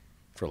eggs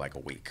for like a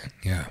week.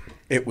 Yeah.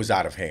 It was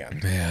out of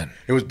hand. Man.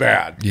 It was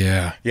bad.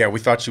 Yeah. Yeah,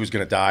 we thought she was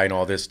going to die and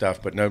all this stuff,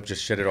 but nope,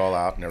 just shit it all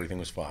out and everything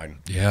was fine.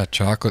 Yeah,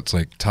 chocolate's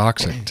like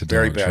toxic to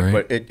Very dogs, bad, right?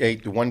 but it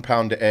ate the 1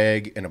 pound of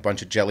egg and a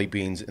bunch of jelly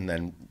beans and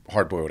then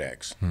hard-boiled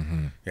eggs.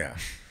 Mm-hmm. Yeah,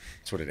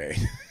 that's what it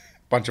ate.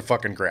 Bunch of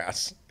fucking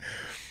grass.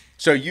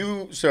 So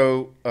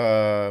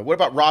what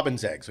about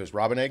robin's eggs? Those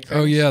robin egg things?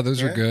 Oh, yeah,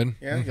 those are good.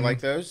 Yeah, you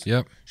like those?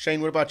 Yep.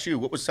 Shane, what about you?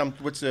 What's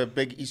a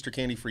big Easter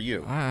candy for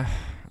you? I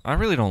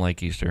really don't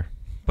like Easter.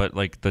 But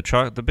like the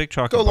big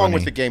chocolate Go along bunny,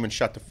 with the game and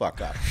shut the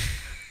fuck up.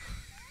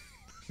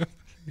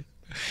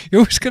 You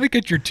always got to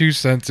get your 2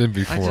 cents in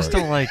before. I just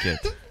don't like it.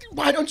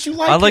 Why don't you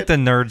like it? I like the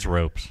Nerds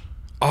ropes.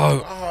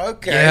 Oh,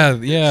 okay.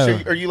 Yeah.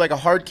 So are you like a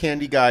hard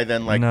candy guy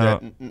then? Like No,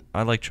 that?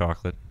 I like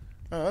chocolate.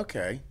 Oh,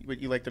 okay.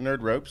 But you like the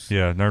Nerd ropes?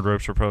 Yeah, Nerd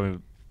ropes are probably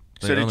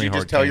the So did only you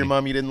just hard tell candy. your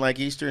mom you didn't like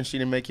Easter and she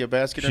didn't make you a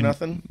basket or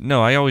nothing?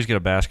 No, I always get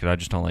a basket. I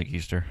just don't like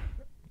Easter.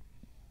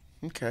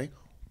 Okay.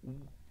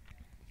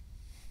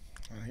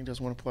 He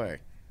doesn't want to play.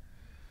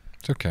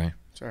 It's okay.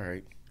 It's all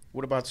right.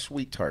 What about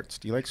sweet tarts?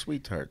 Do you like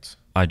sweet tarts?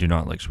 I do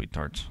not like sweet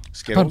tarts.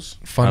 Skittles?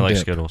 Fun I like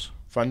dip. Skittles.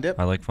 Fun dip?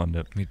 I like Fun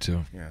Dip. Me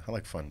too. Yeah, I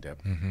like Fun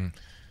Dip. Mm-hmm.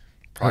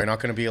 Probably not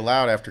going to be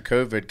allowed after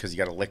COVID because you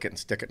got to lick it and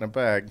stick it in a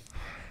bag.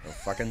 You'll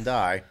fucking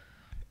die.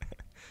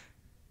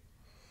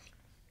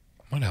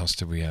 What else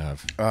did we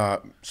have?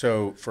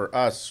 So for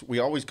us, we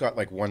always got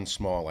like one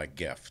small like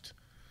gift.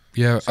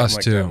 Yeah, Something us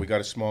like too. that. We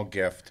got a small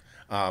gift.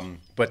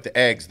 But the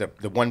eggs, the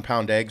 1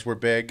 pound eggs were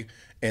big.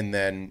 And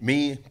then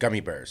me, gummy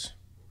bears.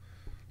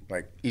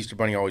 Like Easter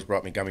Bunny always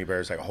brought me gummy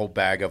bears, like a whole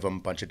bag of them,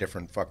 bunch of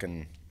different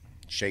fucking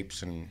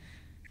shapes and.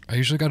 I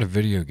usually got a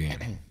video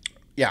game.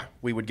 Yeah,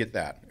 we would get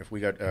that if we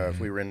got if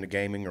we were into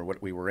gaming or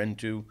what we were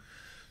into.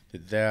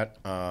 Did that.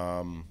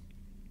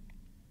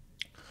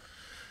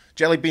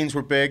 Jelly beans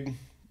were big,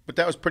 but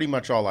that was pretty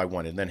much all I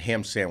wanted. And then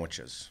ham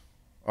sandwiches.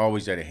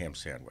 Always ate a ham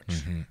sandwich.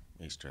 Mm-hmm.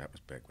 Easter, that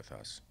was big with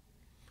us.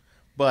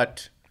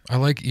 But I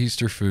like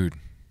Easter food.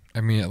 I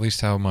mean, at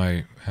least how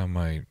my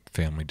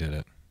family did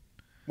it.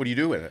 what do you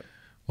do with it?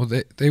 Well,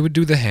 they would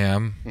do the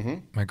ham. Mm-hmm.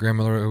 My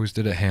grandmother always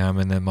did a ham,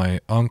 and then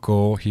my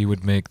uncle, he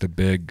would make the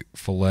big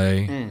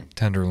filet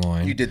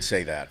tenderloin. You did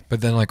say that.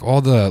 But then, like, all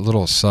the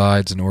little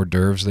sides and hors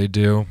d'oeuvres they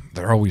do,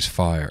 they're always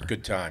fire.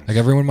 Good times. Like,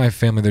 everyone in my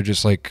family, they're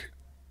just, like,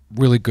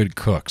 really good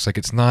cooks. Like,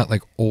 it's not,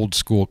 like, old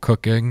school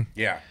cooking.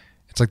 Yeah.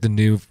 It's, like, the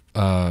new,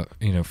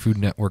 Food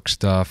Network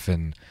stuff.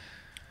 And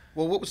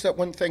Well, what was that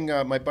one thing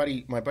my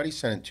buddy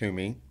sent it to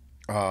me?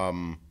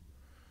 The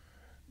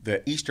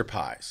Easter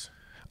pies.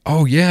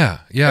 oh, yeah.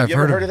 Yeah, Have you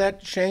ever heard of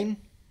that, Shane?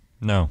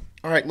 No.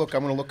 All right, look,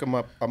 I'm going to look him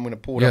up. I'm going to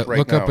pull it up right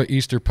look now. up an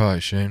Easter pie,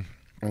 Shane.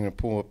 I'm going to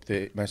pull up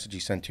the message he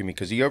sent to me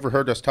because he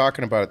overheard us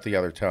talking about it the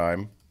other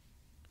time.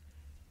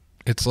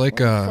 It's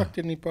like Why the fuck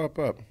didn't he pop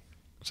up?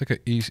 It's like a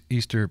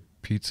Easter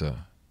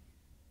pizza.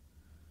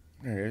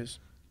 There it is.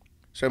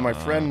 So my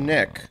friend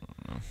Nick,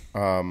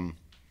 from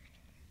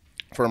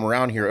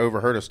around here,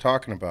 overheard us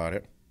talking about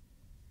it.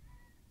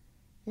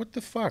 What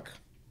the fuck?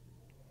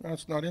 No,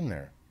 it's not in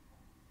there.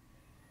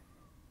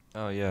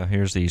 Oh yeah,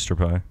 here's the Easter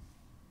pie.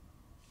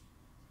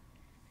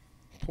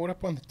 Pull it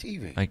up on the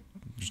TV.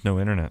 There's no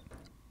internet.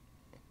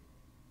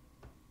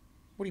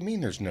 What do you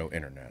mean there's no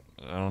internet?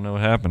 I don't know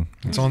what happened.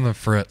 It's on the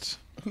fritz.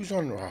 Who's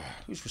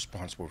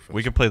responsible for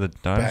We this? could play the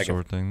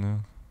dinosaur thing though.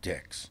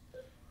 Dicks.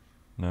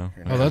 No.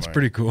 Here, Oh, never that's mind.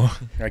 pretty cool.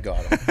 I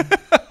got him.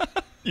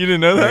 You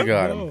didn't know I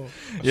got him.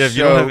 Yeah, if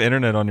you don't have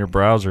internet on your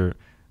browser,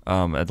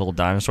 a little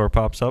dinosaur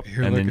pops up,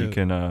 Here, and then look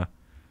you at- can.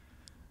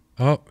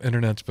 Oh,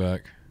 internet's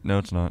back. No,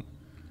 it's not.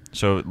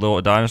 So little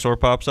dinosaur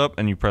pops up,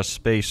 and you press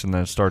space, and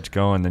then it starts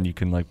going. Then you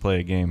can like play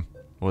a game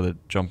with a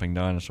jumping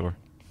dinosaur.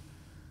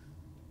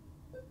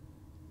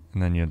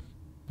 And then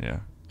yeah.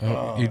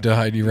 Oh, you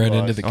died. You ran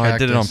into the Oh, cactus. I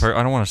did it on purpose.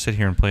 I don't want to sit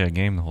here and play a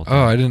game the whole time.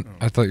 Oh, I didn't.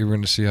 I thought you were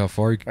going to see how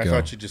far you could I go.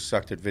 thought you just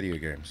sucked at video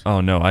games.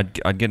 Oh no, I'd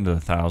get into the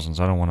thousands.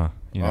 I don't want to.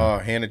 You know. Oh,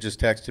 Hannah just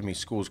texted me.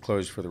 School's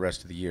closed for the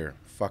rest of the year.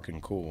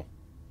 Fucking cool.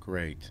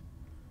 Great.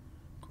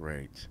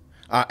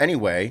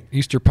 Anyway,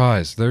 Easter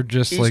pies. They're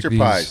just like Easter these.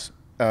 pies.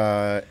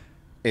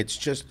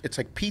 it's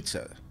like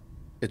pizza.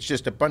 It's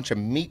just a bunch of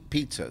meat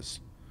pizzas.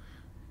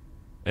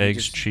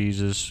 Eggs,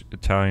 cheeses,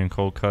 Italian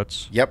cold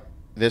cuts. Yep.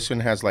 This one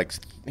has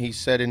he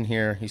said in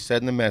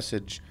the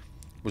message,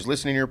 was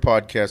listening to your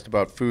podcast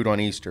about food on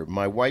Easter.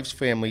 My wife's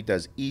family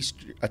does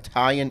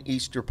Italian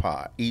Easter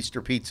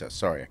pizza.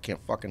 Sorry, I can't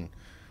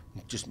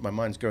my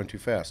mind's going too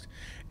fast.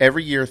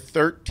 Every year,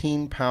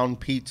 13-pound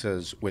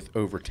pizzas with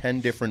over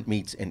 10 different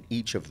meats in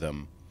each of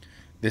them.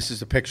 This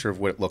is a picture of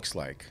what it looks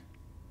like.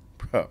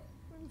 Bro,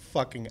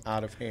 fucking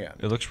out of hand.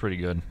 It looks pretty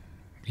good.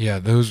 Yeah,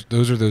 those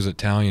are those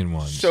Italian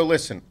ones. So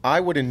listen, I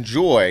would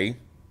enjoy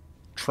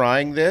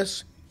trying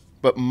this,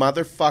 but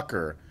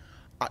motherfucker,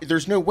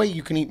 there's no way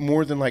you can eat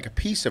more than like a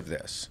piece of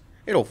this.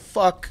 It'll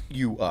fuck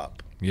you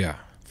up. Yeah.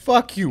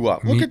 Fuck you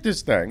up. Look at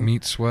this thing.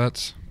 Meat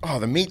sweats. Oh,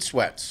 the meat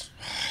sweats.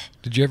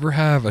 Did you ever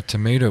have a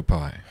tomato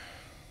pie?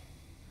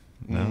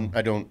 No,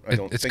 I don't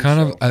It's think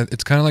kind so. of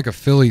it's kind of like a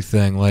Philly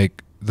thing.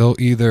 Like they'll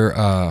either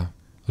it'll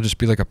just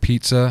be like a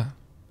pizza,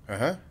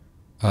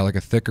 like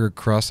a thicker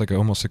crust, like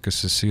almost like a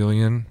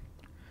Sicilian.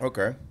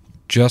 Okay.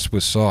 Just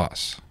with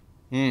sauce.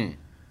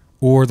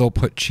 Or they'll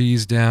put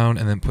cheese down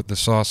and then put the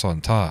sauce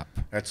on top.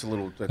 That's it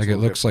looks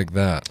different. like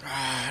that.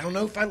 I don't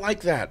know if I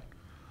like that.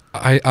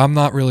 I'm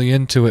not really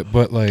into it,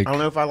 but like I don't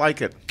know if I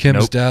like it.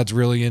 Kim's dad's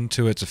really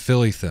into it. It's a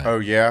Philly thing. Oh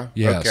yeah.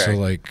 Yeah. Okay. So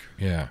like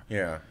yeah.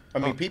 Yeah. I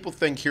mean, people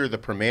think here the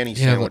Permane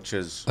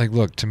sandwiches. Like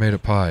look, tomato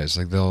pies.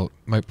 Like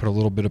might put a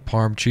little bit of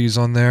Parm cheese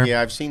on there.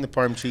 Yeah, I've seen the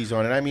Parm cheese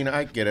on it. I mean,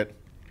 I get it.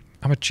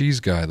 I'm a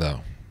cheese guy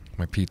though.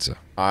 My pizza.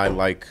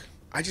 I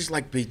just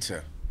like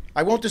pizza.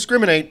 I won't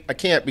discriminate. I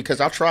can't because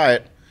I'll try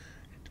it.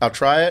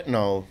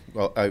 And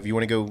if you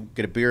want to go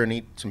get a beer and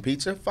eat some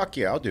pizza, fuck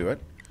yeah, I'll do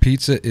it.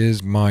 Pizza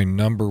is my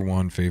number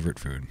one favorite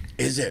food.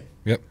 Is it?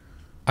 Yep.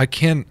 I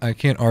can't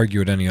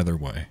argue it any other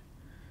way.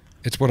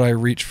 It's what I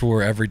reach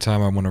for every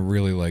time I want to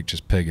really like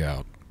just pig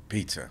out.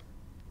 Pizza.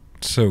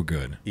 So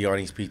good.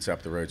 Iani's Pizza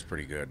up the road's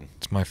pretty good.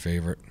 It's my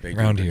favorite They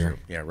around do here.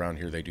 Yeah, around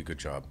here they do a good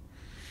job.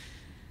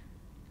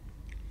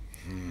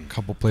 A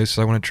couple places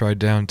I want to try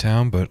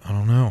downtown, but I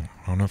don't know.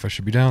 I don't know if I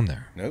should be down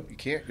there. Nope, you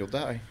can't. You'll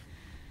die.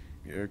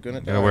 You're gonna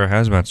die. You gotta wear a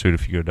hazmat suit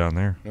if you go down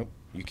there. Nope,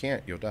 you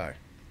can't. You'll die.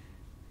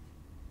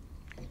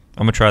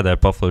 I'm gonna try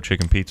that buffalo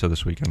chicken pizza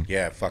this weekend.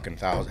 Yeah, fucking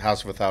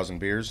House of a Thousand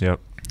Beers. Yep.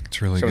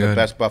 It's really Some good. of the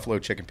best buffalo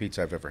chicken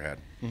pizza I've ever had.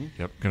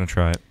 Yep. Gonna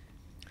try it.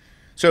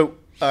 So,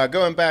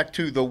 going back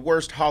to the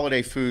worst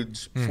holiday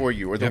foods for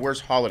you, or the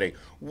worst holiday,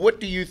 what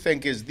do you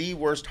think is the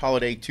worst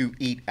holiday to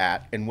eat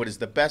at, and what is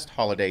the best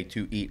holiday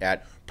to eat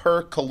at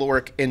per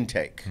caloric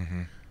intake?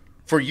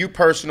 For you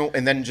personal,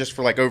 and then just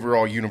for like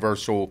overall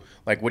universal,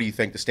 like what do you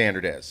think the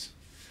standard is?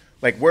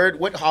 Like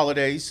what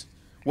holiday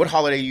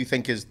you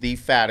think is the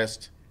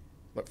fattest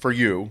for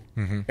you,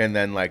 and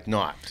then like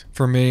not?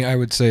 For me, I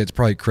would say it's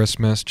probably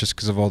Christmas, just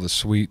because of all the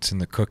sweets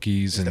and the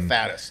cookies. It's the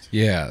fattest.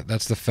 Yeah,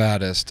 that's the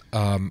fattest.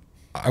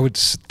 I would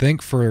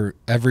think for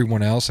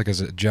everyone else, like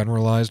as a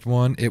generalized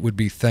one, it would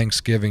be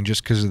Thanksgiving,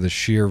 just because of the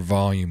sheer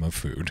volume of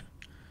food.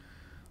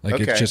 Like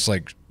it's just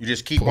like you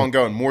just keep on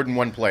going, more than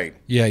one plate.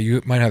 Yeah,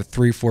 you might have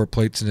 3-4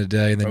 plates in a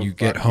day, and then you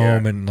get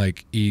home yeah. and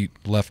like eat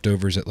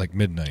leftovers at like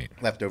midnight.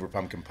 Leftover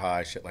pumpkin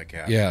pie, shit like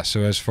that. Yeah.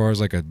 So as far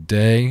as like a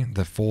day,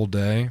 the full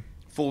day.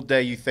 Full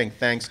day, you think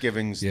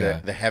Thanksgiving's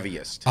the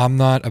heaviest. I'm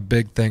not a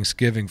big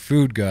Thanksgiving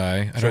food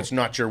guy. So it's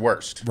not your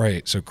worst.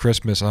 Right. So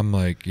Christmas, I'm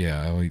like,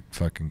 yeah, I'll eat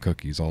fucking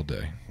cookies all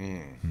day.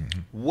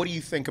 What do you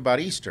think about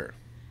Easter?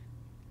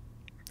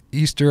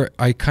 Easter,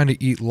 I kind of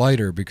eat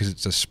lighter because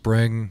it's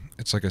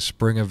like a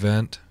spring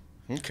event.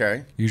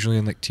 Okay. Usually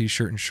in like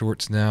t-shirt and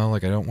shorts now.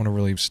 Like I don't want to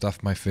really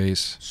stuff my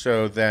face.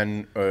 So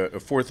then a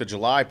 4th of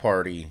July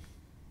party,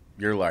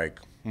 you're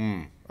like,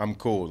 I'm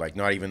cool. Like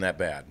not even that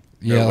bad.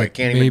 Yeah, like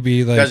can't maybe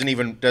even,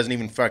 like doesn't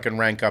even fucking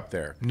rank up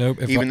there.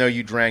 Nope. Even though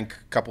you drank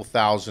a couple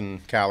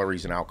thousand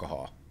calories in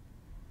alcohol.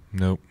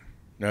 Nope.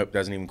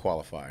 Doesn't even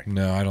qualify.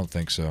 No, I don't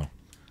think so.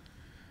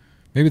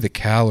 Maybe the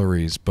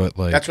calories, but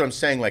like that's what I'm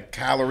saying. Like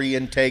calorie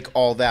intake,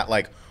 all that.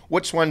 Like,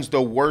 which one's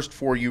the worst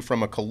for you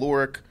from a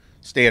caloric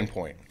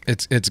standpoint?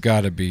 It's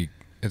got to be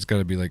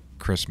like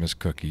Christmas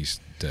cookies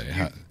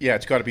day. Yeah,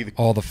 it's got to be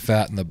all the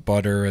fat and the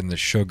butter and the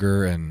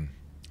sugar and.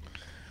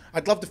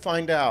 I'd love to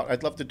find out.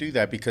 I'd love to do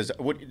that because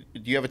do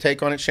you have a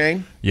take on it,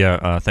 Shane?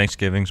 Yeah,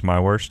 Thanksgiving's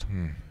my worst,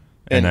 and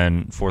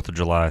then 4th of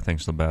July I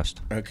think's the best.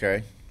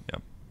 Okay.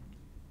 Yep.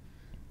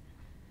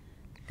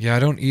 Yeah, I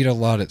don't eat a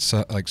lot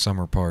at like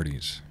summer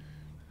parties.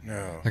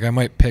 No. Like I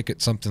might pick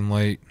at something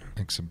light,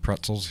 like some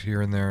pretzels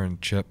here and there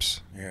and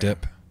chips,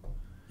 dip.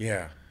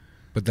 Yeah.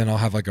 But then I'll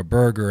have like a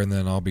burger and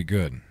then I'll be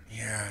good.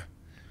 Yeah.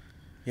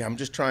 Yeah, I'm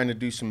just trying to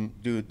do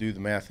the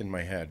math in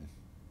my head.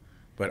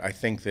 But I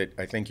think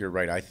you're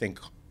right. I think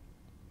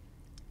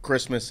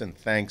Christmas and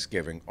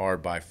Thanksgiving are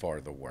by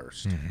far the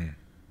worst.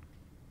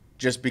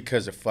 Just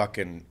because of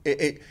fucking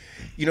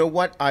you know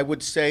what? I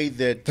would say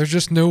that there's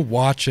just no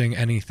watching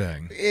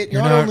anything.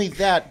 Not only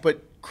that,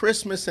 but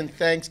Christmas and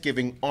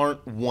Thanksgiving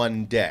aren't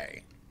one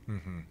day.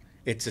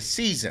 It's a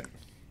season.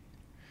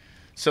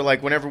 So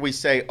like whenever we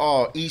say,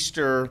 oh,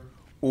 Easter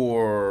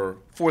or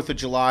 4th of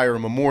July or a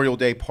Memorial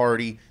Day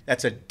party,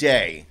 that's a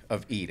day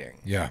of eating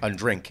and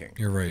drinking.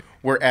 You're right.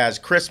 Whereas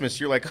Christmas,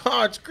 you're like,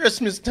 oh, it's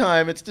Christmas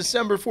time. It's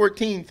December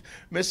 14th.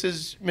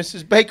 Mrs.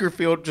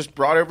 Bakerfield just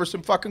brought over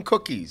some fucking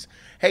cookies.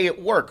 Hey,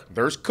 at work,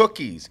 there's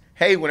cookies.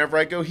 Hey, whenever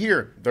I go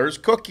here, there's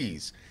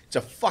cookies. It's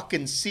a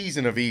fucking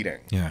season of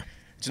eating. Yeah.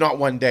 It's not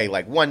one day.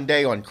 Like one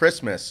day on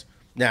Christmas,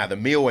 the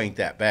meal ain't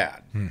that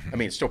bad. I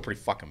mean, it's still pretty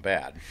fucking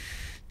bad.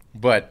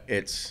 But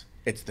it's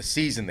the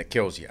season that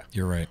kills you.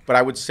 You're right. But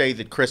I would say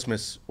that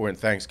Christmas or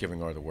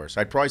Thanksgiving are the worst.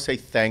 I'd probably say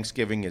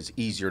Thanksgiving is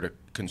easier to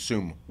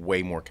consume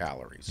way more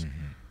calories.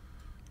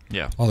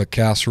 Yeah. All the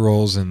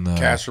casseroles and the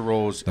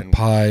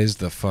pies,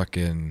 the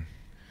fucking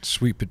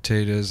sweet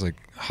potatoes, like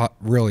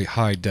really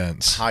high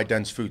dense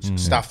foods.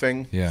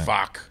 Stuffing. Yeah.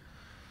 Fuck.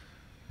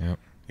 Yep.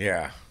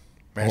 Yeah.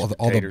 All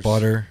the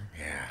butter.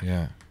 Yeah.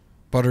 Yeah.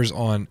 Butter's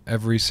on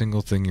every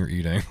single thing you're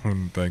eating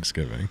on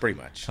Thanksgiving. Pretty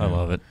much. I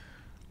love it.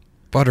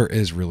 Butter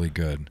is really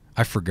good.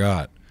 I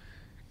forgot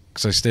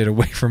because I stayed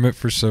away from it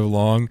for so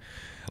long.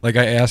 Like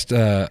I asked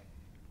the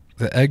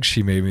eggs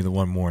she made me the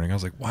one morning. I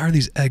was like, why are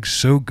these eggs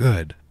so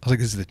good? I was like,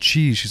 is it the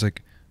cheese? She's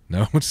like,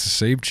 no, it's the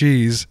same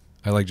cheese.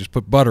 I like just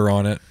put butter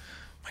on it.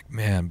 I'm like,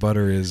 man,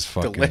 butter is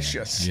fucking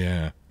delicious.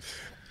 Yeah.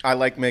 I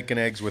like making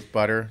eggs with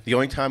butter. The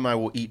only time I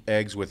will eat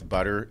eggs with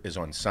butter is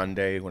on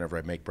Sunday whenever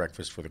I make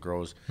breakfast for the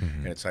girls.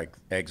 And it's like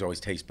eggs always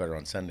taste better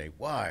on Sunday.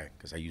 Why?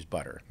 Because I use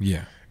butter.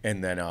 Yeah.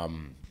 And then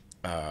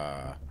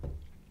I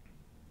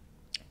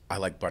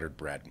like buttered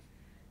bread.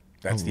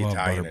 That's the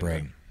Italian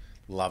bread.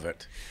 Love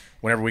it.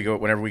 Whenever we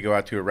go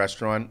out to a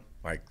restaurant,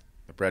 like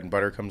the bread and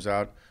butter comes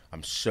out,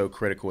 I'm so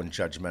critical and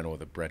judgmental of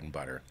the bread and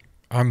butter.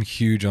 I'm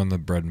huge on the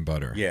bread and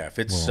butter. Yeah, if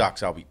it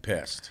sucks, I'll be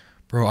pissed.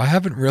 Bro, I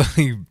haven't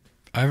really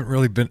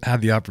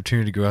had the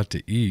opportunity to go out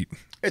to eat.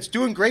 It's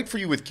doing great for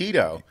you with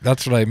keto.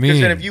 That's what I mean.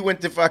 Because then if you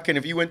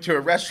went to a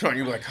restaurant,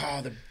 you were like,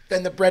 oh,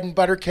 then the bread and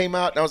butter came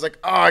out, and I was like,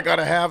 oh, I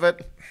gotta have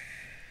it.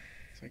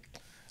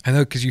 I know,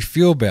 because you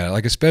feel bad.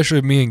 Like, especially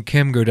if me and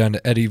Kim go down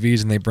to Eddie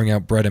V's and they bring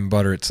out bread and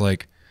butter, it's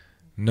like,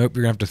 nope,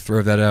 you're going to have to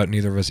throw that out.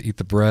 Neither of us eat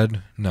the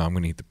bread. No, I'm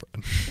going to eat the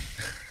bread.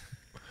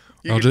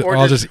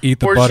 I'll just eat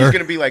the butter. Or she's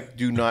going to be like,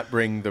 do not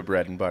bring the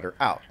bread and butter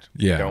out.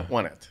 Yeah. You don't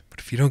want it. But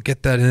if you don't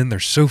get that in, they're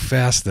so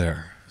fast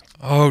there.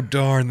 Oh,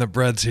 darn, the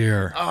bread's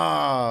here.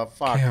 Oh,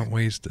 fuck. Can't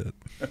waste it.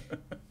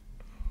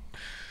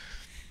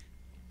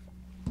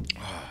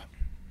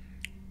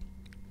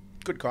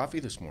 Good coffee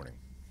this morning.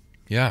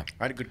 Yeah.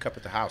 I had a good cup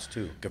at the house,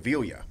 too.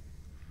 Gavilia.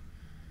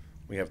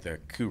 We have the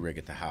Keurig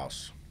at the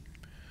house.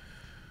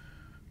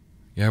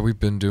 Yeah, we've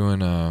been doing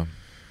got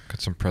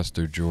some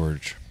Presto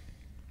George.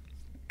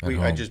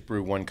 I just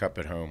brew one cup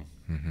at home.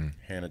 Mm-hmm.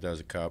 Hannah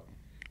does a cup.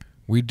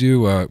 We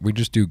do. We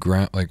just do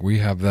grind. Like we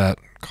have that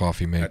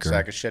coffee maker. That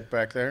sack of shit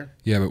back there.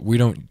 Yeah, but we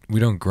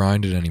don't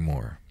grind it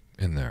anymore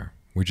in there.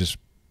 We just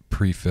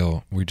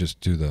pre-fill. We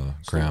just do the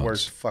grounds. It's the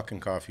worst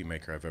fucking coffee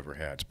maker I've ever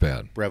had. It's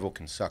bad. Breville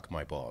can suck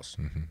my balls.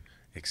 Mm-hmm.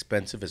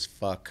 Expensive as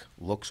fuck.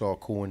 Looks all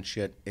cool and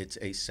shit. It's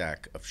a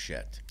sack of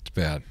shit. It's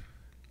bad.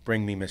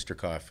 Bring me Mr.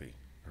 Coffee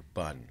or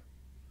bun.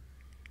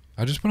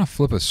 I just want to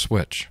flip a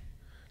switch.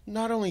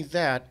 Not only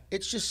that,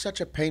 it's just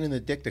such a pain in the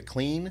dick to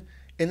clean,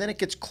 and then it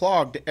gets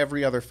clogged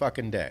every other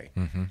fucking day.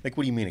 Mm-hmm. Like,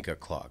 what do you mean it got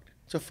clogged?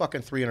 It's a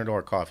fucking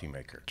 $300 coffee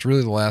maker. It's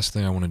really the last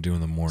thing I want to do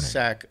in the morning.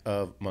 Sack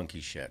of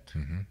monkey shit.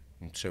 Mm-hmm.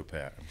 I'm so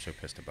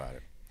pissed about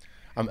it.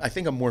 I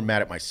think I'm more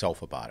mad at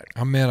myself about it.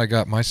 I'm mad I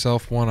got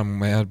myself one. I'm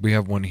mad we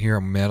have one here.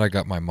 I'm mad I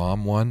got my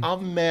mom one.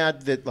 I'm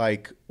mad that,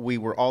 like, we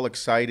were all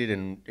excited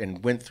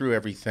and went through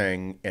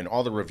everything, and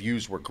all the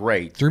reviews were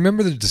great. Do you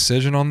remember the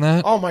decision on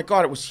that? Oh, my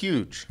God, it was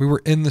huge. We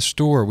were in the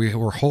store. We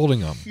were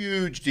holding them.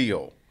 Huge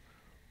deal.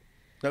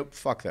 Nope,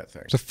 fuck that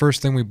thing. It's the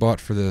first thing we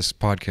bought for this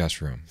podcast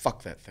room.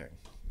 Fuck that thing.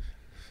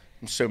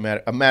 I'm so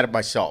mad. I'm mad at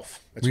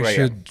myself. That's We what I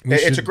should- am. we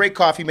It's should- a great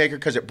coffee maker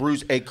because it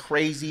brews a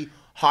crazy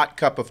hot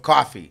cup of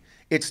coffee.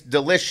 It's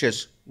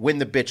delicious when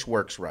the bitch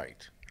works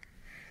right.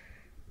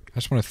 I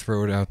just want to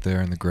throw it out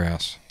there in the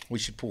grass. We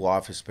should pull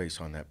Office Space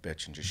on that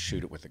bitch and just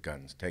shoot it with the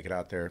guns. Take it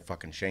out there.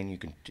 Fucking Shane, you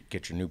can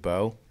get your new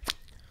bow.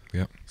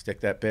 Yep.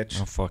 Stick that bitch.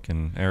 I'll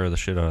fucking arrow the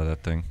shit out of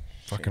that thing.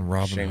 Fucking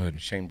Robin Shane,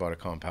 Hood. Shane bought a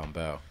compound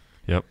bow.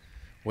 Yep.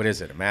 What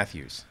is it? A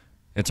Matthews?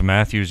 It's a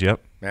Matthews,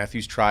 yep.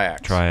 Matthews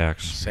Triax.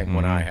 Triax. Same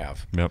one I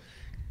have. Yep.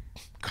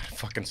 Got a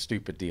fucking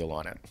stupid deal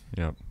on it.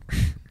 Yep.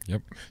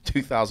 Yep.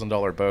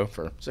 $2,000 bow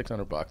for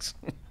 $600.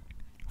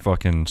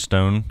 Fucking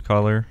stone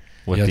color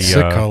with Yeah, the it's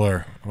sick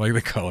color. I like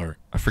the color.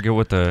 I forget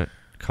what the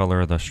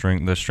color of the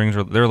string. The strings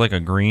are they're like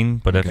a green,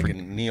 but Like a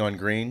neon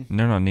green.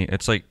 they're not neat.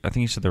 It's like I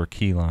think you said they were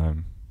key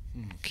lime.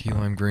 Key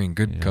lime green.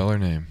 Good Yeah. color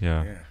name.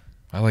 Yeah. Yeah.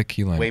 I like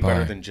key lime Way pie.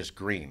 better than just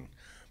green.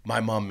 My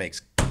mom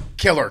makes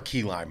killer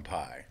key lime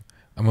pie.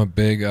 I'm a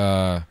big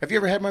Have you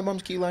ever had my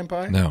mom's key lime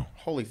pie? No.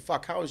 Holy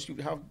fuck! How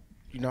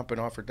you not been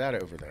offered that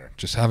over there?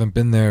 just haven't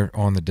been there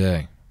on the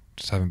day.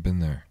 Just haven't been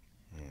there.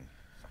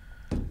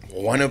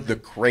 One of the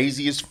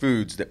craziest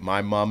foods that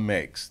my mom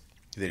makes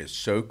that is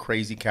so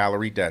crazy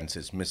calorie dense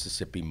is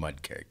Mississippi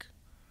mud cake.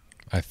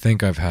 I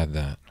think I've had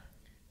that.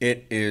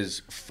 It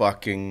is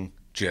fucking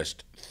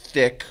just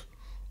thick,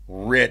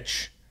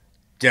 rich,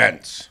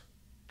 dense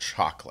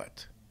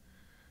chocolate.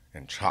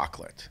 And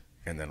chocolate.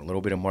 And then a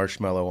little bit of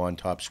marshmallow on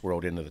top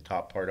swirled into the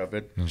top part of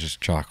it. And just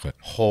chocolate.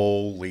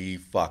 Holy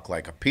fuck.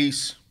 Like a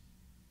piece,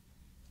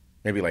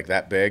 maybe like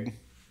that big.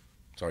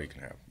 That's all you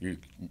can have.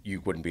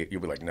 You wouldn't be,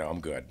 you'd be like, no,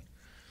 I'm good.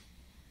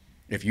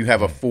 If you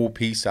have a full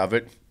piece of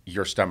it,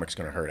 your stomach's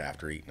going to hurt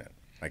after eating it.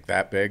 Like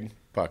that big,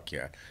 fuck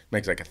yeah.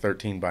 Makes like a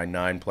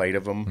 13x9 plate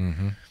of them.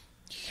 Mm-hmm.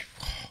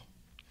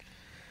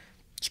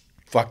 It's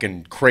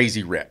fucking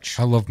crazy rich.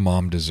 I love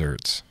mom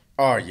desserts.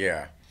 Oh,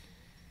 yeah.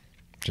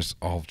 Just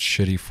all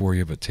shitty for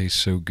you, but tastes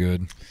so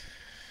good.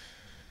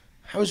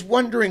 I was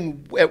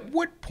wondering at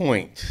what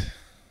point,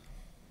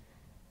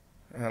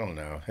 I don't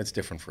know, it's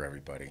different for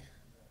everybody.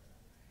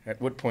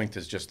 At what point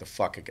does just the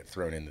fuck it get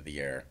thrown into the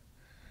air?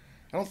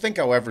 I don't think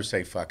I'll ever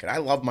say fuck it. I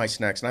love my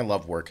snacks and I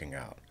love working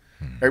out.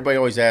 Everybody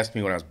always asked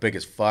me when I was big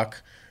as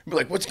fuck, be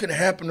like, what's going to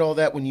happen to all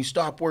that when you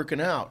stop working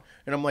out?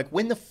 And I'm like,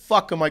 when the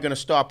fuck am I going to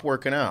stop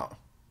working out?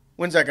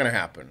 When's that going to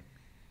happen? Am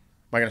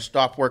I going to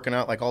stop working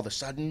out like all of a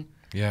sudden?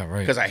 Yeah, right.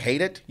 Because I hate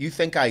it? You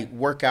think I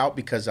work out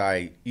because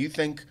you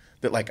think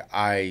that like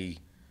I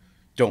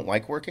don't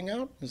like working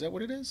out? Is that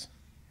what it is?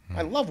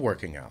 I love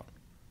working out.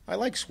 I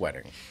like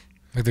sweating.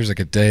 Like there's like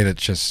a day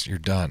that's just, you're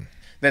done.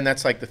 Then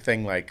that's like the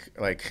thing like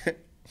this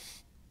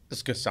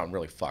is going to sound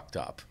really fucked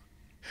up.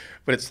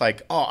 But it's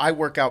like, oh, I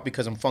work out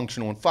because I'm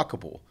functional and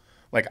fuckable.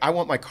 Like, I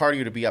want my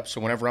cardio to be up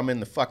so whenever I'm in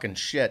the fucking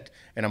shit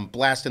and I'm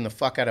blasting the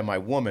fuck out of my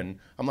woman,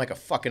 I'm like a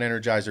fucking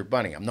Energizer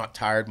bunny. I'm not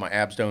tired. My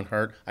abs don't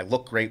hurt. I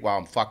look great while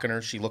I'm fucking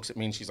her. She looks at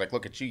me and she's like,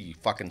 look at you, you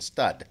fucking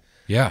stud.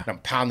 Yeah. And I'm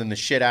pounding the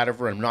shit out of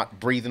her and I'm not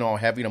breathing all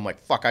heavy. And I'm like,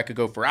 fuck, I could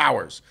go for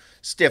hours.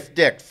 Stiff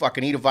dick,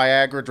 fucking eat a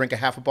Viagra, drink a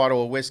half a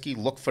bottle of whiskey,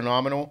 look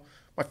phenomenal.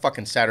 My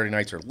fucking Saturday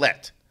nights are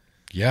lit.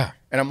 Yeah.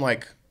 And I'm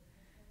like,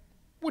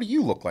 what do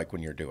you look like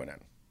when you're doing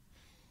it?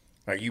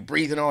 Are you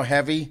breathing all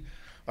heavy?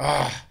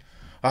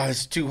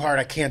 It's too hard.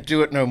 I can't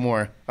do it no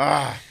more.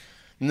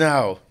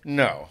 No.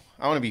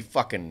 I want to be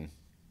fucking,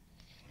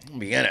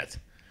 be in it.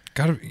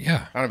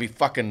 Yeah. I want to be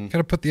fucking.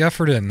 Gotta put the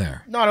effort in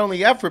there. Not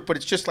only effort, but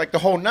it's just like the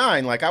whole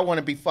nine. Like, I want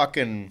to be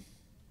fucking,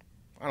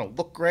 I don't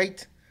look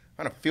great.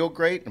 I want to feel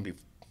great and be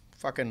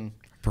fucking.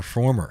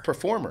 Performer.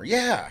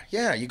 Yeah,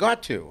 you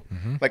got to.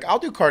 Mm-hmm. Like, I'll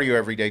do cardio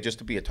every day just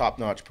to be a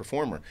top-notch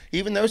performer.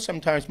 Even though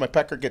sometimes my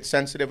pecker gets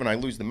sensitive and I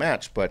lose the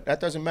match, but that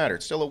doesn't matter.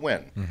 It's still a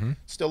win. Mm-hmm.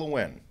 Still a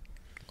win.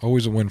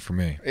 Always a win for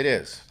me. It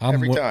is.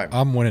 Every time.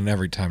 I'm winning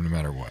every time no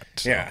matter what.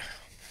 So. Yeah.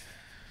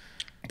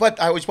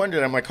 But I always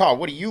wondered, I'm like, oh,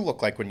 what do you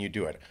look like when you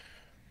do it?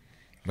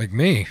 Like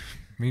me.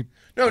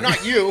 No,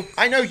 not you.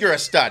 I know you're a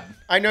stud.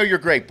 I know you're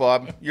great,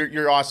 Bob.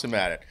 You're awesome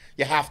at it.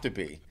 You have to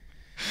be.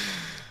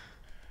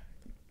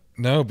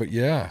 No, but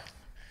yeah.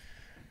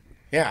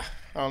 Yeah,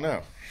 I don't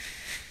know.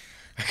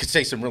 I could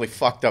say some really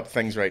fucked up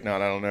things right now,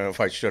 and I don't know if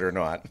I should or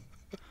not.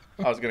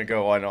 I was going to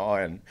go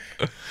on.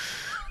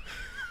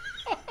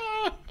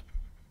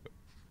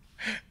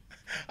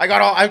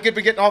 I've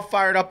been getting all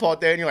fired up all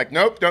day, and you're like,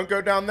 nope, don't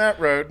go down that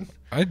road.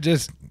 And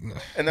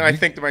then I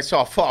think to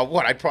myself, oh,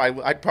 what? I'd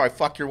probably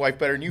fuck your wife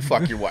better than you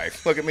fuck your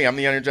wife. Look at me, I'm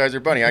the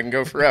Energizer bunny. I can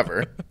go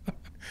forever.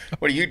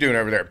 What are you doing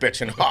over there,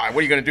 bitching? What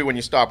are you going to do when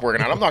you stop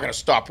working out? I'm not going to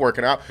stop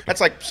working out. That's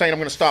like saying I'm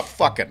going to stop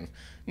fucking.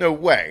 No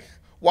way.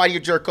 Why do you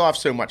jerk off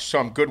so much? So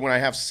I'm good when I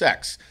have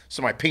sex.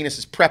 So my penis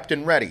is prepped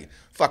and ready.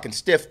 Fucking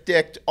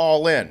stiff-dicked,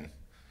 all in.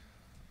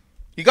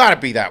 You got to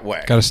be that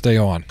way. Got to stay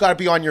on. Got to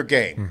be on your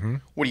game. Mm-hmm.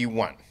 What do you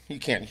want? You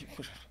can't.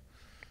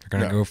 They're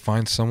going to go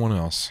find someone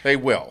else. They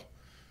will.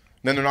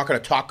 And then they're not going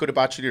to talk good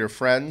about you to their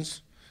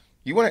friends.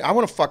 I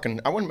want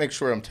to make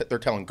sure they're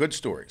telling good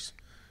stories.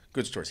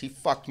 Good stories. He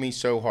fucked me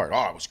so hard.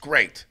 Oh, it was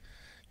great.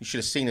 You should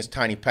have seen his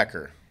tiny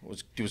pecker.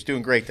 He was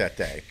doing great that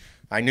day.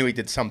 I knew he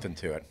did something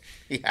to it.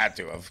 He had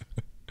to have.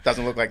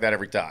 Doesn't look like that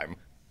every time.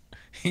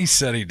 He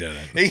said he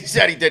didn't. He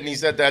said he didn't. He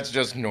said that's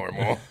just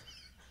normal.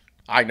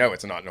 I know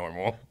it's not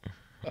normal.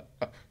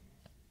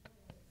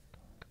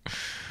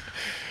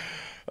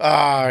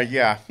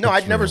 Yeah. No,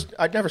 I'd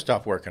never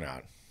stop working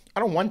out.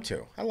 I don't want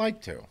to. I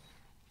like to.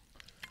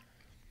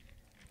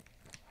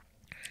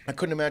 I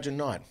couldn't imagine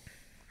not.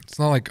 It's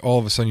not like all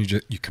of a sudden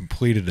you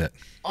completed it.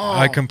 Oh,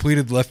 I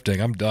completed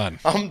lifting. I'm done.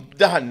 I'm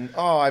done.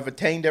 Oh, I've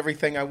attained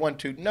everything I want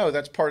to. No,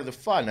 that's part of the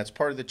fun. That's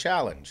part of the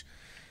challenge.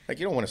 Like,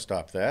 you don't want to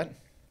stop that.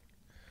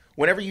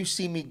 Whenever you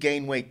see me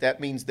gain weight,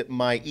 that means that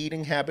my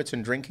eating habits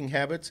and drinking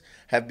habits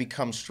have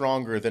become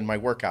stronger than my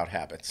workout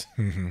habits.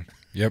 Mm-hmm.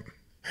 Yep.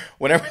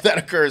 Whenever that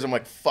occurs, I'm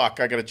like,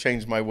 fuck, I got to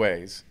change my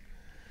ways.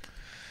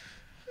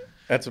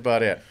 That's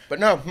about it. But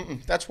no,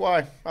 that's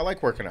why I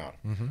like working out.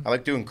 Mm-hmm. I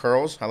like doing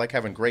curls. I like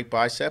having great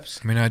biceps.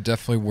 I mean, I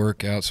definitely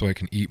work out so I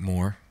can eat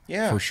more.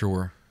 Yeah. For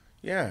sure.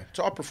 Yeah. It's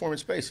all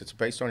performance-based. It's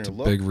based on your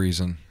look. Big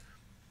reason.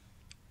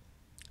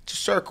 It's a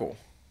circle.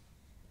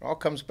 It all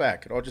comes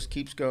back. It all just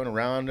keeps going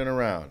around and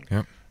around.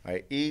 Yep.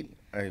 I eat.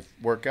 I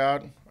work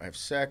out. I have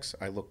sex.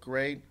 I look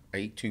great. I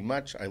eat too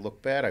much. I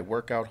look bad. I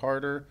work out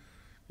harder.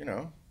 You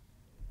know,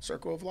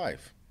 circle of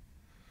life.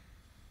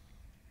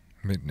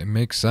 It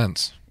makes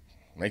sense.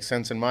 Makes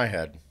sense in my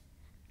head.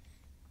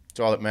 It's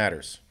all that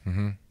matters.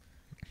 Mm-hmm.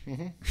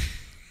 Mm-hmm.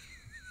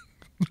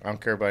 I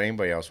don't care about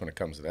anybody else when it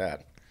comes to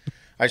that.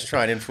 I just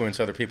try and influence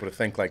other people to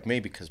think like me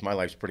because my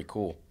life's pretty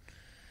cool.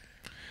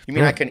 You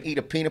mean I can eat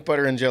a peanut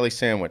butter and jelly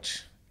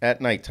sandwich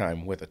at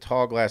nighttime with a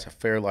tall glass of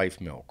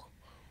Fairlife milk,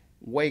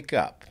 wake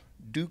up,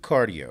 do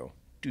cardio,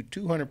 do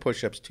 200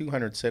 push-ups,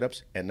 200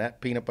 sit-ups, and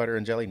that peanut butter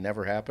and jelly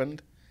never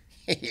happened?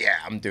 Yeah,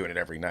 I'm doing it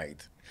every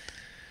night.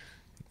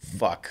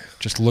 Fuck.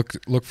 Just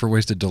look for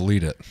ways to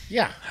delete it.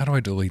 Yeah. How do I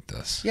delete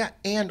this? Yeah,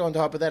 and on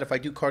top of that, if I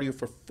do cardio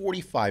for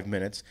 45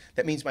 minutes,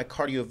 that means my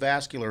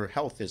cardiovascular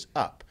health is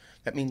up.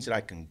 That means that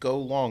I can go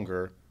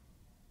longer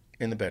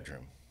in the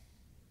bedroom.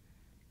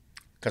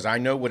 Because I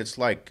know what it's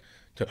like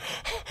to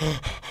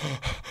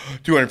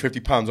 250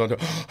 pounds on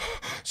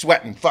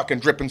sweating, fucking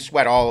dripping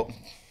sweat all.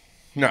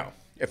 No.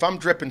 If I'm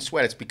dripping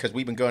sweat, it's because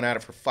we've been going at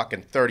it for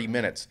fucking 30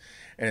 minutes.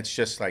 And it's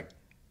just like,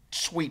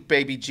 sweet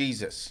baby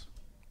Jesus.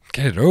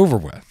 Get it over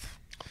with.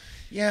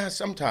 Yeah,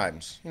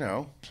 sometimes, you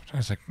know. I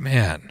was like,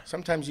 man.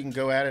 Sometimes you can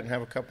go at it and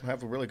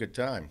have a really good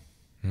time.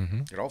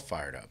 Mm-hmm. Get all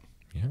fired up.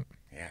 Yep.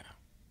 Yeah.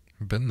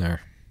 I've been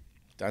there.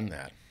 Done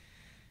that.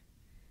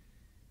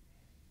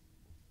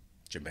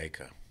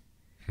 Jamaica.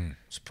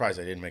 Surprised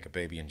I didn't make a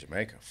baby in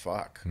Jamaica.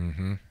 Fuck.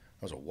 Mm-hmm.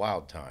 That was a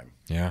wild time.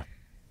 Yeah.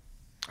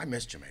 I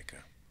miss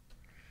Jamaica.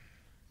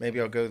 Maybe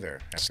I'll go there.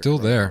 Still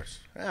there.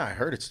 Yeah, I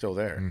heard it's still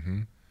there.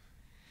 Mm-hmm.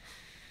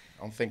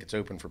 I don't think it's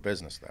open for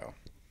business though.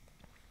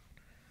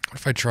 What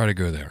if I try to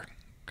go there?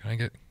 Can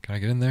I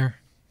get in there?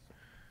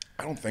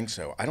 I don't think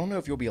so. I don't know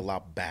if you'll be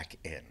allowed back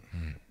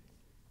in.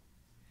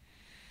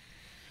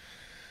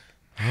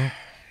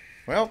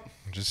 Well,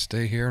 just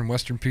stay here in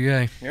Western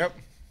PA. Yep.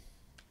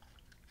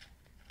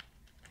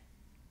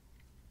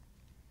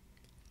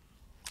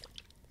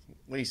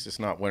 At least it's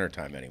not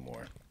wintertime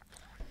anymore.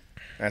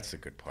 That's the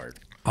good part.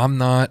 I'm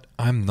not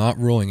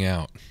ruling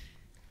out.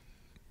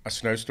 A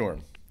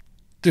snowstorm.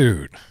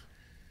 Dude.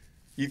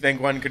 You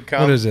think one could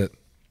come? What is it?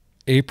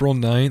 April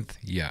 9th?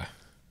 Yeah.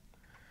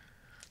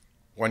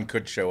 One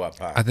could show up,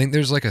 huh? I think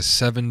there's like a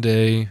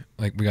 7-day,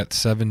 like we got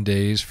 7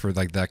 days for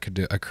like that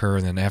could occur,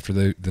 and then after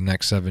the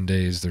next 7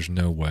 days, there's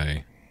no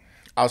way.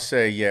 I'll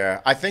say,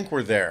 yeah. I think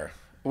we're there.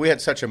 We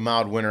had such a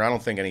mild winter. I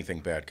don't think anything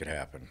bad could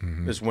happen.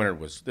 Mm-hmm. This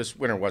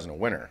winter wasn't a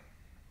winter.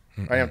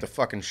 I didn't have to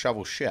fucking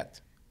shovel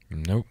shit.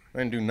 Nope. I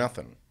didn't do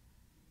nothing.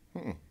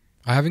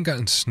 I haven't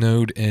gotten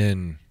snowed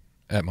in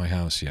at my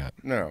house yet.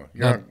 No.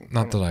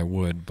 Not that I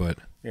would, but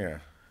yeah.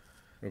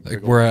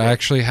 Like where I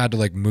actually had to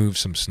like move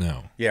some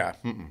snow. Yeah.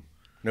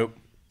 Nope.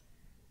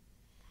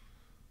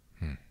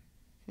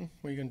 What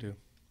are you going to do?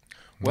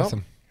 Nothing.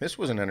 Well, this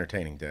was an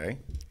entertaining day.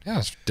 Yeah,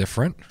 it's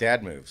different.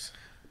 Dad moves.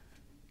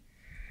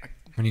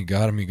 When you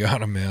got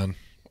him, man.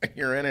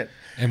 You're in it.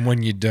 And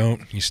when you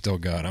don't, you still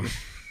got him.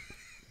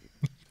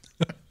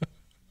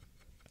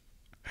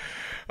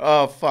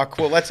 Oh, fuck.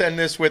 Well, let's end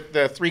this with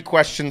 3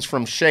 questions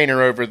from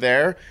Shaner over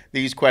there.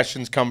 These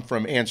questions come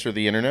from Answer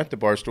the Internet, the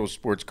Barstool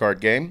Sports card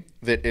game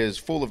that is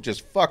full of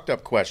just fucked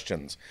up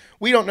questions.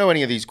 We don't know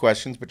any of these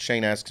questions, but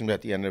Shane asks them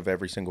at the end of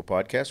every single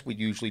podcast. We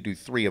usually do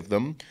 3 of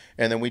them,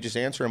 and then we just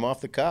answer them off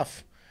the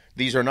cuff.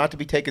 These are not to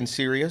be taken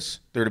serious.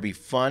 They're to be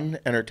fun,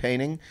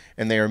 entertaining,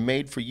 and they are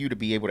made for you to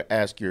be able to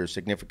ask your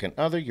significant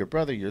other, your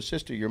brother, your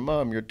sister, your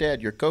mom, your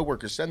dad, your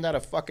coworker. Send out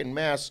a fucking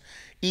mass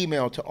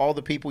email to all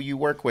the people you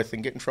work with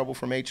and get in trouble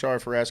from HR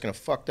for asking a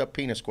fucked up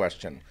penis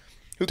question.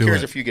 Who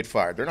cares if you get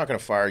fired? They're not going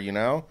to fire you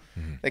now.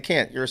 Mm-hmm. They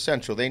can't. You're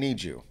essential. They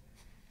need you.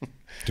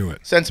 Do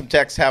it. Send some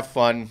texts. Have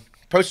fun.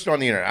 Post it on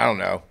the internet. I don't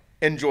know.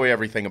 Enjoy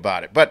everything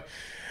about it. But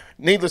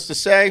needless to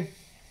say,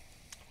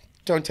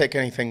 don't take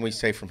anything we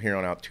say from here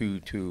on out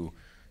too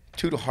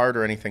heart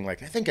or anything like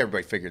that. I think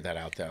everybody figured that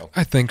out, though.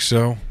 I think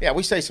so. Yeah,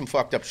 we say some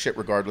fucked up shit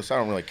regardless. I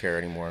don't really care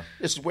anymore.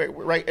 This is where,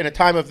 right in a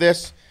time of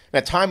this, in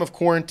a time of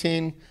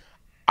quarantine,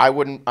 I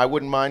wouldn't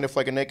mind if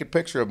like a naked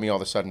picture of me all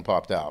of a sudden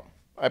popped out.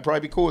 I'd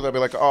probably be cool with it. I'd be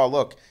like, oh,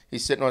 look,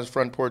 he's sitting on his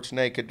front porch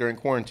naked during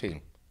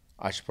quarantine.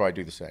 I should probably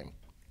do the same.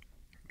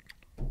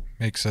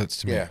 Makes sense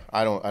to me. Yeah,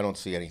 I don't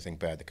see anything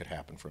bad that could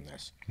happen from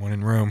this. One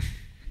in Rome.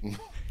 You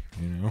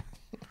know?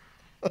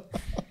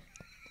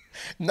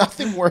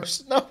 Nothing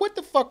worse. No, what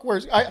the fuck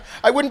worse?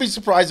 I wouldn't be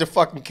surprised if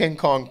fucking King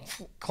Kong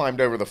climbed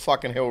over the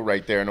fucking hill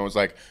right there and it was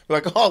like,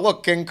 oh,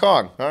 look, King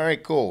Kong. All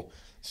right, cool.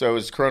 So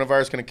is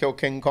coronavirus going to kill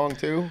King Kong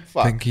too?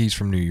 Fuck. I think he's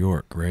from New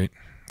York, right?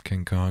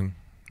 King Kong.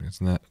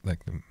 Isn't that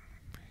like the...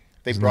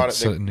 They brought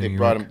him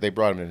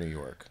to New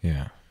York.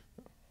 Yeah.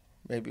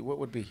 Maybe what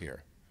would be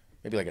here?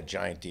 Maybe like a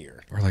giant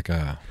deer. Or like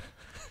a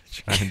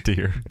giant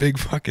deer. Big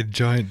fucking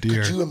giant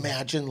deer. Could you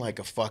imagine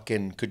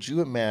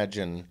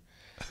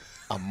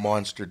a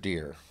monster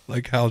deer?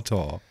 Like how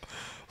tall?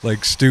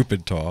 Like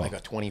stupid tall. Like a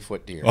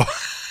 20-foot deer. Oh.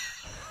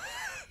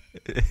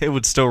 It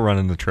would still run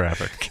into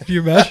traffic. Can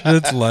you imagine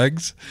its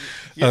legs?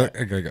 Yeah.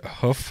 Like a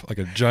hoof, like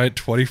a giant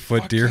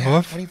 20-foot deer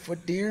hoof.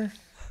 20-foot deer?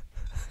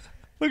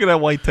 Look at that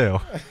white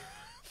tail.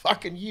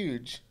 Fucking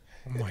huge.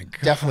 Oh my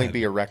god. Definitely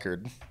be a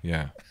record.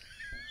 Yeah.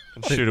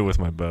 I'd shoot it with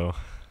my bow.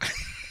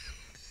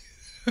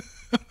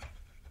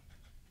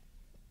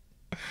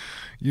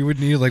 You would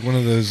need like one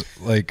of those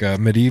like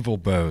medieval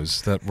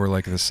bows that were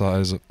like the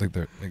size of like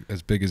they're like,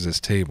 as big as this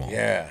table.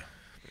 Yeah.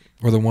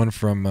 Or the one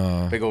from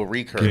big old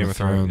recurve. Game of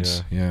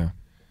Thrones. Yeah.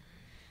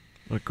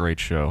 What a great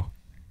show.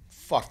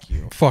 Fuck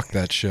you. Fuck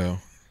that show.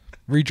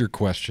 Read your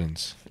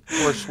questions.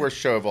 Worst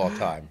show of all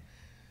time.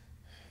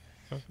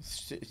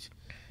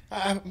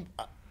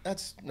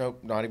 That's not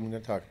even going to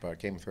talk about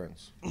Game of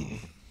Thrones.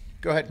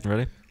 Go ahead.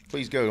 Ready?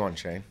 Please go on,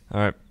 Shane.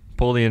 All right.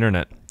 Pull the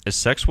internet. Is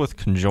sex with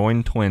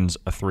conjoined twins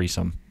a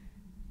threesome?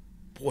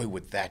 Boy,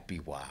 would that be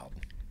wild.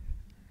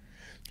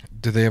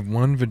 Do they have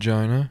one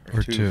vagina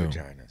or two?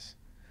 Vaginas.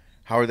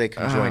 How are they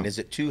conjoined? Is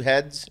it two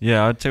heads?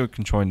 Yeah, I'd say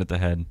conjoined at the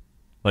head.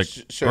 Like,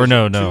 So or is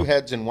no, it no. two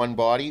heads in one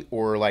body,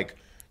 or like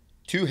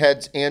two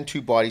heads and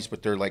two bodies,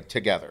 but they're like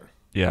together?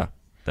 Yeah,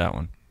 that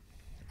one.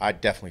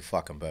 I'd definitely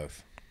fuck them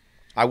both.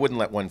 I wouldn't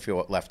let one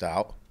feel left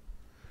out.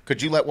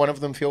 Could you let one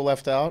of them feel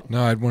left out?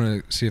 No, I'd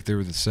want to see if they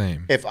were the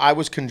same. If I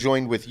was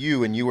conjoined with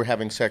you and you were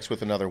having sex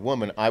with another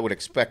woman, I would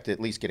expect to at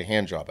least get a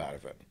hand job out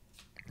of it.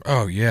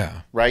 Oh,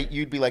 yeah. Right?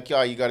 You'd be like,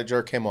 yeah, you got to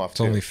jerk him off, It's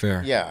too. only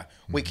fair. Yeah.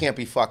 We can't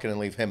be fucking and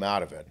leave him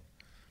out of it.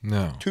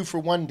 No.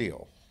 2-for-1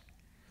 deal.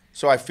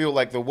 So I feel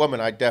like the woman,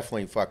 I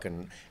definitely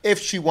fucking, if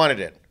she wanted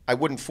it, I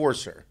wouldn't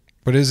force her.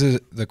 But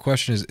the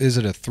question is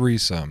it a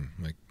threesome?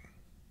 Like,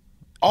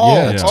 Oh,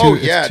 Yeah, it's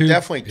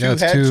definitely. Two yeah,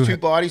 it's heads, two- two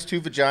bodies,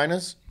 two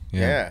vaginas.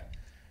 Yeah. Yeah.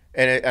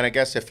 And I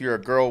guess if you're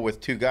a girl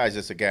with two guys,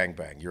 it's a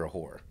gangbang. You're a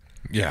whore.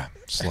 yeah,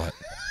 slut.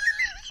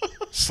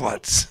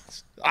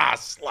 Sluts. Ah,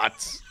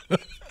 sluts.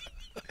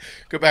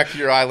 Go back to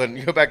your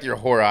island. Go back to your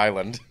whore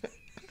island.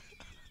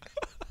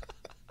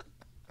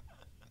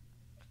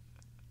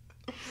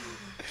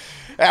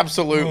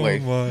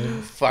 Absolutely. Oh,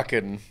 my.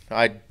 Fucking,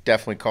 I'd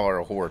definitely call her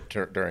a whore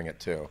during it,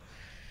 too.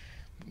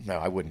 No,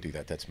 I wouldn't do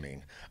that. That's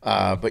mean.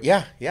 But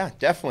yeah,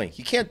 definitely.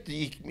 You can't,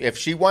 if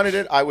she wanted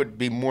it, I would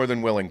be more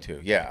than willing to.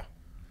 Yeah.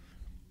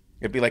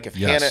 It'd be like if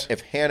Yes.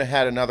 Hannah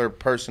had another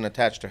person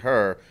attached to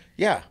her,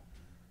 yeah.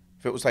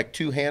 If it was like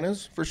two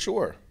Hannahs, for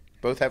sure.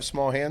 Both have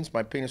small hands,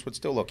 my penis would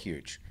still look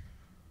huge.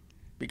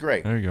 Be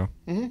great. There you go.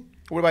 Hmm.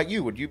 What about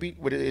you?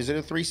 Is it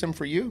a threesome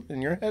for you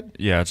in your head?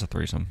 Yeah, it's a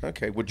threesome.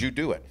 Okay. Would you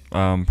do it?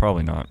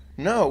 Probably not.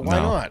 No. Why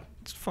No. not?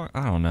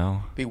 I don't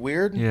know. Be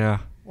weird? Yeah.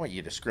 What,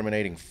 you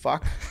discriminating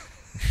fuck?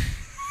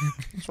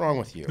 What's wrong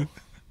with you?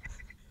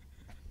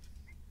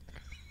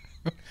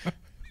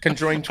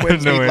 Conjoined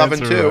twins need loving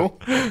too.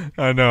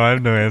 I know. I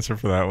have no answer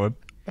for that one.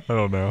 I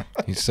don't know.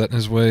 He's set in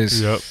his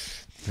ways. Yep.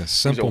 He's a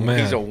simple man.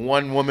 He's a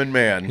one-woman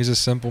man. He's a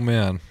simple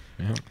man.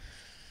 Yep.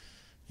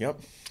 Yep.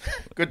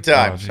 Good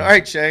times. geez. All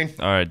right, Shane.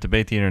 All right.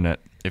 Debate the internet.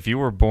 If you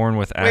were born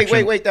with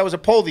action. Wait. That was a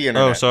poll, the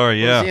internet. Oh, sorry.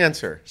 What Yeah. was the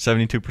answer?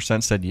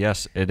 72% said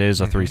yes, it is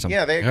a threesome.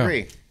 Yeah, they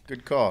agree.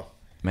 Good call.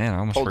 Man, I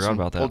almost forgot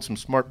about that. Pulled some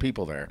smart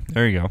people there.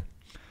 There you go.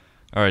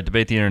 All right,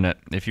 debate the internet.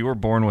 If you were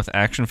born with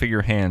action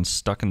figure hands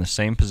stuck in the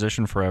same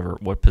position forever,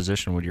 what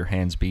position would your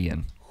hands be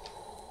in?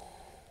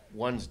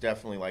 One's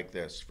definitely like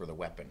this for the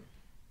weapon.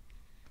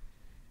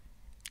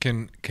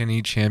 Can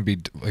each hand be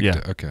like? Yeah.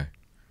 Okay.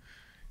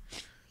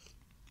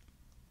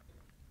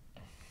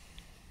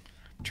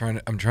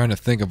 I'm trying to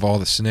think of all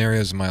the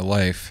scenarios in my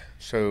life.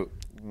 So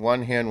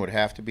one hand would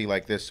have to be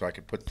like this so I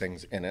could put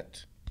things in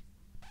it.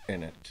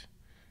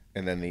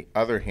 And then the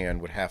other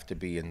hand would have to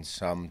be in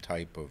some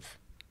type of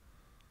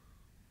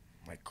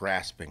like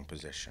grasping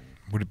position.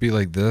 Would it be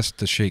like this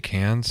to shake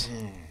hands?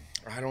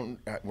 We're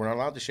not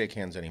allowed to shake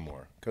hands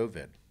anymore.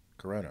 COVID,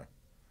 Corona.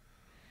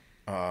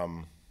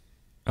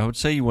 I would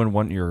say you wouldn't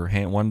want your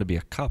hand one to be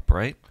a cup,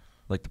 right?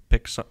 Like to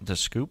pick something to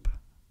scoop,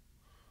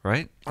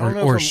 right? I don't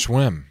know Or if I'm-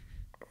 swim.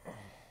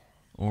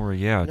 Or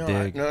yeah, No,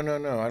 dig.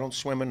 no. I don't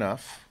swim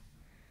enough.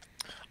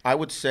 I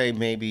would say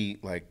maybe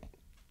like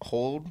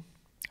hold.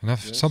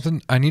 Enough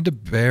something. I need to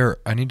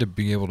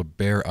be able to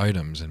bear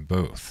items in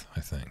both. I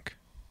think,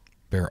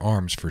 bear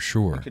arms for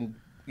sure. You can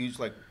use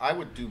like I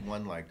would do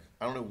one like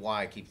I don't know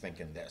why I keep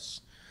thinking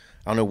this.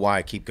 I don't know why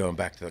I keep going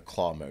back to the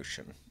claw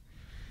motion.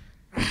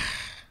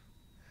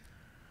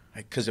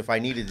 Because if I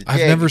needed to dig,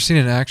 I've never seen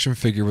an action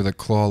figure with a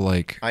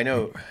claw-like. I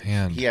know.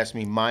 hand. He asked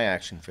me my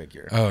action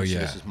figure. Oh So yeah.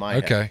 This is my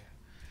okay. head.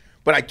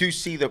 But I do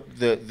see I'm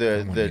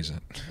gonna use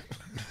it.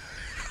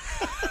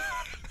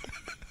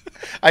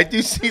 I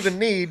do see the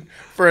need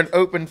for an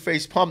open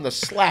face palm to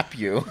slap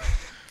you,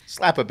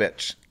 slap a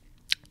bitch,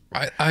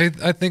 I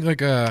think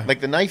like a. like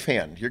the knife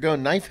hand. You're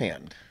going knife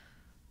hand.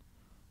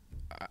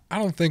 I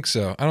don't think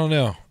so. I don't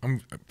know.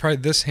 I'm probably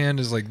this hand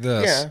is like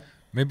this. Yeah.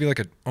 Maybe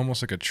like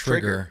almost like a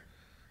trigger.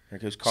 There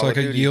goes Call So of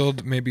like a Duty.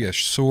 yield, maybe a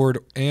sword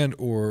and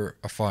or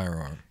a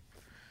firearm.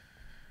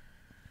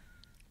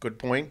 Good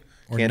point.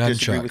 Or Can't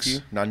disagree with nunchucks. you.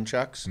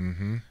 Nunchucks.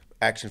 Mm-hmm.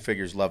 Action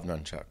figures love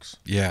nunchucks.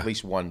 Yeah. At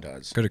least one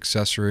does. Good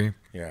accessory.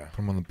 Yeah. Put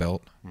them on the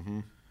belt.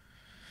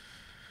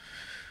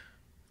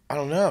 I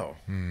don't know.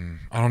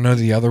 I don't know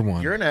the other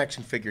one. You're an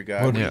action figure guy.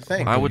 What What do Yeah, you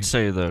think? I would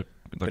say the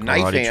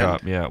knife karate hand.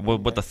 chop. Yeah,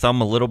 with the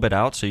thumb a little bit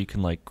out so you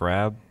can like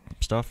grab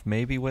stuff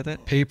maybe with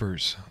it.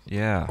 Papers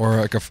Yeah. or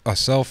like a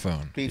cell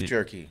phone, Beef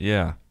jerky.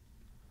 Yeah.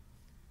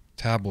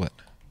 tablet.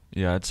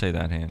 Yeah, I'd say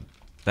that hand.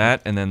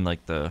 That and then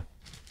like the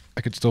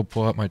I could still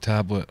pull out my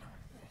tablet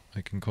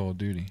like in Call of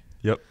Duty.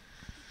 Yep.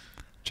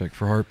 Check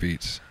for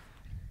heartbeats.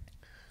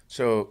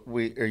 So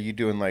are you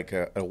doing like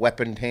a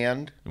weapon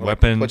hand?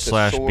 Weapon Like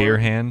 / beer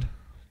hand.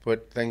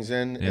 Put things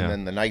in, Yeah. and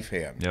then the knife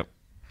hand. Yep.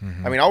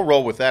 I mean, I'll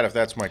roll with that if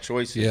that's my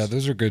choice. Yeah,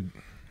 those are good.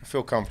 I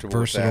feel comfortable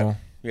Versatile. with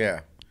that. Yeah.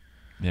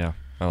 Yeah,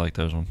 I like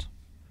those ones.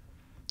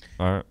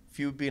 All right. If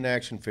you would be an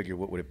action figure,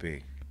 what would it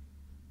be?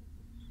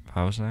 If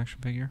I was an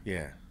action figure?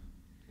 Yeah.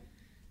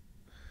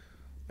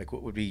 Like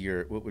what would be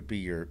your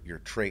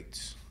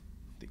traits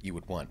that you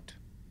would want?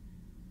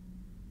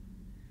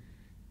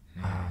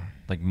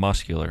 Like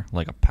muscular,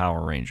 like a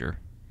Power Ranger.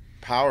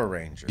 Power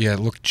Ranger. Yeah,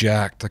 look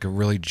jacked, like a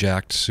really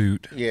jacked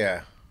suit.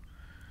 Yeah.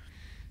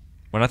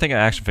 When I think of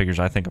action figures,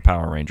 I think of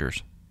Power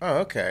Rangers. Oh,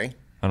 okay.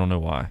 I don't know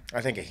why.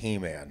 I think of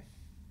He-Man.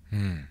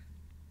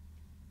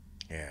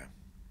 Yeah.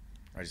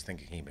 I just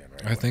think of He-Man,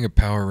 right? I think of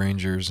Power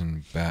Rangers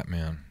and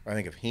Batman. I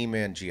think of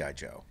He-Man, G.I.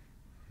 Joe.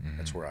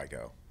 That's where I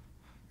go.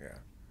 Yeah.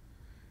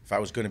 If I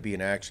was going to be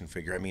an action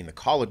figure, I mean, the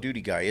Call of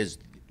Duty guy is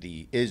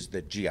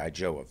the G.I.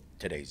 Joe of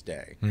today's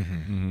day.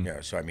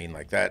 Yeah. So I mean,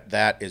 like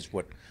that is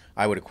what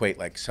I would equate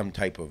like some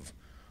type of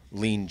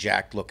lean,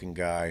 jacked looking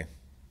guy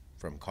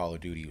from Call of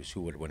Duty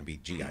who would want to be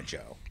G.I.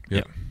 Joe.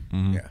 Yep.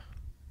 Mm-hmm. Yeah.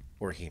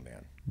 Or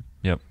He-Man.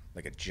 Yep.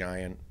 Like a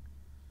giant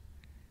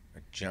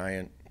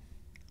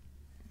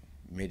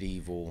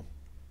medieval,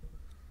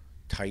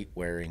 tight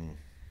wearing,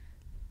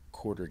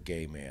 quarter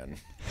gay man.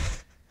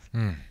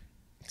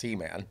 It's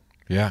He-Man.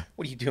 Yeah.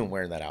 What are you doing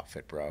wearing that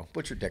outfit, bro?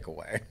 Put your dick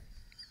away.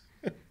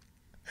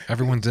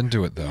 Everyone's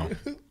into it, though.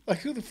 Like,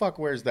 who the fuck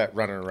wears that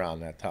running around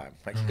that time?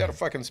 Like, you got a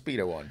fucking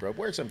Speedo on, bro.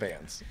 Wear some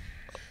pants.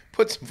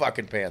 Put some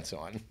fucking pants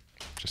on.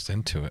 Just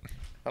into it.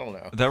 I don't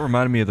know. That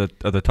reminded me of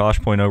the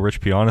Tosh.0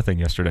 Rich Piana thing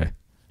yesterday.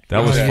 That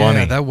was yeah. funny.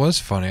 Yeah, that was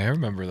funny. I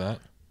remember that.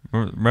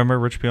 Remember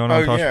Rich Piana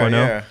on Oh, Tosh.0?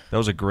 yeah. That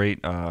was a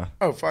great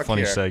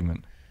funny yeah.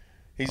 segment.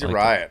 He's I a liked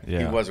riot. it. Yeah.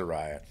 He was a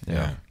riot.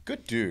 Yeah.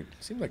 Good dude.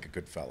 Seemed like a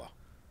good fella.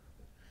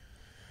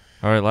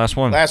 All right, last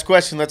one. Last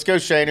question. Let's go,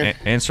 Shaner.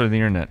 Answer the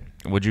internet.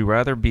 Would you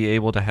rather be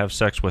able to have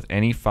sex with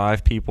any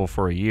 5 people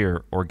for a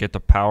year or get to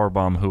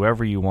powerbomb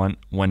whoever you want,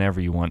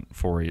 whenever you want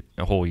for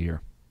a whole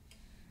year?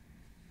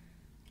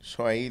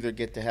 So I either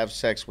get to have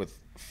sex with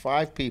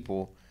 5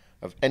 people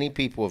of any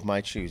people of my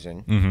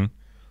choosing,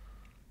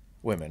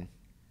 women,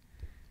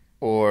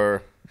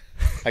 or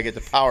I get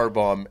to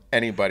powerbomb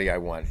anybody I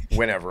want,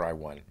 whenever I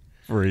want.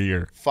 For a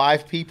year.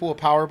 5 people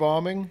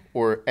powerbombing,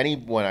 or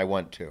anyone I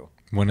want to?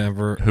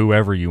 Whenever.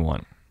 Whoever you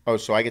want. Oh,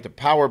 so I get to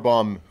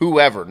powerbomb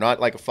whoever, not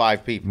like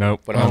 5 people.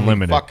 Nope, but I'm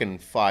unlimited. fucking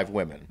 5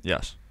 women.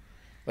 Yes.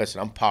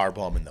 Listen, I'm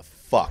powerbombing the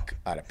fuck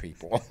out of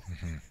people.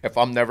 If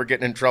I'm never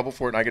getting in trouble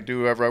for it and I can do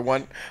whoever I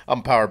want,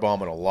 I'm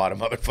powerbombing a lot of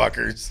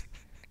motherfuckers.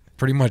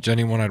 Pretty much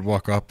anyone I'd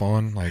walk up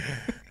on, like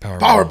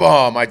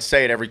Powerbomb! I'd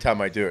say it every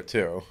time I do it,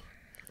 too.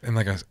 And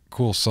like a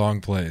cool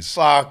song plays.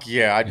 Fuck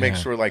yeah. I'd make Yeah.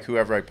 sure, like,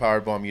 whoever I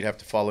powerbomb, you'd have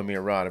to follow me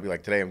around. I'd be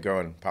like, today I'm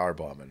going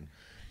powerbombing.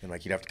 And,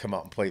 like, you'd have to come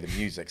out and play the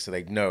music so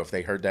they'd know if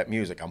they heard that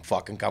music, I'm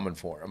fucking coming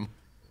for them.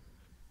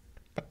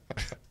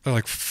 They're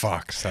like,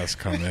 fuck, Seth's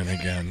coming in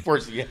again.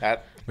 Where's he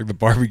at? Like the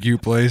barbecue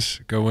place,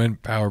 go in,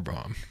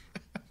 powerbomb.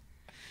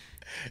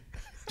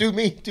 Do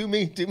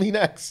me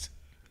next.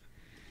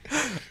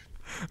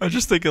 I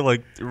just think of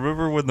like,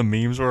 remember when the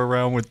memes were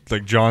around with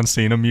like John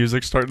Cena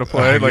music starting to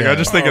play? Like yeah. I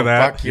just think of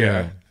that. Fuck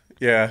yeah.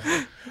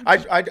 Yeah.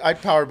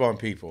 I'd powerbomb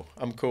people.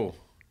 I'm cool.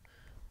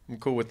 I'm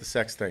cool with the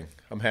sex thing.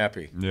 I'm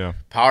happy. Yeah.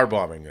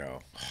 Powerbombing, though.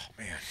 Oh,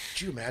 man.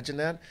 Could you imagine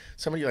that?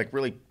 Somebody, like,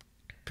 really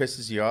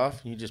pisses you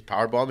off, and you just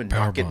powerbomb and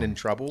not getting in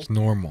trouble? It's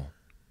normal.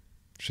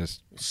 It's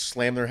just.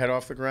 Slam their head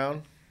off the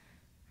ground?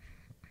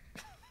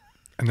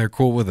 And they're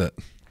cool with it.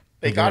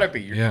 They gotta be.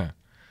 Yeah.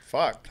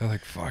 Fuck. They're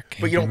like, fuck.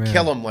 But you don't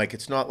kill them. Like,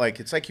 it's not like,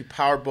 it's like you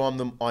powerbomb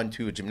them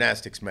onto a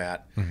gymnastics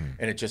mat, and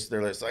they're just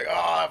like,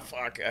 oh,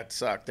 fuck, that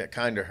sucked. That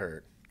kind of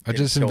hurt. I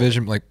just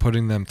envision, like,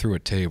 putting them through a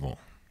table.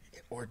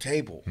 Or a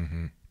table.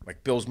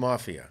 Like Bill's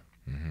Mafia.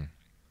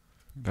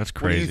 That's What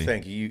crazy. do you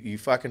think? You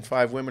fucking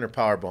 5 women or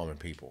powerbombing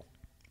people?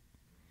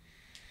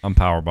 I'm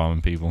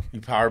powerbombing people. You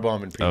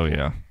powerbombing people? Oh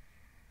yeah.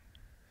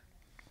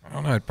 I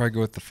don't know. I'd probably go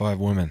with the 5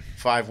 women.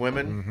 5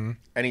 women?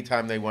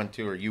 Anytime they want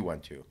to or you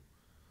want to?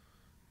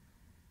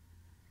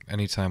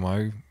 Anytime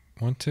I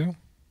want to.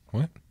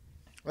 What?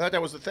 I thought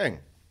that was the thing.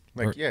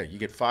 Like, Or- yeah, you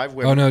get 5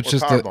 women Oh, no, it's or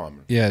just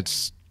powerbombing. yeah,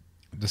 it's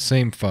the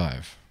same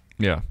 5.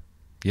 Yeah.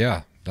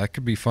 Yeah, that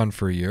could be fun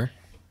for a year.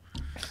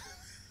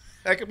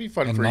 That could be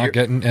fun And for not you.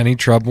 get in any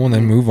trouble and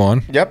then move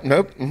on. Yep,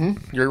 nope.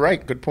 You're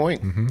right. Good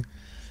point.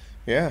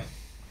 Yeah.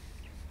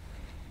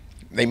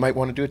 They might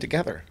want to do it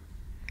together.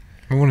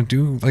 I want to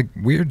do like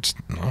weird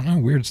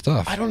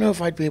stuff. I don't know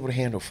if I'd be able to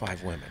handle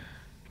 5 women.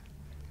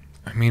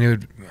 I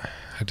mean,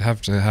 I'd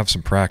have to have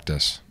some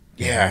practice.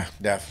 Yeah,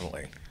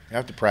 definitely. You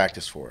have to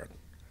practice for it.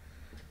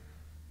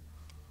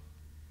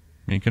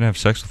 You can have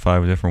sex with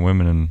 5 different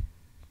women and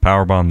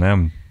powerbomb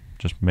them.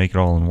 Just make it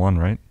all in one,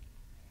 right?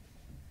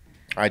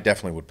 I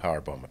definitely would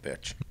powerbomb a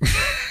bitch.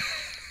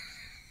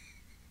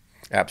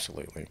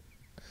 Absolutely.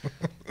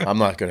 I'm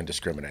not going to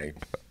discriminate.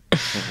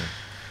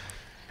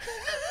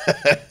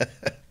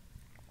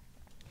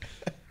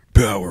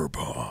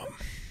 Powerbomb.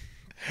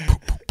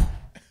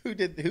 Who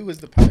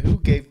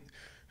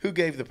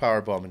gave the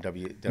Powerbomb in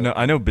W? No,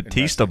 I know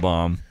Batista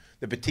bomb.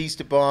 The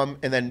Batista bomb,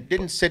 and then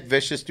didn't Sid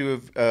Vicious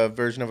do a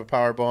version of a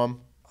Powerbomb?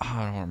 Oh,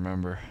 I don't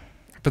remember.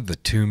 But the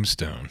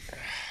tombstone.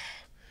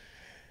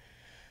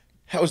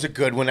 That was a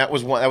good one. That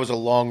was a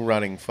long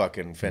running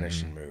fucking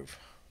finishing move.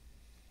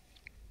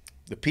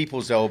 The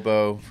People's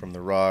Elbow from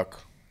The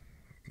Rock.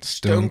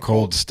 Stone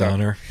Cold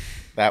Stunner.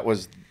 That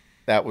was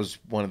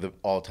one of the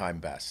all time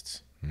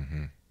bests.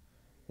 Mm-hmm.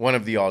 One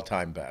of the all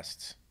time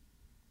bests.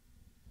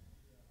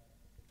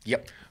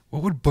 Yep.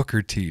 What would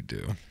Booker T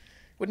do?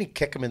 Wouldn't he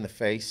kick him in the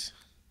face?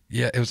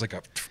 Yeah, it was like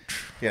a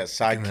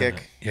side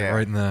kick. Yeah,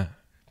 right in the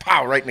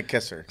pow, right in the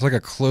kisser. It's like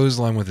a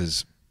clothesline with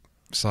his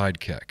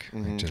sidekick.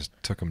 It just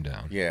took him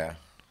down. Yeah,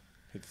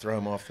 he'd throw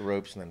him off the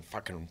ropes and then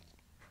fucking.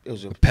 It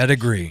was a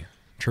pedigree.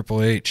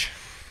 Triple H.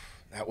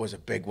 That was a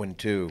big one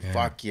too. Yeah.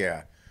 Fuck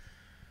yeah.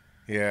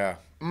 Yeah.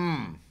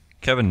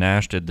 Kevin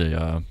Nash did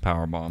the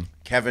Powerbomb.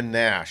 Kevin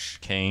Nash.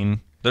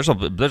 Kane. There's a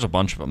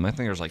bunch of them. I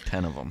think there's like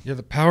 10 of them. Yeah,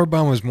 the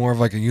Powerbomb was more of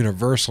like a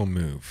universal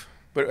move.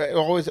 But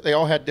they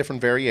all had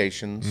different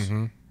variations.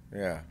 Mm-hmm.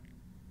 Yeah.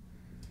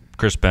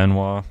 Chris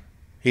Benoit.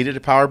 He did a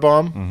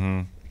Powerbomb?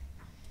 Mm-hmm.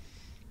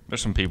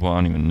 There's some people I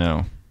don't even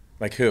know.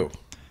 Like who?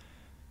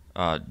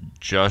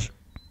 Jushin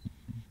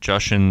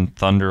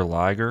Thunder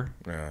Liger.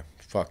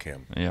 Fuck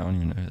him. Yeah, I don't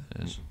even know who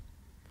that is.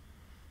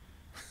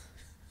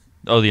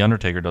 Oh, The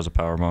Undertaker does a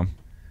Powerbomb.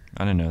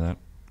 I didn't know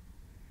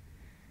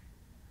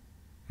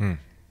that.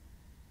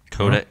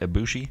 Kota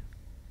Ibushi?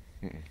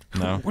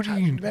 No. What do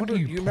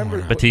you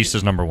remember?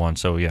 Batista's number one,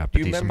 so yeah,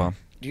 Batista bomb.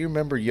 Do you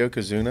remember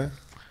Yokozuna?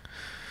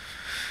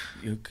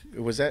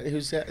 Was that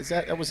who's that?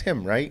 That was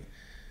him, right?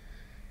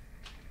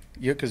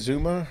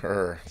 Yokozuna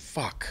or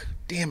fuck?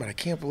 Damn it! I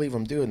can't believe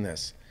I'm doing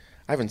this.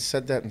 I haven't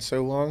said that in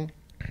so long.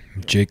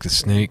 Jake the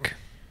Snake.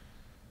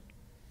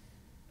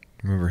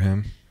 Remember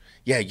him?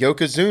 Yeah,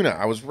 Yokozuna.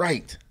 I was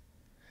right.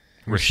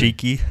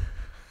 Rashiki.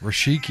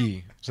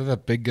 Is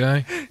that big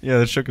guy? Yeah,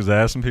 that shook his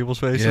ass in people's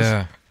faces.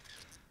 Yeah.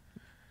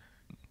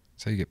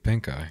 That's how you get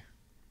pink eye.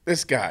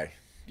 This guy.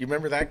 You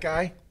remember that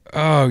guy?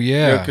 Oh,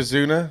 yeah.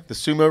 Yokozuna, the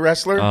sumo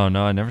wrestler? Oh,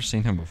 no, I'd never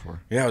seen him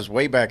before. Yeah, it was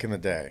way back in the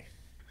day.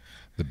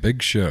 The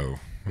Big Show.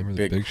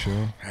 Remember the Big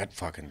Show? That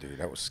fucking dude.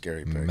 That was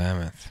scary big.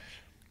 Mammoth.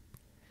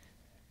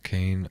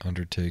 Kane,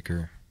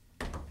 Undertaker.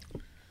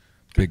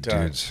 Big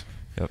dudes.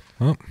 Yep.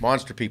 Oh.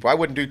 Monster people. I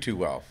wouldn't do too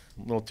well.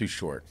 A little too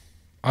short.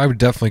 I would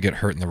definitely get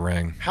hurt in the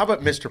ring. How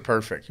about Mr.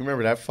 Perfect? You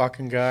remember that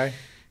fucking guy?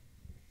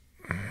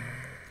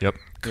 Yep.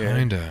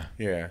 Kinda.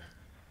 Yeah.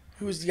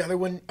 Who was the other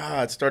one?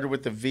 It started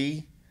with the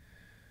V.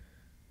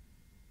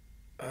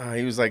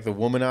 He was like the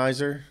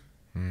womanizer.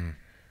 Who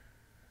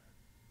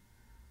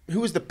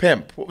was the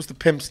pimp? What was the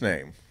pimp's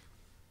name?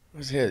 What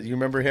was his? You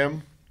remember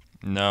him?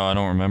 No, I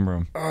don't remember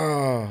him.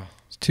 Oh.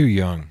 He's too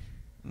young.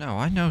 No,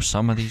 I know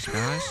some of these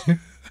guys.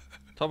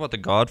 Talk about the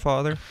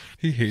Godfather.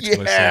 He hates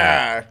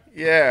myself.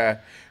 Yeah.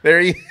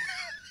 There he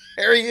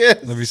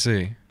is. Let me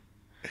see.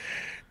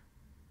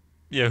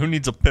 Yeah, who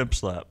needs a pimp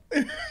slap?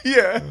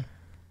 Yeah.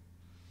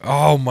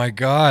 Oh, my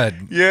God.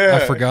 Yeah.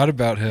 I forgot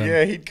about him.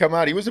 Yeah, he'd come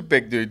out. He was a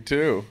big dude,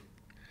 too.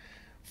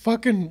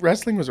 Fucking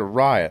wrestling was a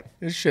riot.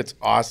 This shit's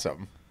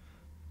awesome.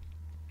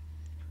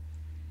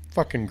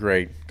 Fucking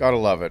great. Gotta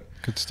love it.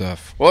 Good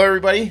stuff. Well,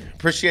 everybody,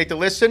 appreciate the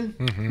listen.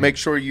 Make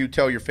sure you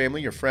tell your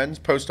family, your friends,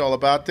 post all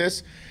about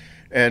this.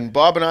 And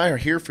Bob and I are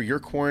here for your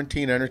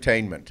quarantine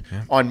entertainment.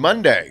 Yeah. On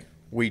Monday,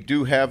 we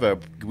do have a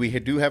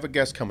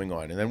guest coming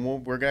on, and then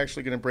we're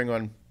actually going to bring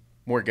on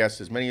more guests,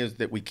 as many as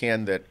that we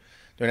can that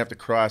don't have to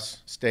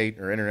cross state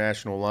or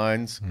international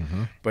lines.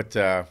 But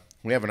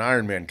we have an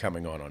Ironman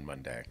coming on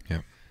Monday.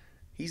 Yep.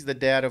 He's the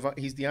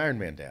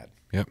Ironman dad.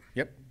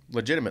 Yep.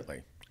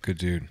 Legitimately. Good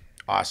dude.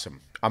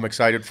 Awesome. I'm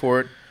excited for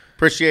it.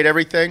 Appreciate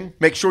everything.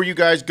 Make sure you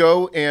guys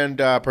go and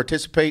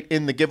participate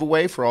in the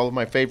giveaway for all of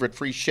my favorite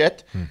free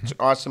shit. It's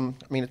awesome.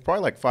 I mean, it's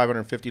probably like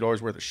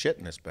 $550 worth of shit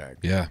in this bag.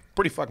 Yeah.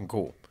 Pretty fucking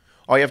cool.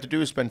 All you have to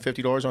do is spend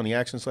 $50 on the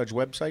Action Sledge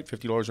website,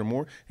 $50 or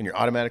more, and you're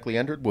automatically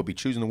entered. We'll be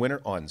choosing the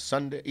winner on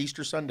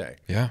Easter Sunday.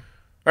 Yeah. All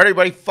right,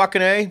 everybody.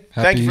 Fucking A.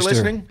 Thank you for Easter.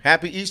 listening.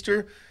 Happy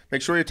Easter.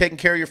 Make sure you're taking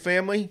care of your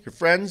family, your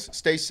friends.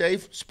 Stay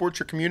safe. Support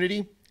your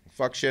community.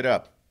 Fuck shit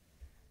up.